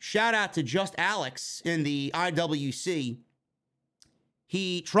shout out to Just Alex in the IWC,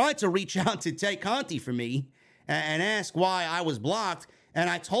 he tried to reach out to Tay Conti for me and ask why I was blocked. And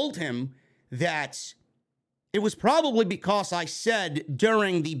I told him that it was probably because I said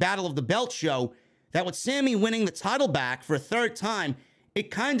during the Battle of the Belt show that with Sammy winning the title back for a third time, it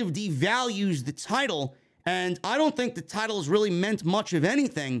kind of devalues the title. And I don't think the title has really meant much of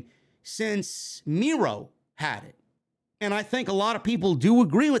anything since Miro had it. And I think a lot of people do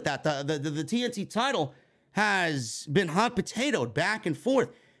agree with that. The TNT title has been hot potatoed back and forth.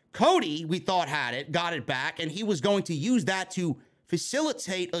 Cody, we thought, had it, got it back, and he was going to use that to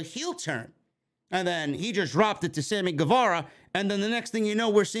facilitate a heel turn. And then he just dropped it to Sammy Guevara, and then the next thing you know,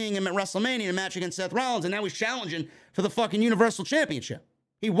 we're seeing him at WrestleMania in a match against Seth Rollins, and now he's challenging for the fucking Universal Championship.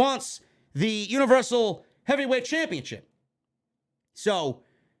 He wants the Universal Heavyweight Championship. So,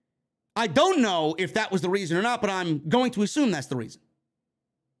 I don't know if that was the reason or not, but I'm going to assume that's the reason.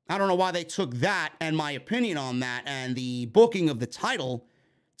 I don't know why they took that and my opinion on that and the booking of the title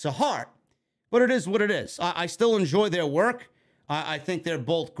to heart, but it is what it is. I still enjoy their work. I think they're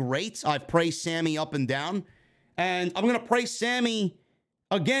both great. I've praised Sammy up and down, and I'm going to praise Sammy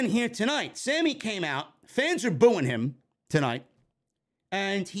again here tonight. Sammy came out. Fans are booing him tonight,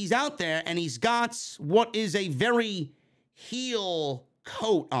 and he's out there, and he's got what is a very heel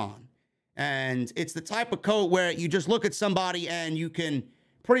coat on, and it's the type of coat where you just look at somebody and you can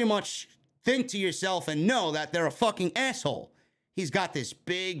pretty much think to yourself and know that they're a fucking asshole. He's got this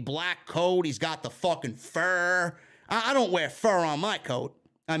big black coat. He's got the fucking fur. I don't wear fur on my coat.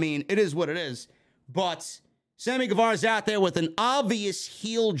 I mean, it is what it is. But Sammy Guevara's out there with an obvious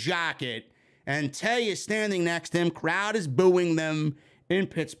heel jacket, and Tay is standing next to him. Crowd is booing them in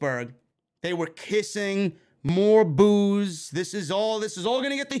Pittsburgh. They were kissing, more boos. This is all going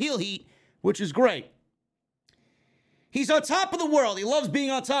to get the heel heat, which is great. He's on top of the world. He loves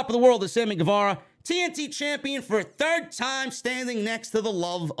being on top of the world, is Sammy Guevara. TNT champion for a third time, standing next to the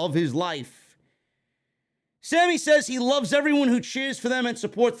love of his life. Sammy says he loves everyone who cheers for them and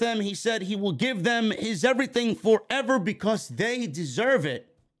supports them. He said he will give them his everything forever because they deserve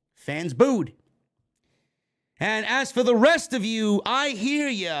it. Fans booed. And as for the rest of you, I hear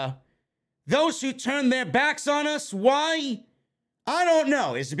ya. Those who turn their backs on us, why? I don't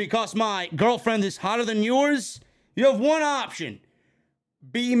know. Is it because my girlfriend is hotter than yours? You have one option.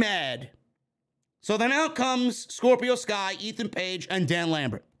 Be mad. So then out comes Scorpio Sky, Ethan Page, and Dan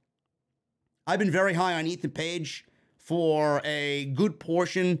Lambert. I've been very high on Ethan Page for a good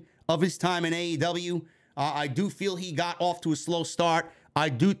portion of his time in AEW. I do feel he got off to a slow start. I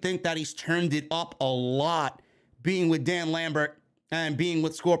do think that he's turned it up a lot being with Dan Lambert and being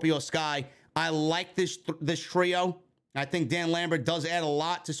with Scorpio Sky. I like this trio. I think Dan Lambert does add a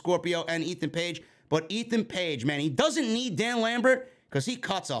lot to Scorpio and Ethan Page. But Ethan Page, man, he doesn't need Dan Lambert because he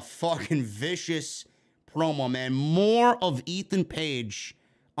cuts a fucking vicious promo, man. More of Ethan Page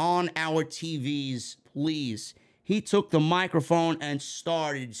on our TVs, please. He took the microphone and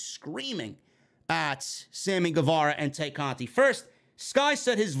started screaming at Sammy Guevara and Tay Conti. First, Sky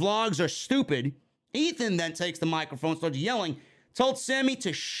said his vlogs are stupid. Ethan then takes the microphone, starts yelling, told Sammy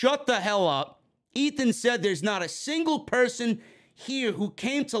to shut the hell up. Ethan said there's not a single person here who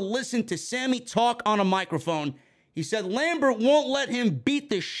came to listen to Sammy talk on a microphone. He said Lambert won't let him beat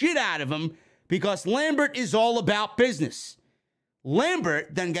the shit out of him because Lambert is all about business.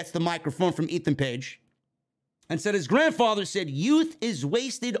 Lambert then gets the microphone from Ethan Page and said his grandfather said youth is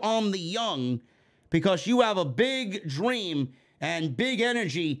wasted on the young because you have a big dream and big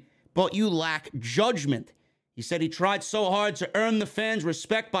energy, but you lack judgment. He said he tried so hard to earn the fans'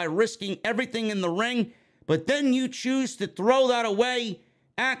 respect by risking everything in the ring, but then you choose to throw that away,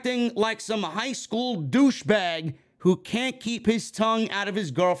 acting like some high school douchebag who can't keep his tongue out of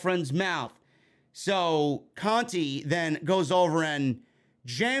his girlfriend's mouth. So Conti then goes over and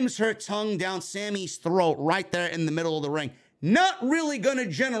jams her tongue down Sammy's throat right there in the middle of the ring. Not really going to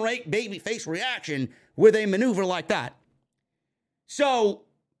generate babyface reaction with a maneuver like that. So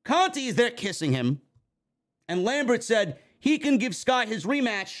Conti is there kissing him, and Lambert said he can give Sky his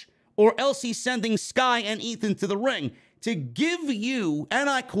rematch or else he's sending Sky and Ethan to the ring to give you, and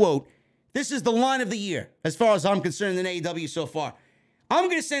I quote, this is the line of the year as far as I'm concerned in AEW so far. I'm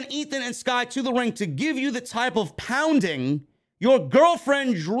going to send Ethan and Sky to the ring to give you the type of pounding your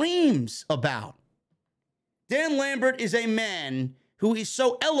girlfriend dreams about. Dan Lambert is a man who is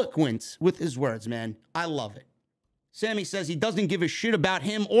so eloquent with his words, man. I love it. Sammy says he doesn't give a shit about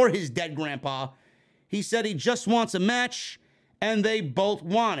him or his dead grandpa. He said he just wants a match, and they both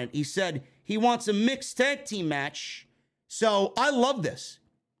want it. He said he wants a mixed tag team match. So I love this.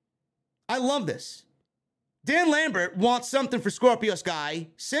 I love this. Dan Lambert wants something for Scorpio Sky.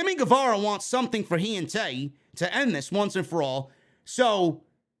 Sammy Guevara wants something for he and Tay to end this once and for all. So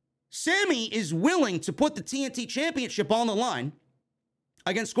Sammy is willing to put the TNT Championship on the line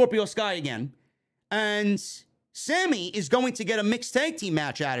against Scorpio Sky again. And Sammy is going to get a mixed tag team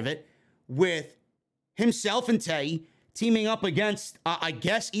match out of it with himself and Tay teaming up against, I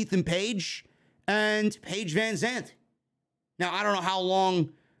guess, Ethan Page and Paige Van Zandt. Now, I don't know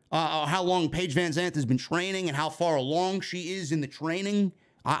how long Paige Van Zandt has been training and how far along she is in the training.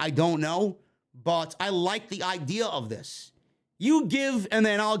 I don't know, but I like the idea of this. You give, and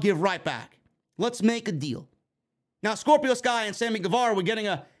then I'll give right back. Let's make a deal. Now, Scorpio Sky and Sammy Guevara, we're getting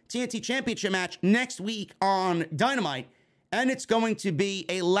a TNT Championship match next week on Dynamite, and it's going to be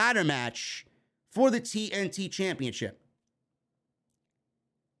a ladder match for the TNT Championship.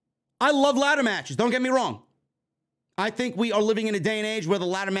 I love ladder matches, don't get me wrong. I think we are living in a day and age where the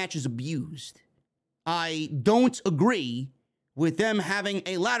ladder match is abused. I don't agree with them having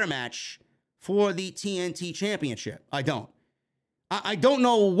a ladder match for the TNT Championship. I don't. I don't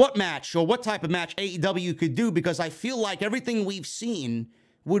know what match or what type of match AEW could do because I feel like everything we've seen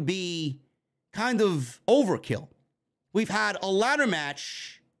would be kind of overkill. We've had a ladder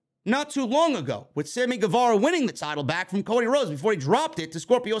match not too long ago with Sammy Guevara winning the title back from Cody Rhodes before he dropped it to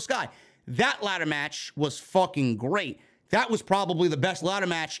Scorpio Sky. That ladder match was fucking great. That was probably the best ladder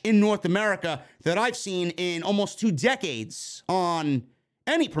match in North America that I've seen in almost 2 decades on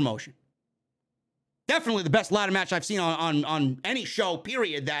any promotion. Definitely the best ladder match I've seen on any show,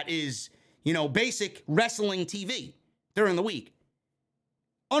 period, that is, you know, basic wrestling TV during the week.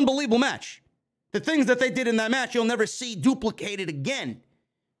 Unbelievable match. The things that they did in that match, you'll never see duplicated again.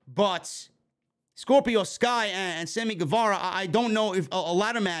 But Scorpio Sky and Sammy Guevara, I don't know if a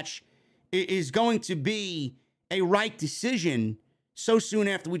ladder match is going to be a right decision so soon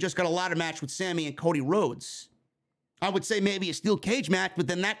after we just got a ladder match with Sammy and Cody Rhodes. I would say maybe a steel cage match, but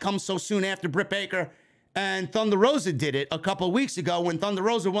then that comes so soon after Britt Baker and Thunder Rosa did it a couple of weeks ago when Thunder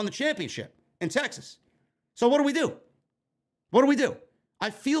Rosa won the championship in Texas. So what do we do? What do we do? I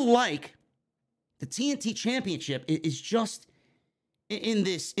feel like the TNT championship is just in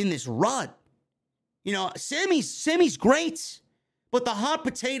this rut. You know, Sammy's great, but the hot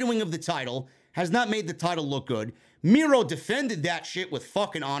potatoing of the title has not made the title look good. Miro defended that shit with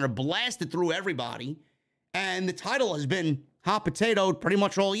fucking honor, blasted through everybody, and the title has been hot potatoed pretty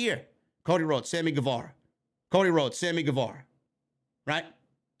much all year. Cody Rhodes, Sammy Guevara. Cody Rhodes, Sammy Guevara. Right?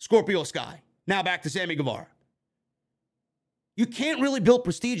 Scorpio Sky. Now back to Sammy Guevara. You can't really build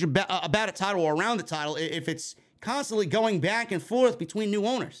prestige about a title or around the title if it's constantly going back and forth between new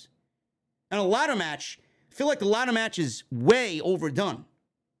owners. And a ladder match, I feel like the ladder match is way overdone.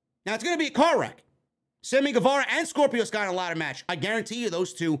 Now, it's going to be a car wreck. Sammy Guevara and Scorpio Sky in a ladder match. I guarantee you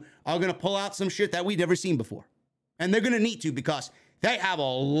those two are going to pull out some shit that we've never seen before. And they're going to need to because they have a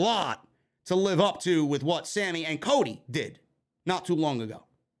lot to live up to with what Sammy and Cody did not too long ago.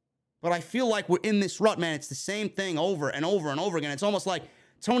 But I feel like we're in this rut, man. It's the same thing over and over and over again. It's almost like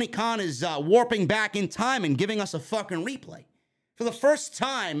Tony Khan is warping back in time and giving us a fucking replay. For the first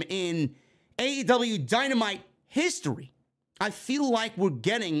time in AEW Dynamite history, I feel like we're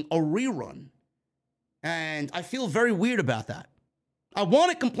getting a rerun. And I feel very weird about that. I want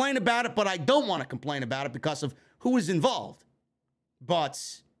to complain about it, but I don't want to complain about it because of who is involved. But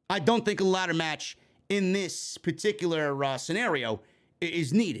I don't think a ladder match in this particular scenario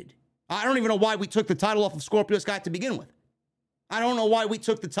is needed. I don't even know why we took the title off of Scorpio Sky to begin with. I don't know why we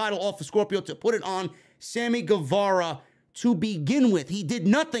took the title off of Scorpio to put it on Sammy Guevara to begin with. He did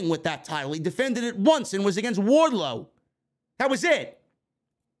nothing with that title. He defended it once and was against Wardlow. That was it.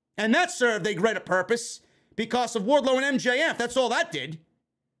 And that served a greater purpose because of Wardlow and MJF. That's all that did. It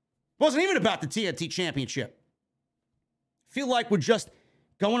wasn't even about the TNT Championship. I feel like we're just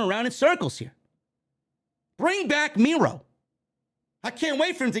going around in circles here. Bring back Miro. I can't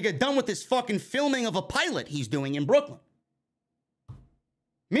wait for him to get done with this fucking filming of a pilot he's doing in Brooklyn.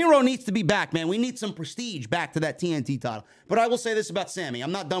 Miro needs to be back, man. We need some prestige back to that TNT title. But I will say this about Sammy.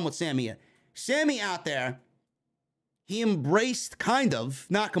 I'm not done with Sammy yet. Sammy out there, he embraced kind of,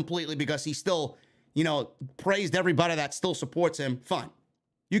 not completely because he still, you know, praised everybody that still supports him. Fine.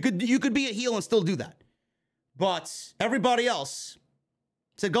 You could be a heel and still do that. But everybody else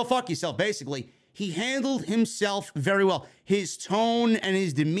said, go fuck yourself, basically. He handled himself very well. His tone and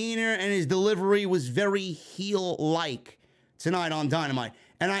his demeanor and his delivery was very heel-like tonight on Dynamite.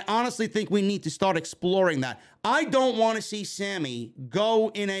 And I honestly think we need to start exploring that. I don't want to see Sammy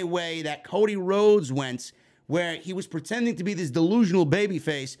go in a way that Cody Rhodes went, where he was pretending to be this delusional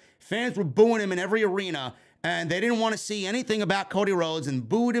babyface. Fans were booing him in every arena, and they didn't want to see anything about Cody Rhodes and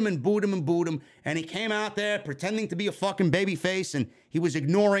booed him and booed him and booed him. And he came out there pretending to be a fucking babyface, and he was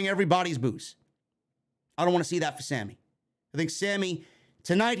ignoring everybody's boos. I don't want to see that for Sammy. I think Sammy,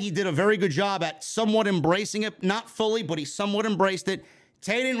 tonight he did a very good job at somewhat embracing it. Not fully, but he somewhat embraced it.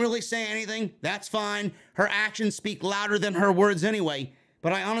 Tay didn't really say anything. That's fine. Her actions speak louder than her words anyway.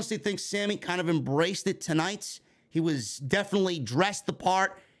 But I honestly think Sammy kind of embraced it tonight. He was definitely dressed the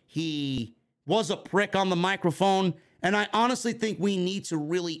part. He was a prick on the microphone. And I honestly think we need to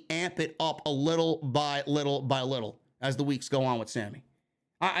really amp it up a little by little by little as the weeks go on with Sammy.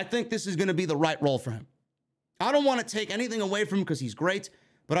 I think this is going to be the right role for him. I don't want to take anything away from him because he's great,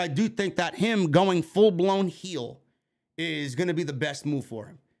 but I do think that him going full-blown heel is going to be the best move for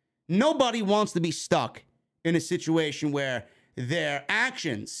him. Nobody wants to be stuck in a situation where their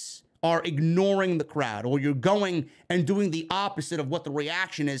actions are ignoring the crowd, or you're going and doing the opposite of what the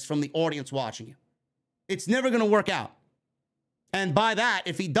reaction is from the audience watching you. It's never going to work out. And by that,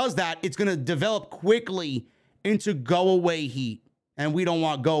 if he does that, it's going to develop quickly into go-away heat. And we don't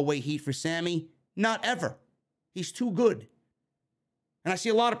want go-away heat for Sammy. Not ever. He's too good. And I see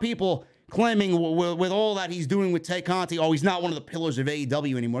a lot of people claiming with all that he's doing with Tay Conti, oh, he's not one of the pillars of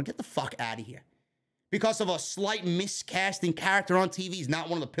AEW anymore. Get the fuck out of here. Because of a slight miscasting character on TV, he's not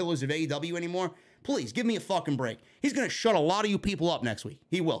one of the pillars of AEW anymore. Please, give me a fucking break. He's going to shut a lot of you people up next week.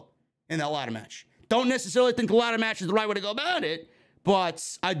 He will, in that ladder match. Don't necessarily think the ladder match is the right way to go about it,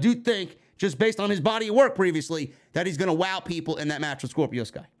 but I do think, just based on his body of work previously, that he's going to wow people in that match with Scorpio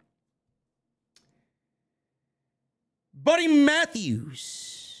Sky. Buddy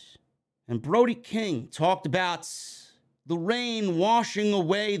Matthews and Brody King talked about the rain washing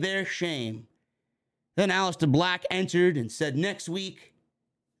away their shame. Then Aleister Black entered and said, next week,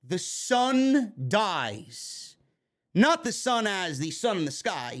 the sun dies. Not the sun as the sun in the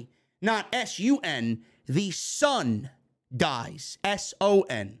sky, not S-U-N, the sun dies,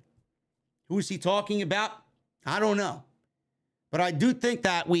 S-O-N. Who is he talking about? I don't know. But I do think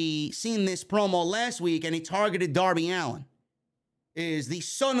that we seen this promo last week, and he targeted Darby Allin. Is the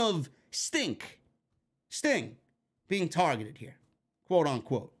son of Sting being targeted here, quote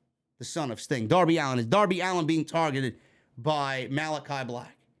unquote. The son of Sting. Darby Allin. Is Darby Allin being targeted by Malachi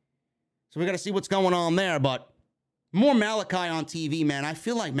Black? So we got to see what's going on there, but more Malachi on TV, man. I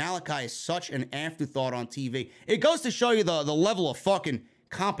feel like Malachi is such an afterthought on TV. It goes to show you the level of fucking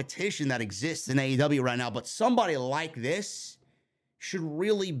competition that exists in AEW right now, but somebody like this should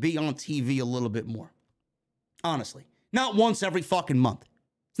really be on TV a little bit more. Honestly. Not once every fucking month.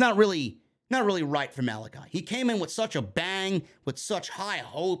 It's not really right for Malachi. He came in with such a bang, with such high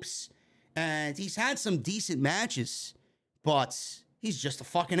hopes, and he's had some decent matches, but he's just a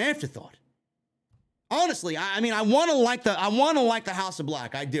fucking afterthought. Honestly, I mean, I want to like the House of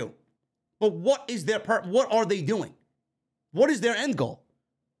Black. I do. But what is their what are they doing? What is their end goal?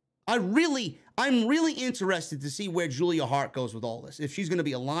 I'm really interested to see where Julia Hart goes with all this. If she's going to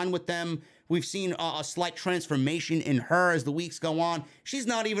be aligned with them. We've seen a slight transformation in her as the weeks go on. She's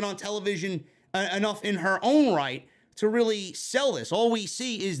not even on television enough in her own right to really sell this. All we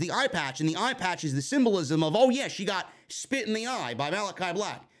see is the eye patch, and the eye patch is the symbolism of, oh yeah, she got spit in the eye by Malachi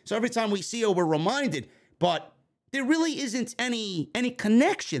Black. So every time we see her, we're reminded, but there really isn't any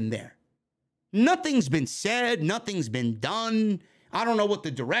connection there. Nothing's been said. Nothing's been done. I don't know what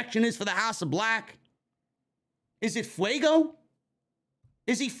the direction is for the House of Black. Is it Fuego?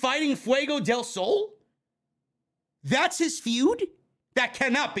 Is he fighting Fuego del Sol? That's his feud? That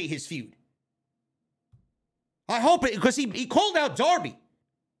cannot be his feud. I hope it, because he called out Darby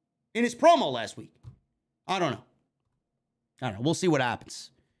in his promo last week. I don't know. We'll see what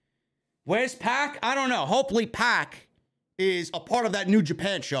happens. Where's Pac? I don't know. Hopefully Pac is a part of that New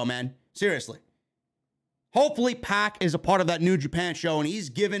Japan show, man. Seriously. Hopefully Pac is a part of that New Japan show, and he's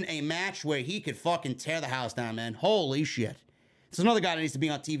given a match where he could fucking tear the house down, man. Holy shit. It's another guy that needs to be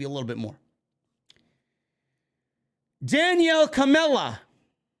on TV a little bit more. Danielle Kamella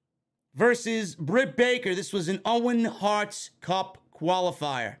versus Britt Baker. This was an Owen Hart Cup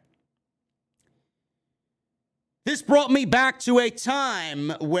qualifier. This brought me back to a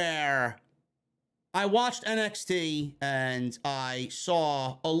time where I watched NXT and I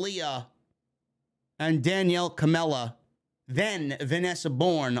saw Aaliyah and Danielle Kamella, then Vanessa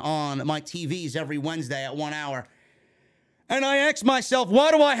Bourne, on my TVs every Wednesday at 1 hour. And I asked myself,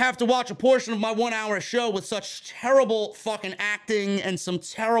 why do I have to watch a portion of my 1 hour show with such terrible fucking acting and some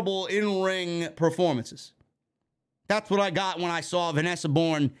terrible in-ring performances? That's what I got when I saw Vanessa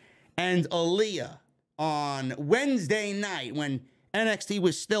Bourne and Aaliyah on Wednesday night when NXT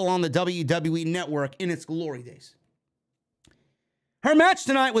was still on the WWE Network in its glory days. Her match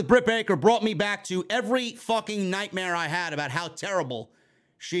tonight with Britt Baker brought me back to every fucking nightmare I had about how terrible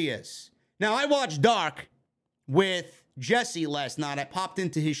she is. Now, I watched Dark with Jesse last night. I popped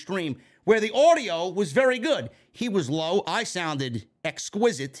into his stream where the audio was very good. He was low. I sounded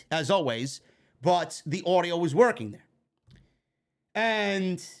exquisite, as always, but the audio was working there.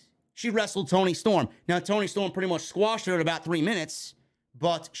 And she wrestled Toni Storm. Now, Toni Storm pretty much squashed her in about 3 minutes,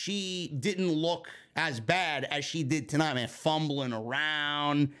 but she didn't look as bad as she did tonight, man. Fumbling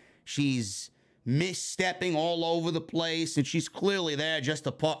around. She's misstepping all over the place, and she's clearly there just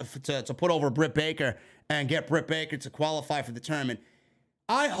to put over Britt Baker and get Britt Baker to qualify for the tournament.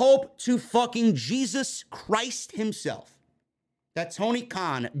 I hope to fucking Jesus Christ himself that Tony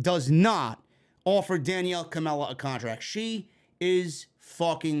Khan does not offer Danielle Kamella a contract. She is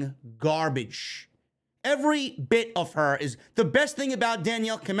fucking garbage. Every bit of her is... The best thing about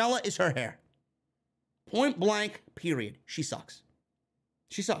Danielle Kamella is her hair. Point blank, period. She sucks.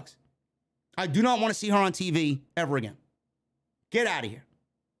 She sucks. I do not want to see her on TV ever again. Get out of here.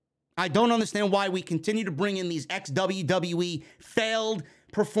 I don't understand why we continue to bring in these ex-WWE failed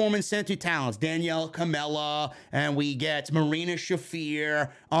performance center talents. Danielle Kamella, and we get Marina Shafir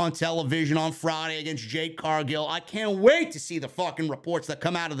on television on Friday against Jade Cargill. I can't wait to see the fucking reports that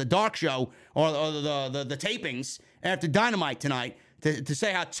come out of the Dark Show or the tapings after Dynamite tonight to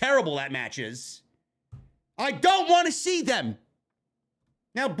say how terrible that match is. I don't want to see them.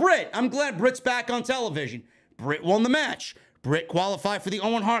 Now, Britt, I'm glad Britt's back on television. Britt won the match. Britt qualified for the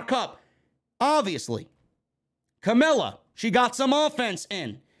Owen Hart Cup. Obviously. Kamella, she got some offense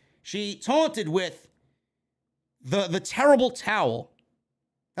in. She taunted with the terrible towel.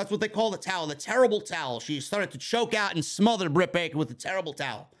 That's what they call the towel, the terrible towel. She started to choke out and smother Britt Baker with the terrible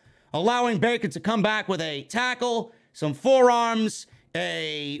towel, allowing Baker to come back with a tackle, some forearms,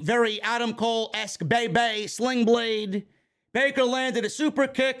 a very Adam Cole-esque Bay sling blade. Baker landed a super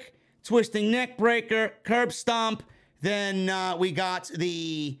kick, twisting neck breaker, curb stomp. Then we got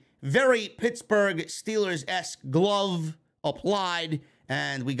the very Pittsburgh Steelers-esque glove applied,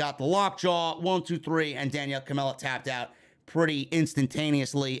 and we got the lockjaw, 1, 2, 3, and Danielle Kamella tapped out pretty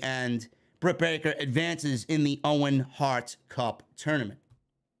instantaneously, and Britt Baker advances in the Owen Hart Cup tournament.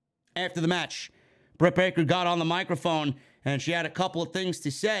 After the match, Britt Baker got on the microphone, and she had a couple of things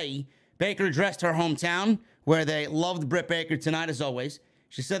to say. Baker addressed her hometown, where they loved Britt Baker tonight, as always.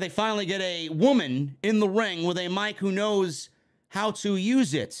 She said they finally get a woman in the ring with a mic who knows how to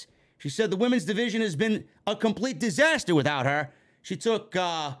use it. She said the women's division has been a complete disaster without her. She took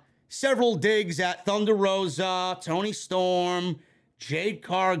several digs at Thunder Rosa, Toni Storm, Jade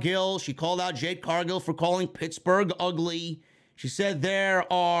Cargill. She called out Jade Cargill for calling Pittsburgh ugly. She said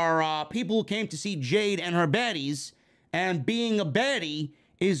there are people who came to see Jade and her baddies, and being a baddie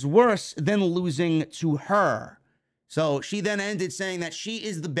is worse than losing to her. So she then ended saying that she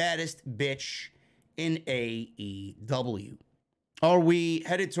is the baddest bitch in AEW. Are we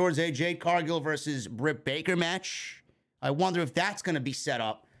headed towards a Jade Cargill versus Britt Baker match? I wonder if that's going to be set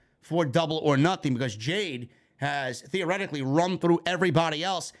up for Double or Nothing, because Jade has theoretically run through everybody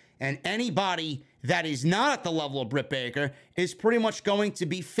else, and anybody that is not at the level of Britt Baker is pretty much going to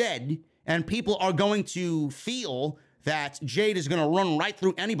be fed, and people are going to feel that Jade is going to run right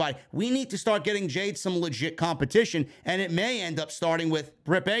through anybody. We need to start getting Jade some legit competition, and it may end up starting with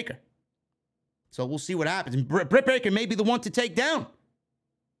Britt Baker. So we'll see what happens. And Britt Baker may be the one to take down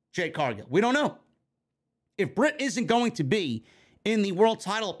Jade Cargill. We don't know. If Britt isn't going to be in the world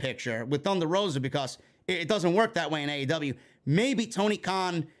title picture with Thunder Rosa, because it doesn't work that way in AEW, maybe Tony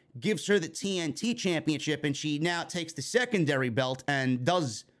Khan gives her the TNT championship and she now takes the secondary belt and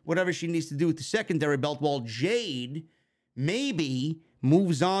does whatever she needs to do with the secondary belt, while Jade maybe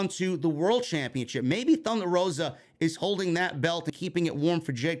moves on to the world championship. Maybe Thunder Rosa is holding that belt and keeping it warm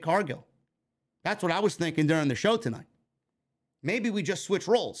for Jade Cargill. That's what I was thinking during the show tonight. Maybe we just switch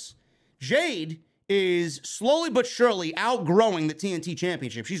roles. Jade is slowly but surely outgrowing the TNT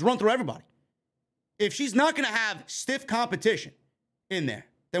championship. She's run through everybody. If she's not going to have stiff competition in there,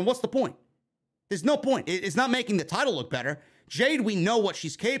 then what's the point? There's no point. It's not making the title look better. Jade, we know what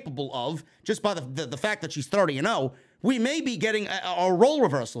she's capable of just by the fact that she's 30-0. We may be getting a role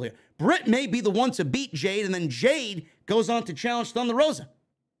reversal here. Britt may be the one to beat Jade, and then Jade goes on to challenge Thunder Rosa.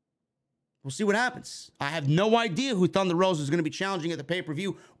 We'll see what happens. I have no idea who Thunder Rosa is going to be challenging at the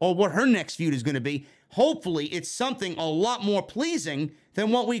pay-per-view or what her next feud is going to be. Hopefully, it's something a lot more pleasing than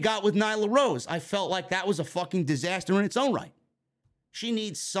what we got with Nyla Rose. I felt like that was a fucking disaster in its own right. She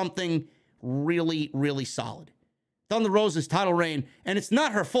needs something really, really solid. Thunder Rosa's title reign, and it's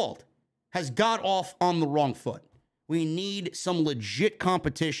not her fault, has got off on the wrong foot. We need some legit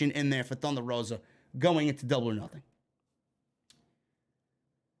competition in there for Thunder Rosa going into Double or Nothing.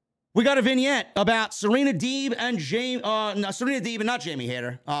 We got a vignette about Serena Deeb and Serena Deeb and not Jamie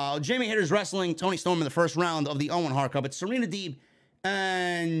Hayter. Jamie Hayter's wrestling Toni Storm in the first round of the Owen Hart Cup. It's Serena Deeb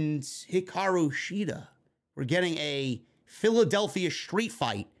and Hikaru Shida. We're getting a Philadelphia street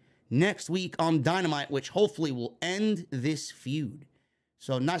fight next week on Dynamite, which hopefully will end this feud.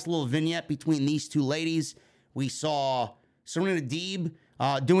 So nice little vignette between these two ladies. We saw Serena Deeb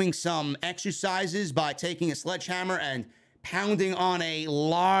doing some exercises by taking a sledgehammer and pounding on a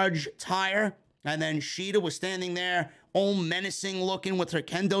large tire, and then Shida was standing there all menacing looking with her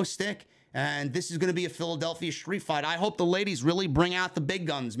kendo stick, and this is going to be a Philadelphia street fight. I hope the ladies really bring out the big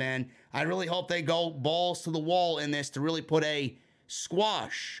guns, man. I really hope they go balls to the wall in this to really put a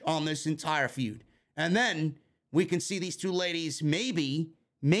squash on this entire feud. And then we can see these two ladies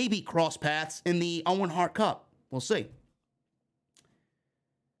maybe cross paths in the Owen Hart Cup. We'll see.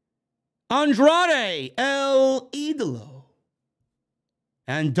 Andrade, El Idolo,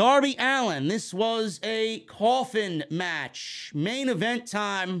 and Darby Allin. This was a coffin match. Main event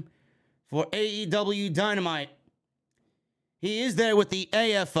time for AEW Dynamite. He is there with the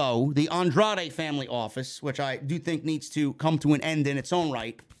AFO, the Andrade family office, which I do think needs to come to an end in its own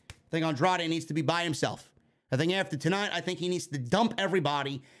right. I think Andrade needs to be by himself. I think after tonight, I think he needs to dump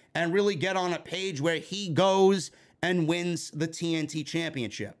everybody and really get on a page where he goes and wins the TNT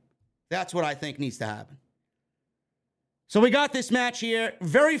championship. That's what I think needs to happen. So we got this match here.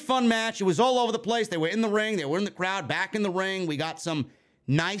 Very fun match. It was all over the place. They were in the ring. They were in the crowd, back in the ring. We got some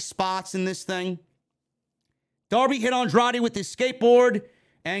nice spots in this thing. Darby hit Andrade with his skateboard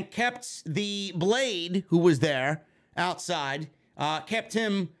and kept the Blade, who was there outside, kept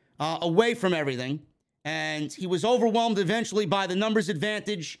him away from everything. And he was overwhelmed eventually by the numbers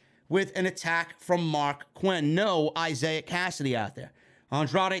advantage with an attack from Mark Quinn. No Isaiah Cassidy out there.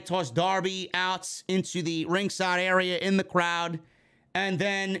 Andrade tossed Darby out into the ringside area in the crowd. And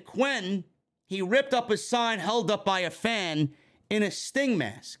then Quinn, he ripped up a sign held up by a fan in a Sting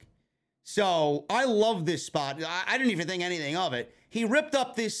mask. So I love this spot. I didn't even think anything of it. He ripped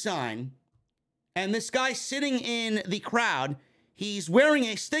up this sign, and this guy sitting in the crowd, he's wearing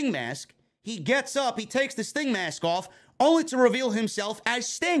a Sting mask. He gets up, he takes the Sting mask off, only to reveal himself as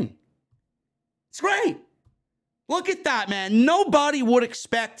Sting. It's great. Look at that, man. Nobody would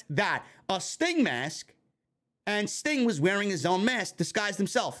expect that. A Sting mask, and Sting was wearing his own mask, disguised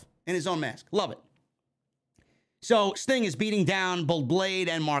himself in his own mask. Love it. So Sting is beating down both Blade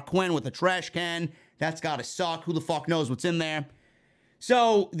and Mark Quinn with a trash can. That's gotta suck. Who the fuck knows what's in there?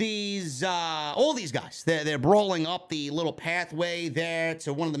 So these, all these guys, they're brawling up the little pathway there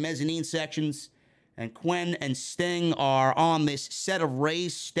to one of the mezzanine sections. And Quinn and Sting are on this set of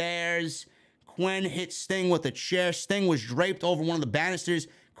raised stairs. Quinn hits Sting with a chair. Sting was draped over one of the banisters.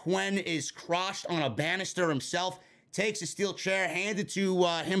 Quinn is crushed on a banister himself. Takes a steel chair handed to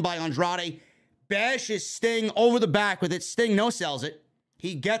him by Andrade. Bashes Sting over the back with it. Sting no-sells it.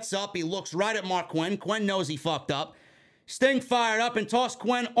 He gets up. He looks right at Mark Quinn. Quinn knows he fucked up. Sting fired up and tossed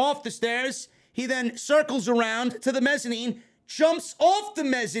Quinn off the stairs. He then circles around to the mezzanine, jumps off the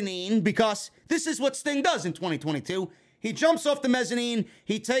mezzanine, because this is what Sting does in 2022. He jumps off the mezzanine,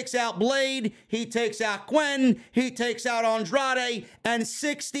 he takes out Blade, he takes out Quinn, he takes out Andrade, and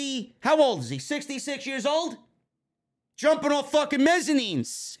how old is he? 66 years old? Jumping off fucking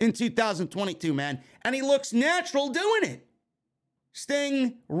mezzanines in 2022, man. And he looks natural doing it.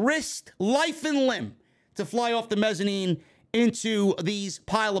 Sting risked life and limb to fly off the mezzanine into these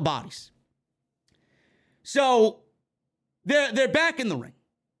pile of bodies. So they're back in the ring.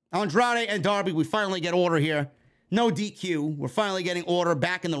 Andrade and Darby, we finally get order here. No DQ. We're finally getting order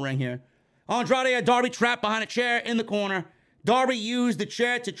back in the ring here. Andrade had Darby trapped behind a chair in the corner. Darby used the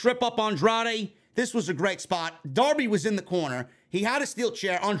chair to trip up Andrade. This was a great spot. Darby was in the corner. He had a steel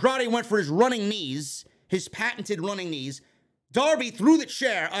chair. Andrade went for his running knees, his patented running knees. Darby threw the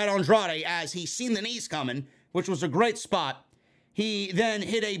chair at Andrade as he seen the knees coming, which was a great spot. He then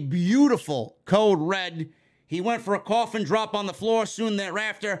hit a beautiful code red. He went for a coffin drop on the floor soon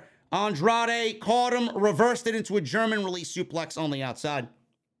thereafter. Andrade caught him, reversed it into a German release suplex on the outside.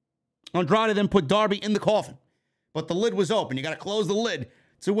 Andrade then put Darby in the coffin, but the lid was open. You got to close the lid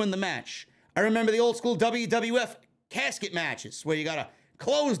to win the match. I remember the old school WWF casket matches where you got to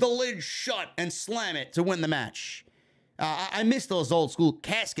close the lid shut and slam it to win the match. I miss those old school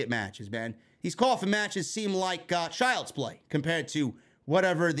casket matches, man. These coffin matches seem like child's play compared to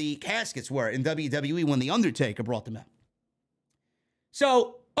whatever the caskets were in WWE when The Undertaker brought them out.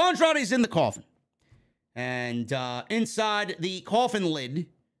 So Andrade's in the coffin. And inside the coffin lid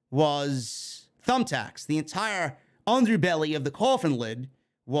was thumbtacks. The entire underbelly of the coffin lid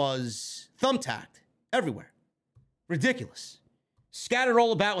was thumbtacked everywhere. Ridiculous. Scattered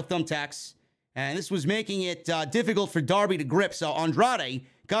all about with thumbtacks. And this was making it difficult for Darby to grip. So Andrade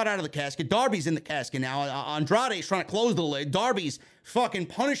got out of the casket. Darby's in the casket now. Andrade's trying to close the lid. Darby's fucking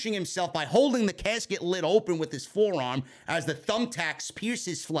punishing himself by holding the casket lid open with his forearm as the thumbtacks pierce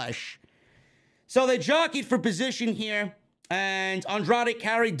his flesh. So they jockeyed for position here. And Andrade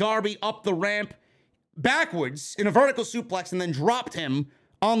carried Darby up the ramp backwards in a vertical suplex and then dropped him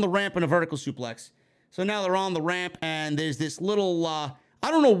on the ramp in a vertical suplex. So now they're on the ramp and there's this little... I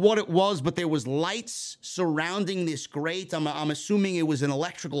don't know what it was, but there was lights surrounding this grate. I'm assuming it was an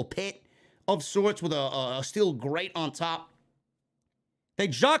electrical pit of sorts with a steel grate on top. They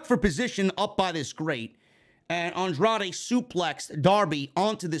jocked for position up by this grate, and Andrade suplexed Darby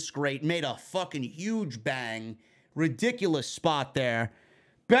onto this grate, made a fucking huge bang. Ridiculous spot there.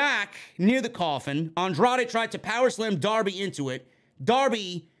 Back near the coffin, Andrade tried to power slam Darby into it.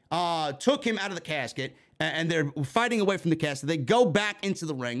 Darby took him out of the casket, and they're fighting away from the casket. They go back into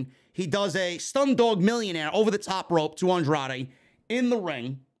the ring. He does a stun dog millionaire over the top rope to Andrade in the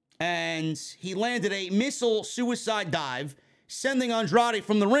ring, and he landed a missile suicide dive, sending Andrade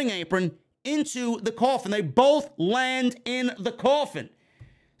from the ring apron into the coffin. They both land in the coffin.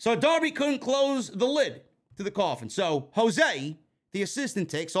 So Darby couldn't close the lid to the coffin. So Jose, the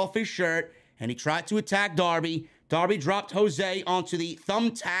assistant, takes off his shirt, and he tried to attack Darby. Darby dropped Jose onto the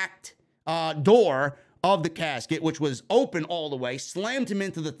thumbtacked door of the casket, which was open all the way, slammed him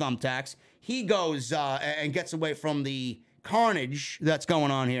into the thumbtacks. He goes and gets away from the carnage that's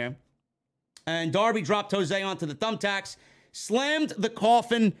going on here. And Darby dropped Jose onto the thumbtacks, slammed the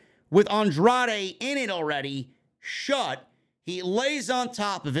coffin with Andrade in it already, shut. He lays on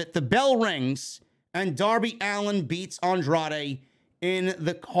top of it. The bell rings, and Darby Allin beats Andrade in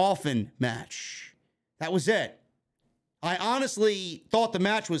the coffin match. That was it. I honestly thought the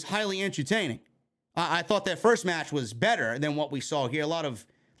match was highly entertaining. I thought that first match was better than what we saw here. A lot of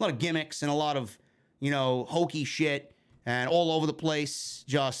gimmicks and a lot of, hokey shit. and all over the place.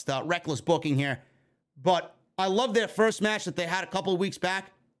 Just reckless booking here. But I love their first match that they had a couple of weeks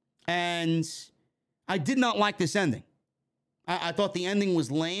back, and I did not like this ending. I thought the ending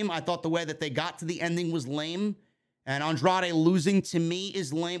was lame. I thought the way that they got to the ending was lame. And Andrade losing to me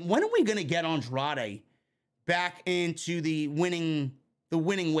is lame. When are we going to get Andrade back into the winning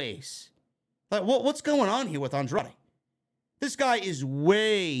ways? Like, what's going on here with Andrade? This guy is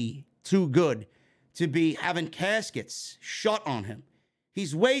way too good to be having caskets shut on him.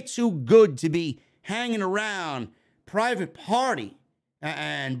 He's way too good to be hanging around Private Party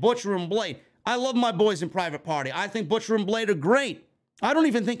and Butcher and Blade. I love my boys in Private Party. I think Butcher and Blade are great. I don't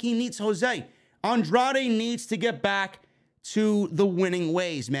even think he needs Jose. Andrade needs to get back to the winning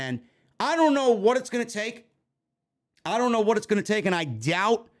ways, man. I don't know what it's going to take. I don't know what it's going to take, and I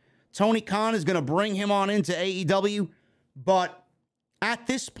doubt Tony Khan is going to bring him on into AEW. But at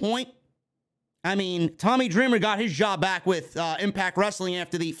this point, I mean, Tommy Dreamer got his job back with Impact Wrestling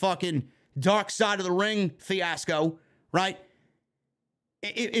after the fucking Dark Side of the Ring fiasco, right?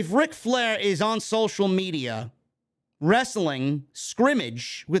 If Ric Flair is on social media wrestling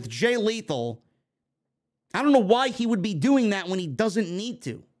scrimmage with Jay Lethal, I don't know why he would be doing that when he doesn't need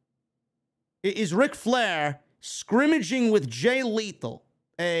to. Is Ric Flair scrimmaging with Jay Lethal,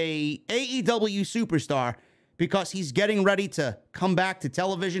 a AEW superstar, because he's getting ready to come back to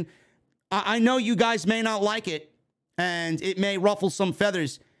television? I know you guys may not like it, and it may ruffle some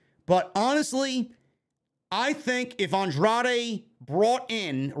feathers, but honestly, I think if Andrade brought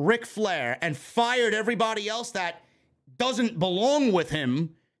in Ric Flair and fired everybody else that doesn't belong with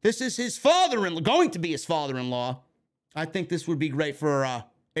him, this is his father-in-law, going to be his father-in-law, I think this would be great for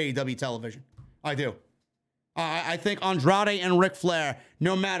AEW television. I do. I think Andrade and Ric Flair,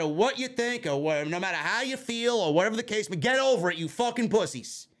 no matter what you think or no matter how you feel or whatever the case, but get over it, you fucking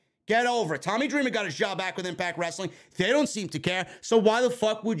pussies. Get over it. Tommy Dreamer got his job back with Impact Wrestling. They don't seem to care, so why the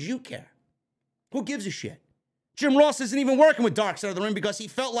fuck would you care? Who gives a shit? Jim Ross isn't even working with Dark Side of the Ring because he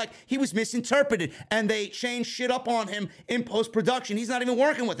felt like he was misinterpreted and they changed shit up on him in post-production. He's not even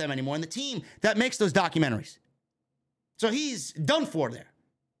working with them anymore and the team that makes those documentaries. So he's done for there.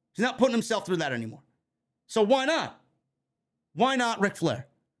 He's not putting himself through that anymore. So why not? Why not Ric Flair?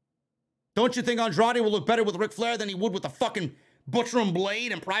 Don't you think Andrade will look better with Ric Flair than he would with the fucking Butcher and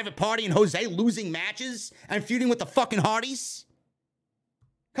Blade and Private Party and Jose losing matches and feuding with the fucking Hardys?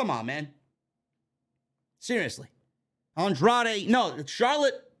 Come on, man. Seriously. Andrade, no,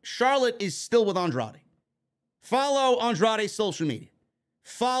 Charlotte is still with Andrade. Follow Andrade's social media.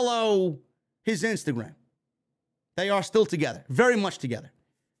 Follow his Instagram. They are still together, very much together.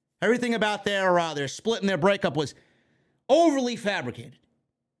 Everything about their split and their breakup was overly fabricated.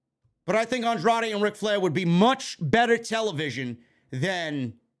 But I think Andrade and Ric Flair would be much better television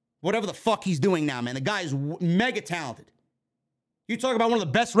than whatever the fuck he's doing now, man. The guy is mega talented. You talk about one of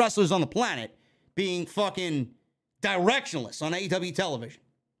the best wrestlers on the planet being fucking directionless on AEW television.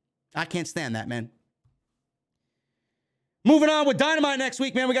 I can't stand that, man. Moving on with Dynamite next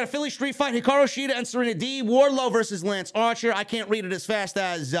week, man. We got a Philly street fight. Hikaru Shida and Serena Deeb. Wardlow versus Lance Archer. I can't read it as fast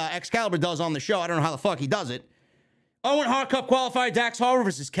as Excalibur does on the show. I don't know how the fuck he does it. Owen Hart Cup qualifier. Dax Harwood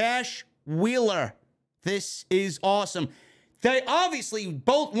versus Cash Wheeler. This is awesome. They obviously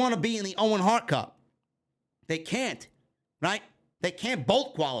both want to be in the Owen Hart Cup. They can't, right? They can't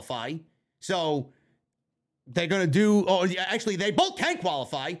both qualify. So they're going to do, or actually, they both can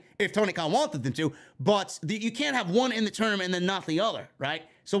qualify if Tony Khan wanted them to, but you can't have one in the tournament and then not the other, right?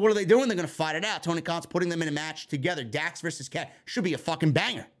 So what are they doing? They're going to fight it out. Tony Khan's putting them in a match together. Dax versus Cat should be a fucking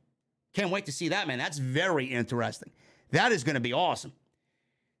banger. Can't wait to see that, man. That's very interesting. That is going to be awesome.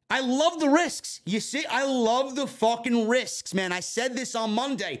 I love the risks. You see, I love the fucking risks, man. I said this on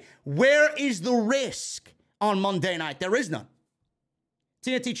Monday. Where is the risk on Monday night? There is none.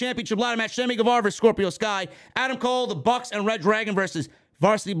 TNT Championship ladder match, Sammy Guevara versus Scorpio Sky. Adam Cole, the Bucks, and Red Dragon versus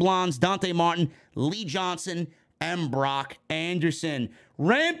Varsity Blondes, Dante Martin, Lee Johnson, and Brock Anderson.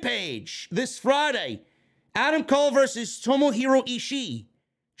 Rampage this Friday. Adam Cole versus Tomohiro Ishii.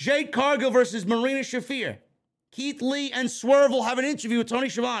 Jade Cargill versus Marina Shafir. Keith Lee and Swerve will have an interview with Tony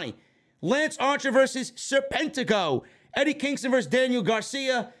Schiavone. Lance Archer versus Serpentico. Eddie Kingston versus Daniel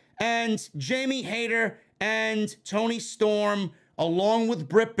Garcia. And Jamie Hayter and Tony Storm, along with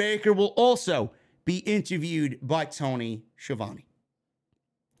Britt Baker, will also be interviewed by Tony Schiavone.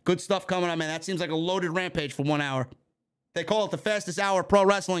 Good stuff coming up, man. That seems like a loaded Rampage for 1 hour. They call it the fastest hour of pro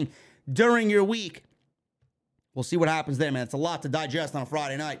wrestling during your week. We'll see what happens there, man. It's a lot to digest on a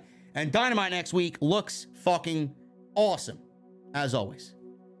Friday night. And Dynamite next week looks fucking awesome, as always.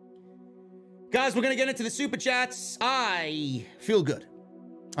 Guys, we're going to get into the Super Chats. I feel good.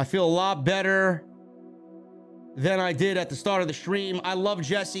 I feel a lot better than I did at the start of the stream. I love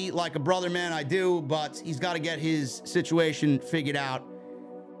Jesse like a brother, man. I do, but he's got to get his situation figured out.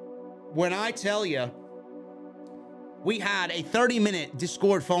 When I tell you, we had a 30-minute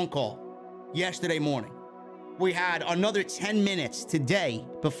Discord phone call yesterday morning. We had another 10 minutes today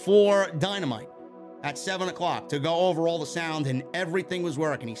before Dynamite at 7 o'clock to go over all the sound, and everything was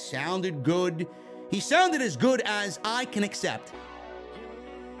working. He sounded good. He sounded as good as I can accept.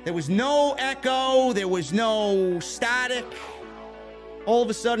 There was no echo. There was no static. All of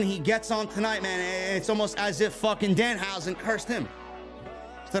a sudden, he gets on tonight, man. It's almost as if fucking Danhausen cursed him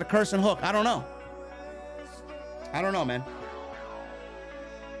instead of cursing Hook. I don't know. I don't know, man.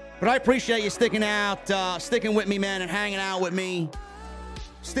 But I appreciate you sticking with me, man, and hanging out with me,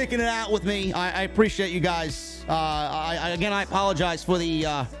 sticking it out with me. I appreciate you guys. Again, I apologize for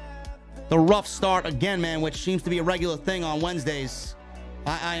the rough start again, man, which seems to be a regular thing on Wednesdays.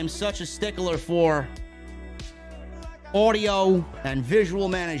 I am such a stickler for audio and visual,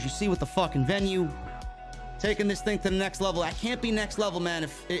 man, as you see with the fucking venue. Taking this thing to the next level. I can't be next level, man,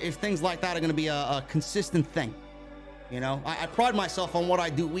 if things like that are going to be a consistent thing. You know, I pride myself on what I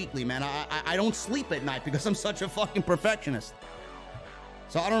do weekly, man. I don't sleep at night because I'm such a fucking perfectionist.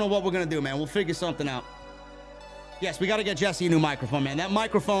 So I don't know what we're going to do, man. We'll figure something out. Yes, we got to get Jesse a new microphone, man. That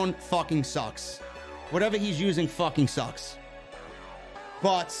microphone fucking sucks. Whatever he's using fucking sucks.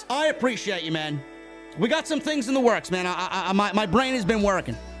 But I appreciate you, man. We got some things in the works, man. My brain has been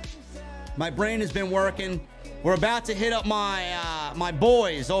working. My brain has been working. We're about to hit up my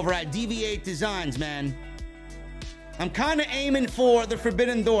boys over at DV8 Designs, man. I'm kind of aiming for the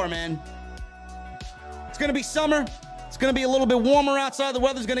Forbidden Door, man. It's going to be summer. It's going to be a little bit warmer outside. The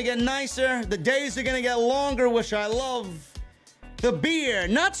weather's going to get nicer. The days are going to get longer, which I love. The beer,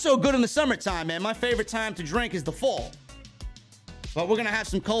 not so good in the summertime, man. My favorite time to drink is the fall. But we're going to have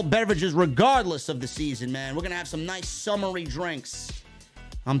some cold beverages regardless of the season, man. We're going to have some nice summery drinks.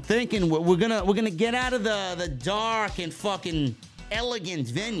 I'm thinking we're gonna get out of the dark and fucking elegant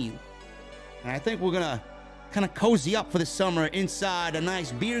venue. And I think we're going to kind of cozy up for the summer inside a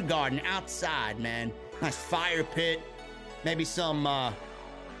nice beer garden outside, man. Nice fire pit. Maybe some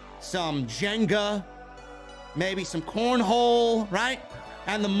Jenga. Maybe some cornhole, right?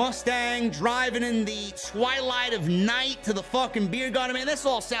 And the Mustang driving in the twilight of night to the fucking beer garden. Man, this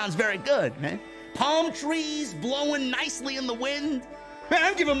all sounds very good, man. Palm trees blowing nicely in the wind. Man,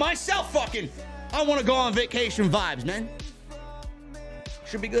 I'm giving myself fucking I want to go on vacation vibes, man.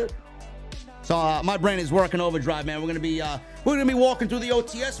 Should be good. So my brain is working overdrive, man. We're gonna be walking through the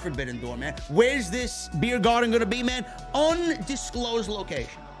OTS Forbidden Door, man. Where's this beer garden gonna be, man? Undisclosed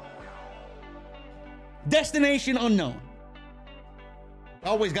location. Destination unknown.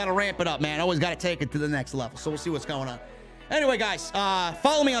 Always gotta ramp it up, man. Always gotta take it to the next level. So we'll see what's going on. Anyway, guys,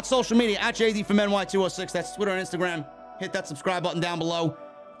 follow me on social media at JDfromNY206. That's Twitter and Instagram. Hit that subscribe button down below.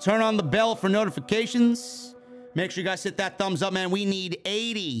 Turn on the bell for notifications. Make sure you guys hit that thumbs up, man. We need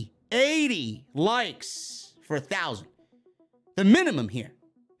 80 likes for 1,000. The minimum here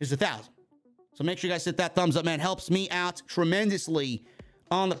is 1,000. So make sure you guys hit that thumbs up, man. Helps me out tremendously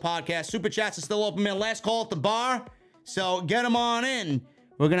on the podcast. Super chats are still open, man. Last call at the bar. So get them on in.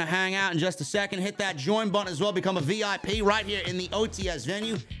 We're going to hang out in just a second. Hit that join button as well. Become a VIP right here in the OTS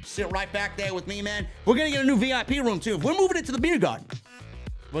venue. Sit right back there with me, man. We're going to get a new VIP room, too. If we're moving into the beer garden,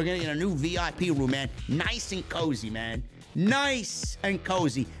 we're going to get a new VIP room, man. Nice and cozy, man. Nice and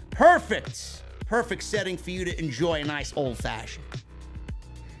cozy. Perfect setting for you to enjoy a nice old-fashioned.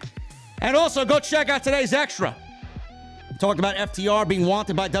 And also, go check out today's extra. We talked about FTR being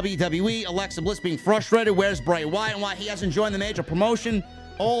wanted by WWE, Alexa Bliss being frustrated, where's Bray Wyatt, and why he hasn't joined the major promotion.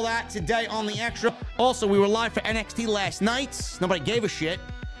 All that today on the extra. Also, we were live for NXT last night. Nobody gave a shit.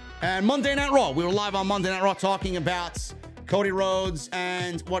 And Monday Night Raw. We were live on Monday Night Raw talking about Cody Rhodes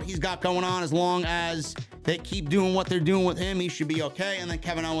and what he's got going on. As long as they keep doing what they're doing with him, he should be okay. And then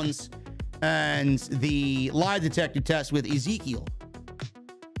Kevin Owens and the lie detector test with Ezekiel.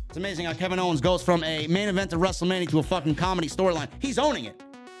 It's amazing how Kevin Owens goes from a main event of WrestleMania to a fucking comedy storyline. He's owning it,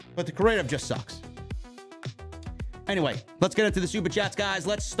 but the creative just sucks. Anyway, let's get into the Super Chats, guys.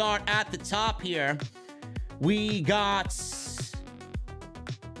 Let's start at the top here. We got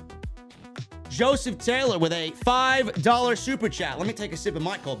Joseph Taylor with a $5 Super Chat. Let me take a sip of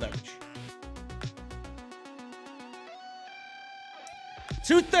my cold beverage.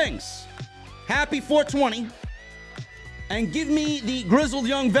 Two things. Happy 420. And give me the Grizzled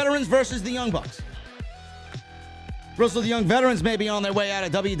Young Veterans versus the Young Bucks. Grizzled Young Veterans may be on their way out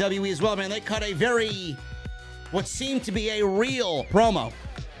of WWE as well, man. They cut a what seemed to be a real promo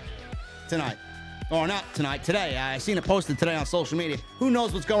tonight. Or not tonight, today. I seen it posted today on social media. Who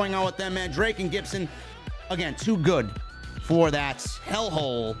knows what's going on with them, man? Drake and Gibson again, too good for that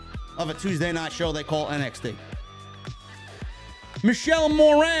hellhole of a Tuesday night show they call NXT. Michelle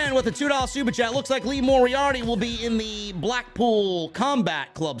Moran with a $2 super chat. Looks like Lee Moriarty will be in the Blackpool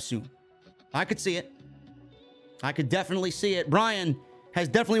Combat Club soon. I could see it. I could definitely see it. Brian has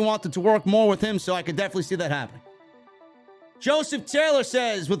definitely wanted to work more with him, so I could definitely see that happening. Joseph Taylor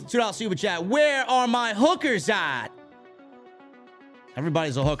says with the $2 super chat, where are my hookers at?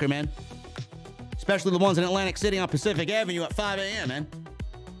 Everybody's a hooker, man. Especially the ones in Atlantic City on Pacific Avenue at 5 a.m., man.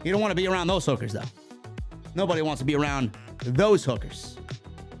 You don't want to be around those hookers, though. Nobody wants to be around those hookers.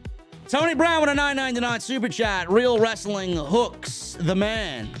 Tony Brown with a $9.99 super chat. Real Wrestling hooks the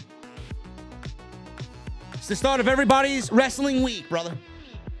man. It's the start of everybody's wrestling week, brother.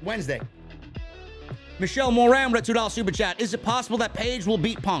 Wednesday. Michelle Moran with a $2 super chat. Is it possible that Paige will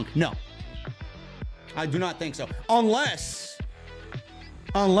beat Punk? No. I do not think so. Unless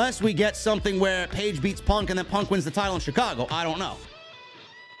we get something where Paige beats Punk and then Punk wins the title in Chicago. I don't know.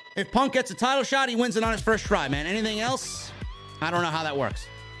 If Punk gets a title shot, he wins it on his first try, man. Anything else? I don't know how that works.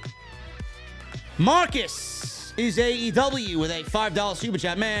 Marcus is AEW with a $5 super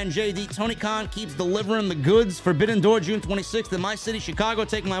chat. Man, JD, Tony Khan keeps delivering the goods. Forbidden Door, June 26th in my city, Chicago.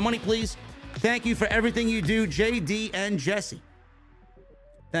 Take my money, please. Thank you for everything you do, JD and Jesse.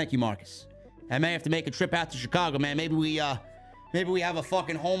 Thank you, Marcus. I may have to make a trip out to Chicago, man. Maybe we have a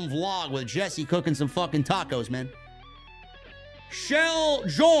fucking home vlog with Jesse cooking some fucking tacos, man. Shell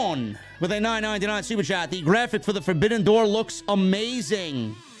John with a $9.99 super chat. The graphic for the Forbidden Door looks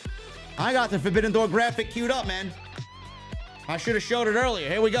amazing. I got the Forbidden Door graphic queued up, man. I should have showed it earlier.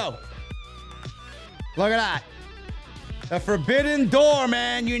 Here we go. Look at that. The Forbidden Door,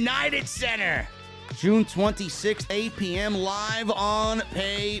 man. United Center. June 26th, 8 p.m. live on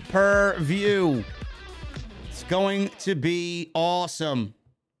pay-per-view. It's going to be awesome.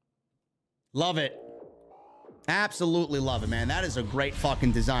 Love it. Absolutely love it, man. That is a great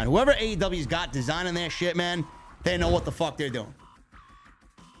fucking design. Whoever AEW's got designing their shit, man, they know what the fuck they're doing.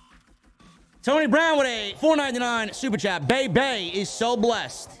 Tony Brown with a $4.99 super chat. Bay is so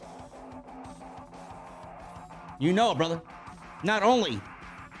blessed. You know it, brother. Not only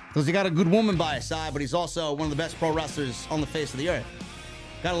does he got a good woman by his side, but he's also one of the best pro wrestlers on the face of the earth.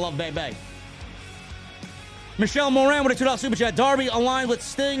 Gotta love Bay. Michelle Moran with a $2 super chat. Darby aligned with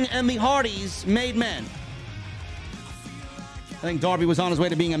Sting and the Hardys, made men. I think Darby was on his way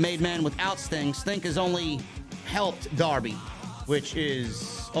to being a made man without Sting. Sting has only helped Darby, which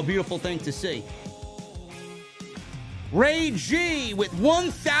is a beautiful thing to see. Ray G with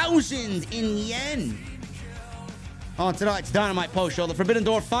 1,000 in yen. On tonight's Dynamite Post Show, the Forbidden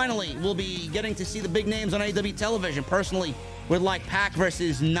Door finally will be getting to see the big names on AEW television. Personally, would like Pac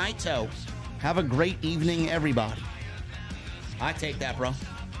versus Naito. Have a great evening, everybody. I take that, bro.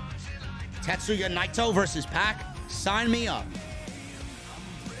 Tetsuya Naito versus Pac. Sign me up.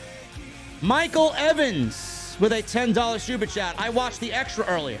 Michael Evans with a $10 super chat. I watched the extra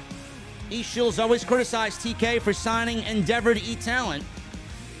earlier. E-Shills always criticized TK for signing Endeavor to E-Talent,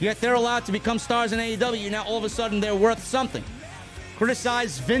 yet they're allowed to become stars in AEW. Now all of a sudden they're worth something.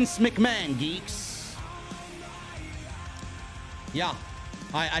 Criticize Vince McMahon, geeks. Yeah,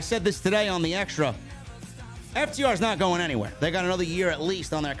 I said this today on the extra. FTR's not going anywhere. They got another year at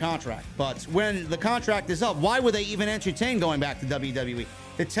least on their contract. But when the contract is up, why would they even entertain going back to WWE?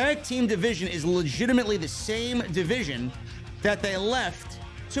 The tag team division is legitimately the same division that they left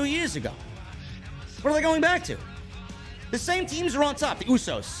 2 years ago. What are they going back to? The same teams are on top, the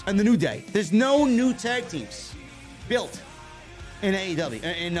Usos and the New Day. There's no new tag teams built in AEW,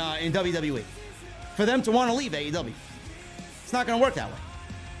 in WWE. For them to want to leave AEW, it's not going to work that way.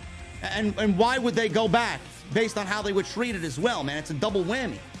 And why would they go back based on how they were treated as well, man? It's a double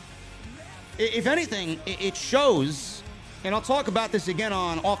whammy. If anything, it shows, and I'll talk about this again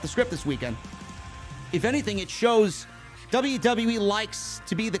on Off the Script this weekend. If anything, it shows WWE likes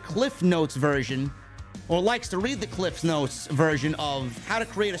to be the Cliff Notes version, or likes to read the Cliff Notes version of how to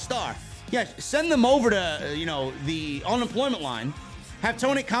create a star. Yeah, send them over to, the unemployment line. Have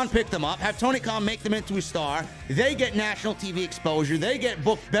Tony Khan pick them up. Have Tony Khan make them into a star. They get national TV exposure. They get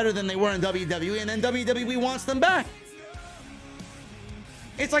booked better than they were in WWE, and then WWE wants them back.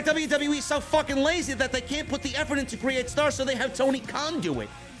 It's like WWE is so fucking lazy that they can't put the effort in to create stars, so they have Tony Khan do it.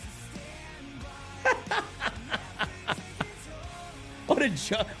 What a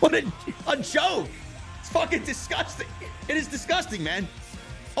joke. What a joke. It's fucking disgusting. It is disgusting, man.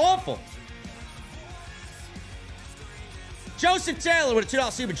 Awful. Joseph Taylor with a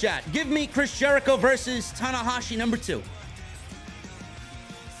 $2 super chat. Give me Chris Jericho versus Tanahashi #2.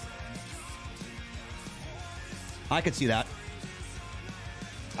 I could see that.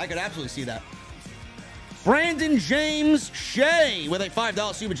 I could absolutely see that. Brandon James Shea with a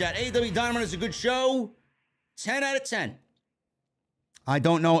 $5 super chat. AEW Dynamite is a good show. 10 out of 10. I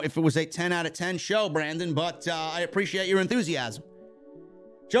don't know if it was a 10 out of 10 show, Brandon, but I appreciate your enthusiasm.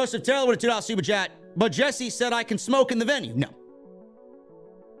 Joseph Taylor with a $2 super chat. But Jesse said I can smoke in the venue. No.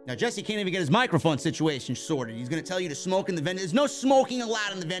 Now, Jesse can't even get his microphone situation sorted. He's going to tell you to smoke in the venue. There's no smoking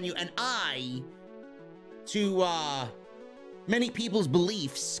allowed in the venue. And to many people's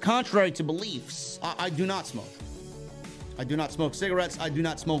beliefs, contrary to beliefs, I do not smoke. I do not smoke cigarettes. I do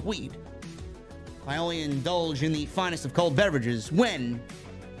not smoke weed. I only indulge in the finest of cold beverages when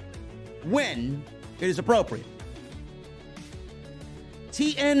it is appropriate.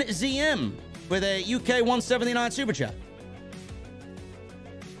 TNZM with a UK 179 super chat.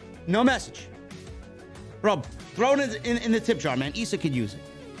 No message. Bro, throw it in the tip jar, man. Issa could use it.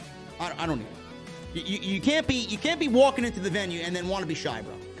 I don't need it. You can't be walking into the venue and then want to be shy,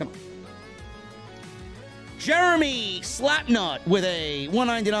 bro. Come on. Jeremy Slapnut with a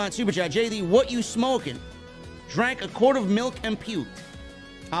 199 super chat. JD, what you smoking? Drank a quart of milk and puked.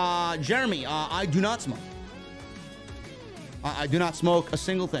 Jeremy, I do not smoke. I do not smoke a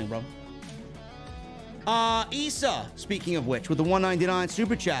single thing, bro. Issa, speaking of which, with the 199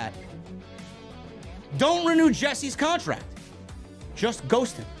 super chat. Don't renew Jesse's contract. Just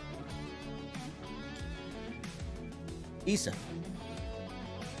ghost him. Issa.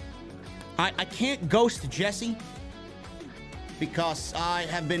 I can't ghost Jesse because I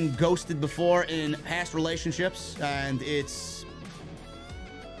have been ghosted before in past relationships, and it's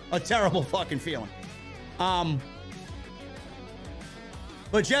a terrible fucking feeling.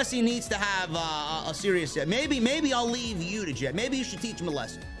 But Jesse needs to have a serious set. Maybe I'll leave you to Jesse. Maybe you should teach him a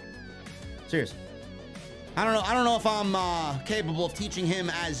lesson. Seriously. I don't know if I'm capable of teaching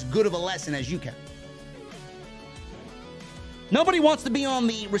him as good of a lesson as you can. Nobody wants to be on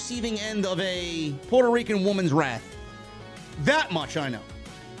the receiving end of a Puerto Rican woman's wrath. That much I know.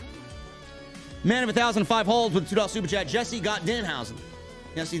 Man of 1,005 holds with a $2 super chat. Jesse got Danhausen.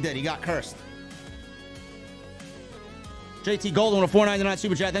 Yes, he did. He got cursed. JT Golden with a $4.99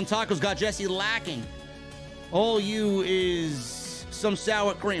 super chat. Them tacos got Jesse lacking. All you is some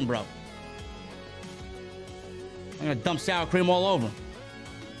sour cream, bro. I'm gonna dump sour cream all over him.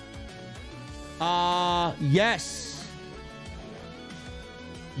 Yes.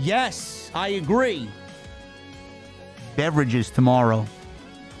 Yes, I agree. Beverages tomorrow.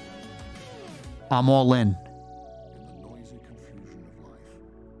 I'm all in.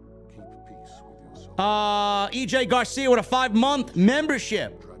 EJ Garcia with a 5-month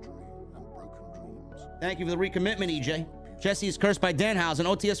membership. Thank you for the recommitment, EJ. Jesse is cursed by Danhausen.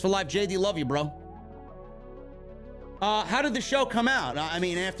 OTS for life. JD, love you, bro. How did the show come out? I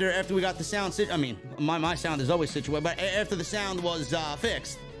mean, after we got the sound, my sound is always situated, but after the sound was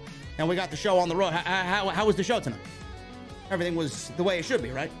fixed and we got the show on the road, how was the show tonight? Everything was the way it should be,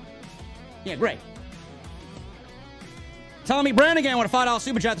 right? Yeah, great. Tommy Brannigan with a $5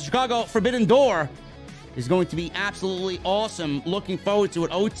 super chat. The Chicago Forbidden Door is going to be absolutely awesome. Looking forward to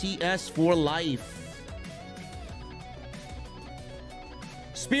it. OTS for life.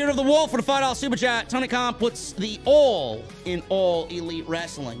 Spirit of the Wolf for the $5 super chat. Tony Khan puts the all in All Elite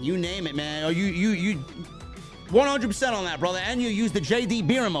Wrestling. You name it, man. Oh, you 100% on that, brother. And you use the JD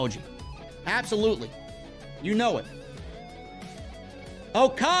beer emoji. Absolutely. You know it.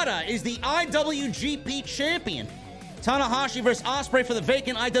 Okada is the IWGP champion. Tanahashi versus Ospreay for the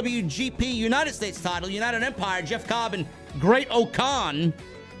vacant IWGP United States title. United Empire, Jeff Cobb and Great Okan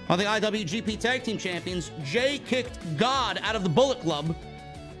are the IWGP Tag Team Champions. Jay kicked God out of the Bullet Club.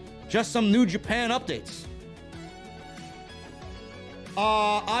 Just some New Japan updates.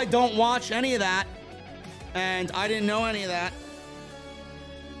 I don't watch any of that. And I didn't know any of that.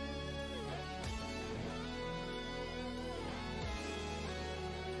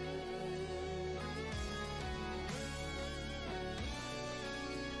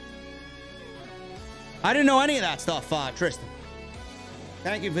 I didn't know any of that stuff, Tristan.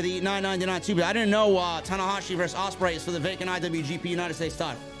 Thank you for the $9.99 super. I didn't know Tanahashi versus Ospreay is for the vacant IWGP United States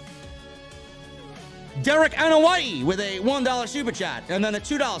title. Derek Anawai with a $1 super chat and then a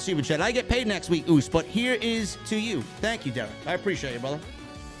 $2 super chat. I get paid next week, Oos, but here is to you. Thank you, Derek. I appreciate it, brother.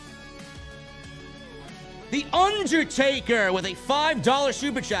 The Undertaker with a $5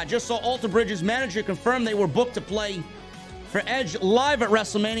 super chat. Just saw Alter Bridge's manager confirm they were booked to play for Edge live at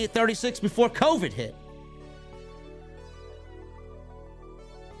WrestleMania 36 before COVID hit.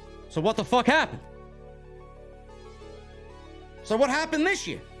 So what the fuck happened? So what happened this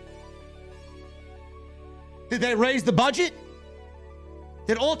year? Did they raise the budget?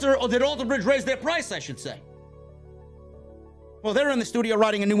 Did Alter Bridge raise their price, I should say? Well, they're in the studio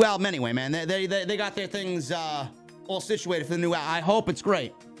writing a new album anyway, man. They got their things all situated for the new album. I hope it's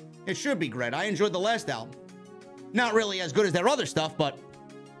great. It should be great. I enjoyed the last album. Not really as good as their other stuff, but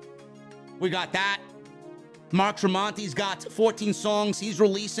we got that. Mark Tremonti's got 14 songs he's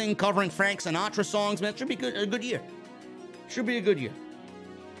releasing, covering Frank Sinatra songs. Man, it should be a good year. Should be a good year.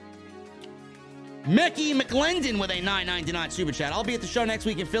 Mickey McClendon with a $9.99 super chat. I'll be at the show next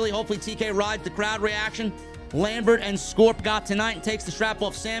week in Philly. Hopefully TK rides the crowd reaction. Lambert and Scorp got tonight and takes the strap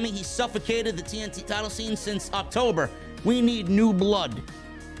off Sammy. He suffocated the TNT title scene since October. We need new blood.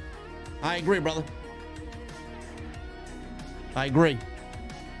 I agree, brother. I agree.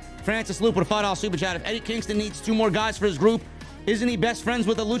 Francis Loop with a $5 super chat. If Eddie Kingston needs 2 more guys for his group, isn't he best friends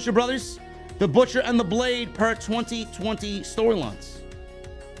with the Lucha Brothers? The Butcher and the Blade per 2020 storylines.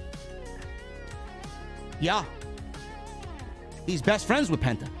 Yeah. He's best friends with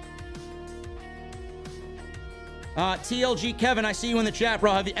Penta. TLG Kevin, I see you in the chat,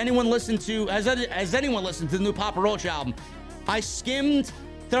 bro. Has anyone listened to the new Papa Roach album? I skimmed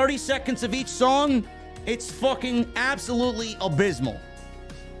 30 seconds of each song. It's fucking absolutely abysmal.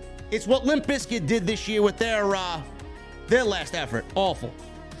 It's what Limp Bizkit did this year with their last effort. Awful.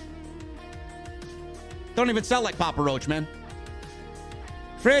 Don't even sound like Papa Roach, man.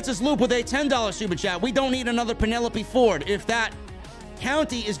 Francis Loop with a $10 super chat. We don't need another Penelope Ford. If that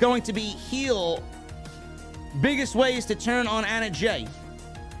county is going to be heel, biggest way is to turn on Anna Jay.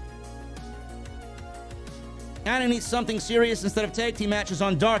 Anna needs something serious instead of tag team matches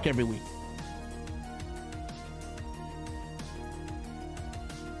on Dark every week.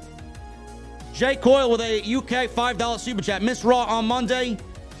 Jay Coyle with a UK $5 super chat. Missed Raw on Monday,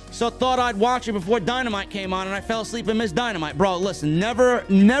 so thought I'd watch it before Dynamite came on, and I fell asleep and missed Dynamite. Bro, listen, never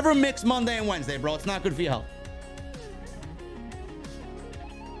mix Monday and Wednesday, bro. It's not good for your health.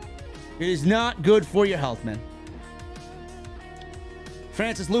 It is not good for your health, man.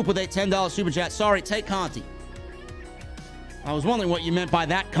 Francis Loop with a $10 super chat. Sorry, take Conti. I was wondering what you meant by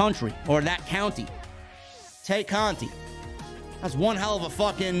that country or that county. Tay Conti. That's one hell of a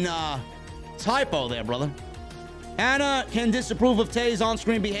fucking typo there, brother. Anna can disapprove of Tay's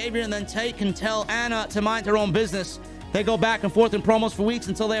on-screen behavior, and then Tay can tell Anna to mind her own business. They go back and forth in promos for weeks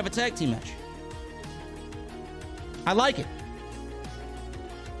until they have a tag team match. I like it.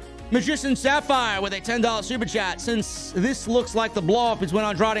 Magician Sapphire with a $10 super chat. Since this looks like the blow-up between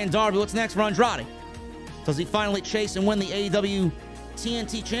Andrade and Darby, what's next for Andrade? Does he finally chase and win the AEW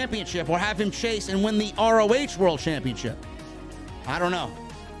TNT Championship, or have him chase and win the ROH World Championship? I don't know.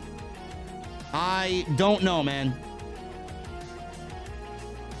 I don't know, man.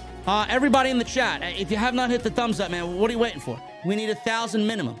 Everybody in the chat, if you have not hit the thumbs up, man, what are you waiting for? We need 1,000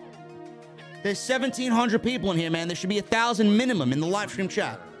 minimum. There's 1,700 people in here, man. There should be 1,000 minimum in the live stream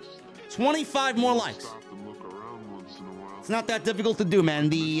chat. 25 more likes. It's not that difficult to do, man.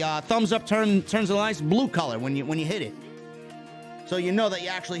 The thumbs up turns a nice blue color when you hit it, so you know that you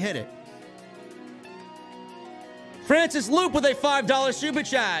actually hit it. Francis Loop with a $5 super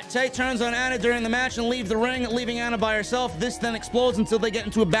chat. Tay turns on Anna during the match and leaves the ring, leaving Anna by herself. This then explodes until they get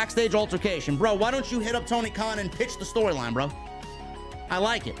into a backstage altercation. Bro, why don't you hit up Tony Khan and pitch the storyline, bro? I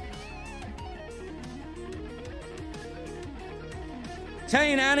like it.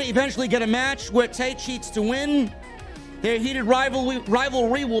 Tay and Anna eventually get a match where Tay cheats to win. Their heated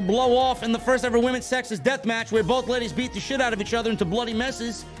rivalry will blow off in the first ever women's Texas death match, where both ladies beat the shit out of each other into bloody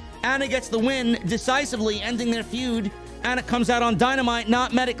messes. Anna gets the win decisively, ending their feud. Anna comes out on Dynamite,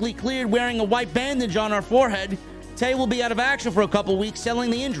 not medically cleared, wearing a white bandage on her forehead. Tay will be out of action for a couple weeks,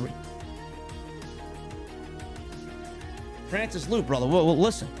 selling the injury. Francis Loop, brother. Well,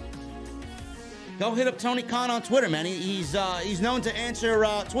 listen. Go hit up Tony Khan on Twitter, man. He's known to answer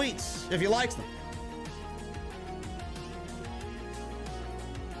tweets if he likes them.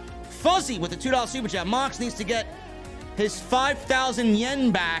 Fuzzy with the $2 super chat. Mox needs to get his 5,000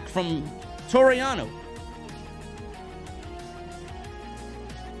 yen back from Toriano.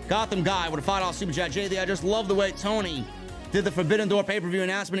 Gotham Guy with a $5 super chat. JD, I just love the way Tony did the Forbidden Door pay-per-view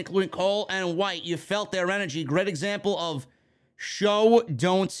announcement, including Cole and White. You felt their energy. Great example of show,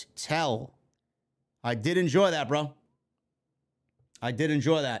 don't tell. I did enjoy that, bro. I did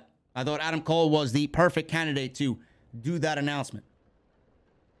enjoy that. I thought Adam Cole was the perfect candidate to do that announcement.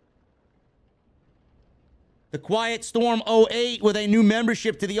 The Quiet Storm 08 with a new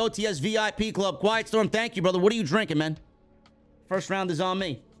membership to the OTS VIP Club. Quiet Storm, thank you, brother. What are you drinking, man? First round is on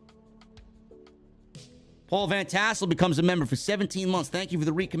me. Paul Van Tassel becomes a member for 17 months. Thank you for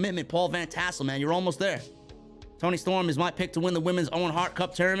the recommitment, Paul Van Tassel, man. You're almost there. Tony Storm is my pick to win the women's Owen Hart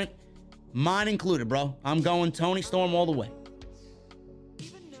Cup tournament. Mine included, bro. I'm going Tony Storm all the way.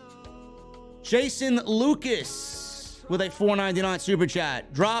 Jason Lucas with a $4.99 super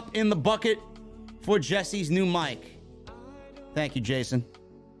chat. Drop in the bucket for Jesse's new mic. Thank you, Jason.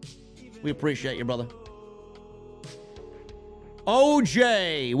 We appreciate you, brother.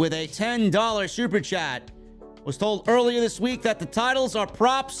 OJ with a $10 super chat. Was told earlier this week that the titles are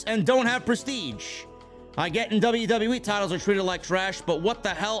props and don't have prestige. I get in WWE titles are treated like trash, but what the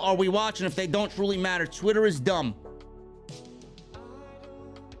hell are we watching if they don't truly matter? Twitter is dumb.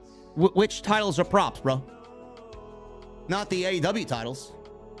 Which titles are props, bro? Not the AEW titles.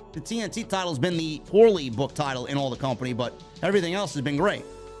 The TNT title's been the poorly booked title in all the company, but everything else has been great.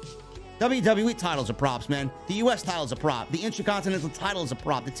 WWE titles are props, man. The US title's a prop. The Intercontinental title is a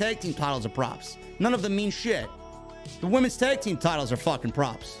prop. The tag team titles are props. None of them mean shit. The women's tag team titles are fucking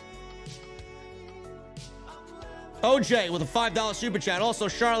props. OJ with a $5 super chat. Also,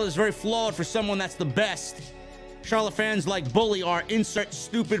 Charlotte is very flawed for someone that's the best. Charlotte fans like Bully are insert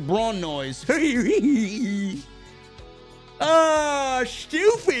stupid brawn noise. Ah,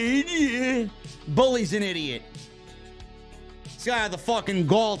 stupid. Bully's an idiot. This guy had the fucking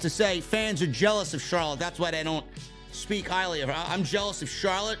gall to say fans are jealous of Charlotte. That's why they don't speak highly of her. I'm jealous of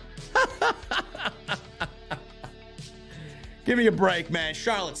Charlotte. Give me a break, man.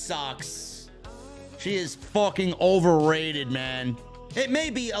 Charlotte sucks. She is fucking overrated, man. It may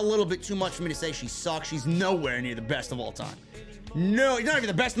be a little bit too much for me to say she sucks. She's nowhere near the best of all time. No, he's not even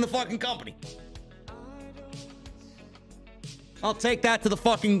the best in the fucking company. I'll take that to the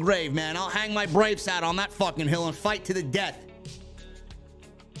fucking grave, man. I'll hang my Braves hat on that fucking hill and fight to the death.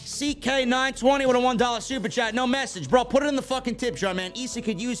 CK920 with a $1 super chat. No message. Bro, put it in the fucking tip jar, man. Issa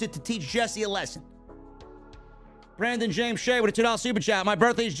could use it to teach Jesse a lesson. Brandon James Shea with a $2 super chat. My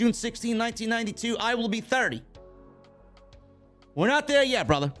birthday is June 16, 1992. I will be 30. We're not there yet,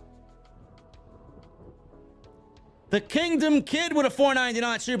 brother. The Kingdom Kid with a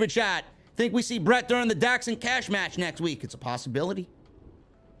 $4.99 super chat. Think we see Brett during the Dax and Cash match next week. It's a possibility.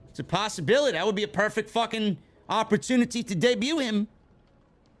 It's a possibility. That would be a perfect fucking opportunity to debut him.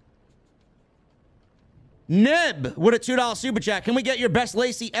 Neb with a $2 super chat. Can we get your best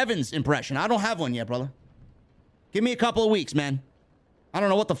Lacey Evans impression? I don't have one yet, brother. Give me a couple of weeks, man. I don't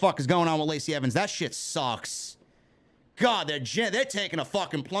know what the fuck is going on with Lacey Evans. That shit sucks. God, they're taking a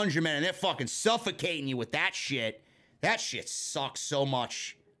fucking plunger, man, and they're fucking suffocating you with that shit. That shit sucks so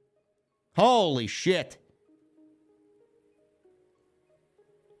much. Holy shit.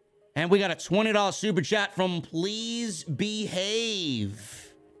 And we got a $20 super chat from Please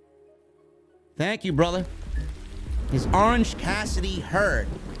Behave. Thank you, brother. Is Orange Cassidy hurt?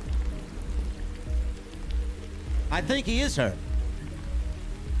 I think he is hurt.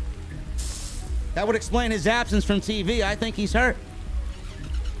 That would explain his absence from TV. I think he's hurt.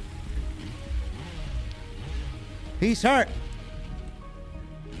 He's hurt.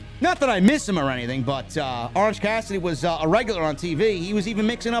 Not that I miss him or anything, but Orange Cassidy was a regular on TV. He was even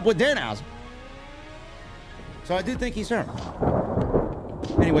mixing up with Danhausen. So I do think he's hurt.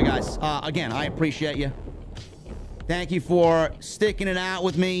 Anyway, guys, again, I appreciate you. Thank you for sticking it out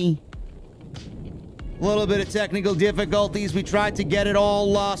with me. A little bit of technical difficulties. We tried to get it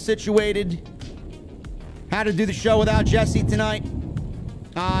all situated. Had to do the show without Jesse tonight.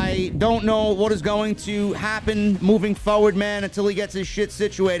 I don't know what is going to happen moving forward, man, until he gets his shit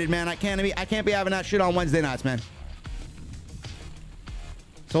situated, man. I can't be having that shit on Wednesday nights, man.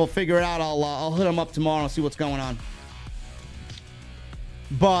 So we'll figure it out. I'll hit him up tomorrow and see what's going on.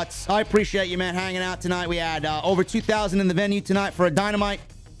 But I appreciate you, man, hanging out tonight. We had over 2,000 in the venue tonight for a Dynamite.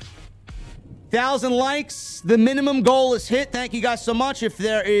 1,000 likes. The minimum goal is hit. Thank you guys so much. If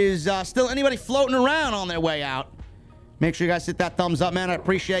there is still anybody floating around on their way out, make sure you guys hit that thumbs up, man. I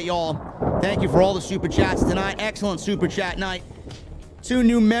appreciate y'all. Thank you for all the super chats tonight. Excellent super chat night. 2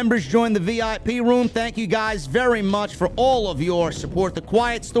 new members joined the VIP room. Thank you guys very much for all of your support. The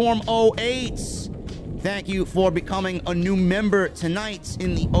Quiet Storm 08s. Thank you for becoming a new member tonight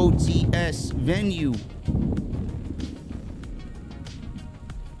in the OTS venue.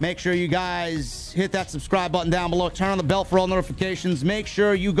 Make sure you guys hit that subscribe button down below. Turn on the bell for all notifications. Make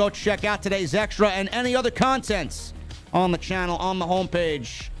sure you go check out today's extra and any other contents on the channel, on the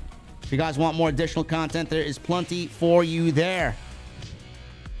homepage. If you guys want more additional content, there is plenty for you there.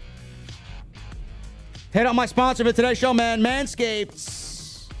 Hit up my sponsor for today's show, man, Manscaped.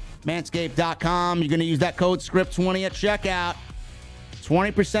 Manscaped.com. You're going to use that code SCRIPT20 at checkout.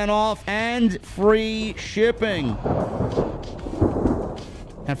 20% off and free shipping.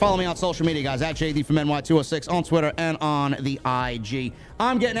 And follow me on social media, guys, at JDfromNY206 on Twitter and on the IG.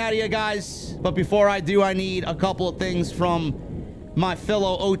 I'm getting out of here, guys. But before I do, I need a couple of things from my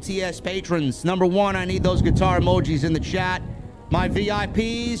fellow OTS patrons. Number one, I need those guitar emojis in the chat. My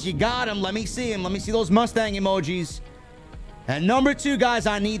VIPs, you got them. Let me see them. Let me see those Mustang emojis. And number 2, guys,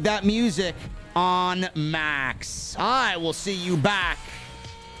 I need that music on Max. I will see you back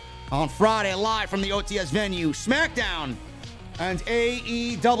on Friday live from the OTS venue. SmackDown and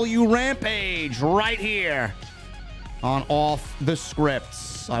AEW Rampage right here on Off the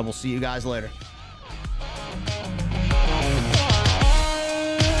Scripts. I will see you guys later.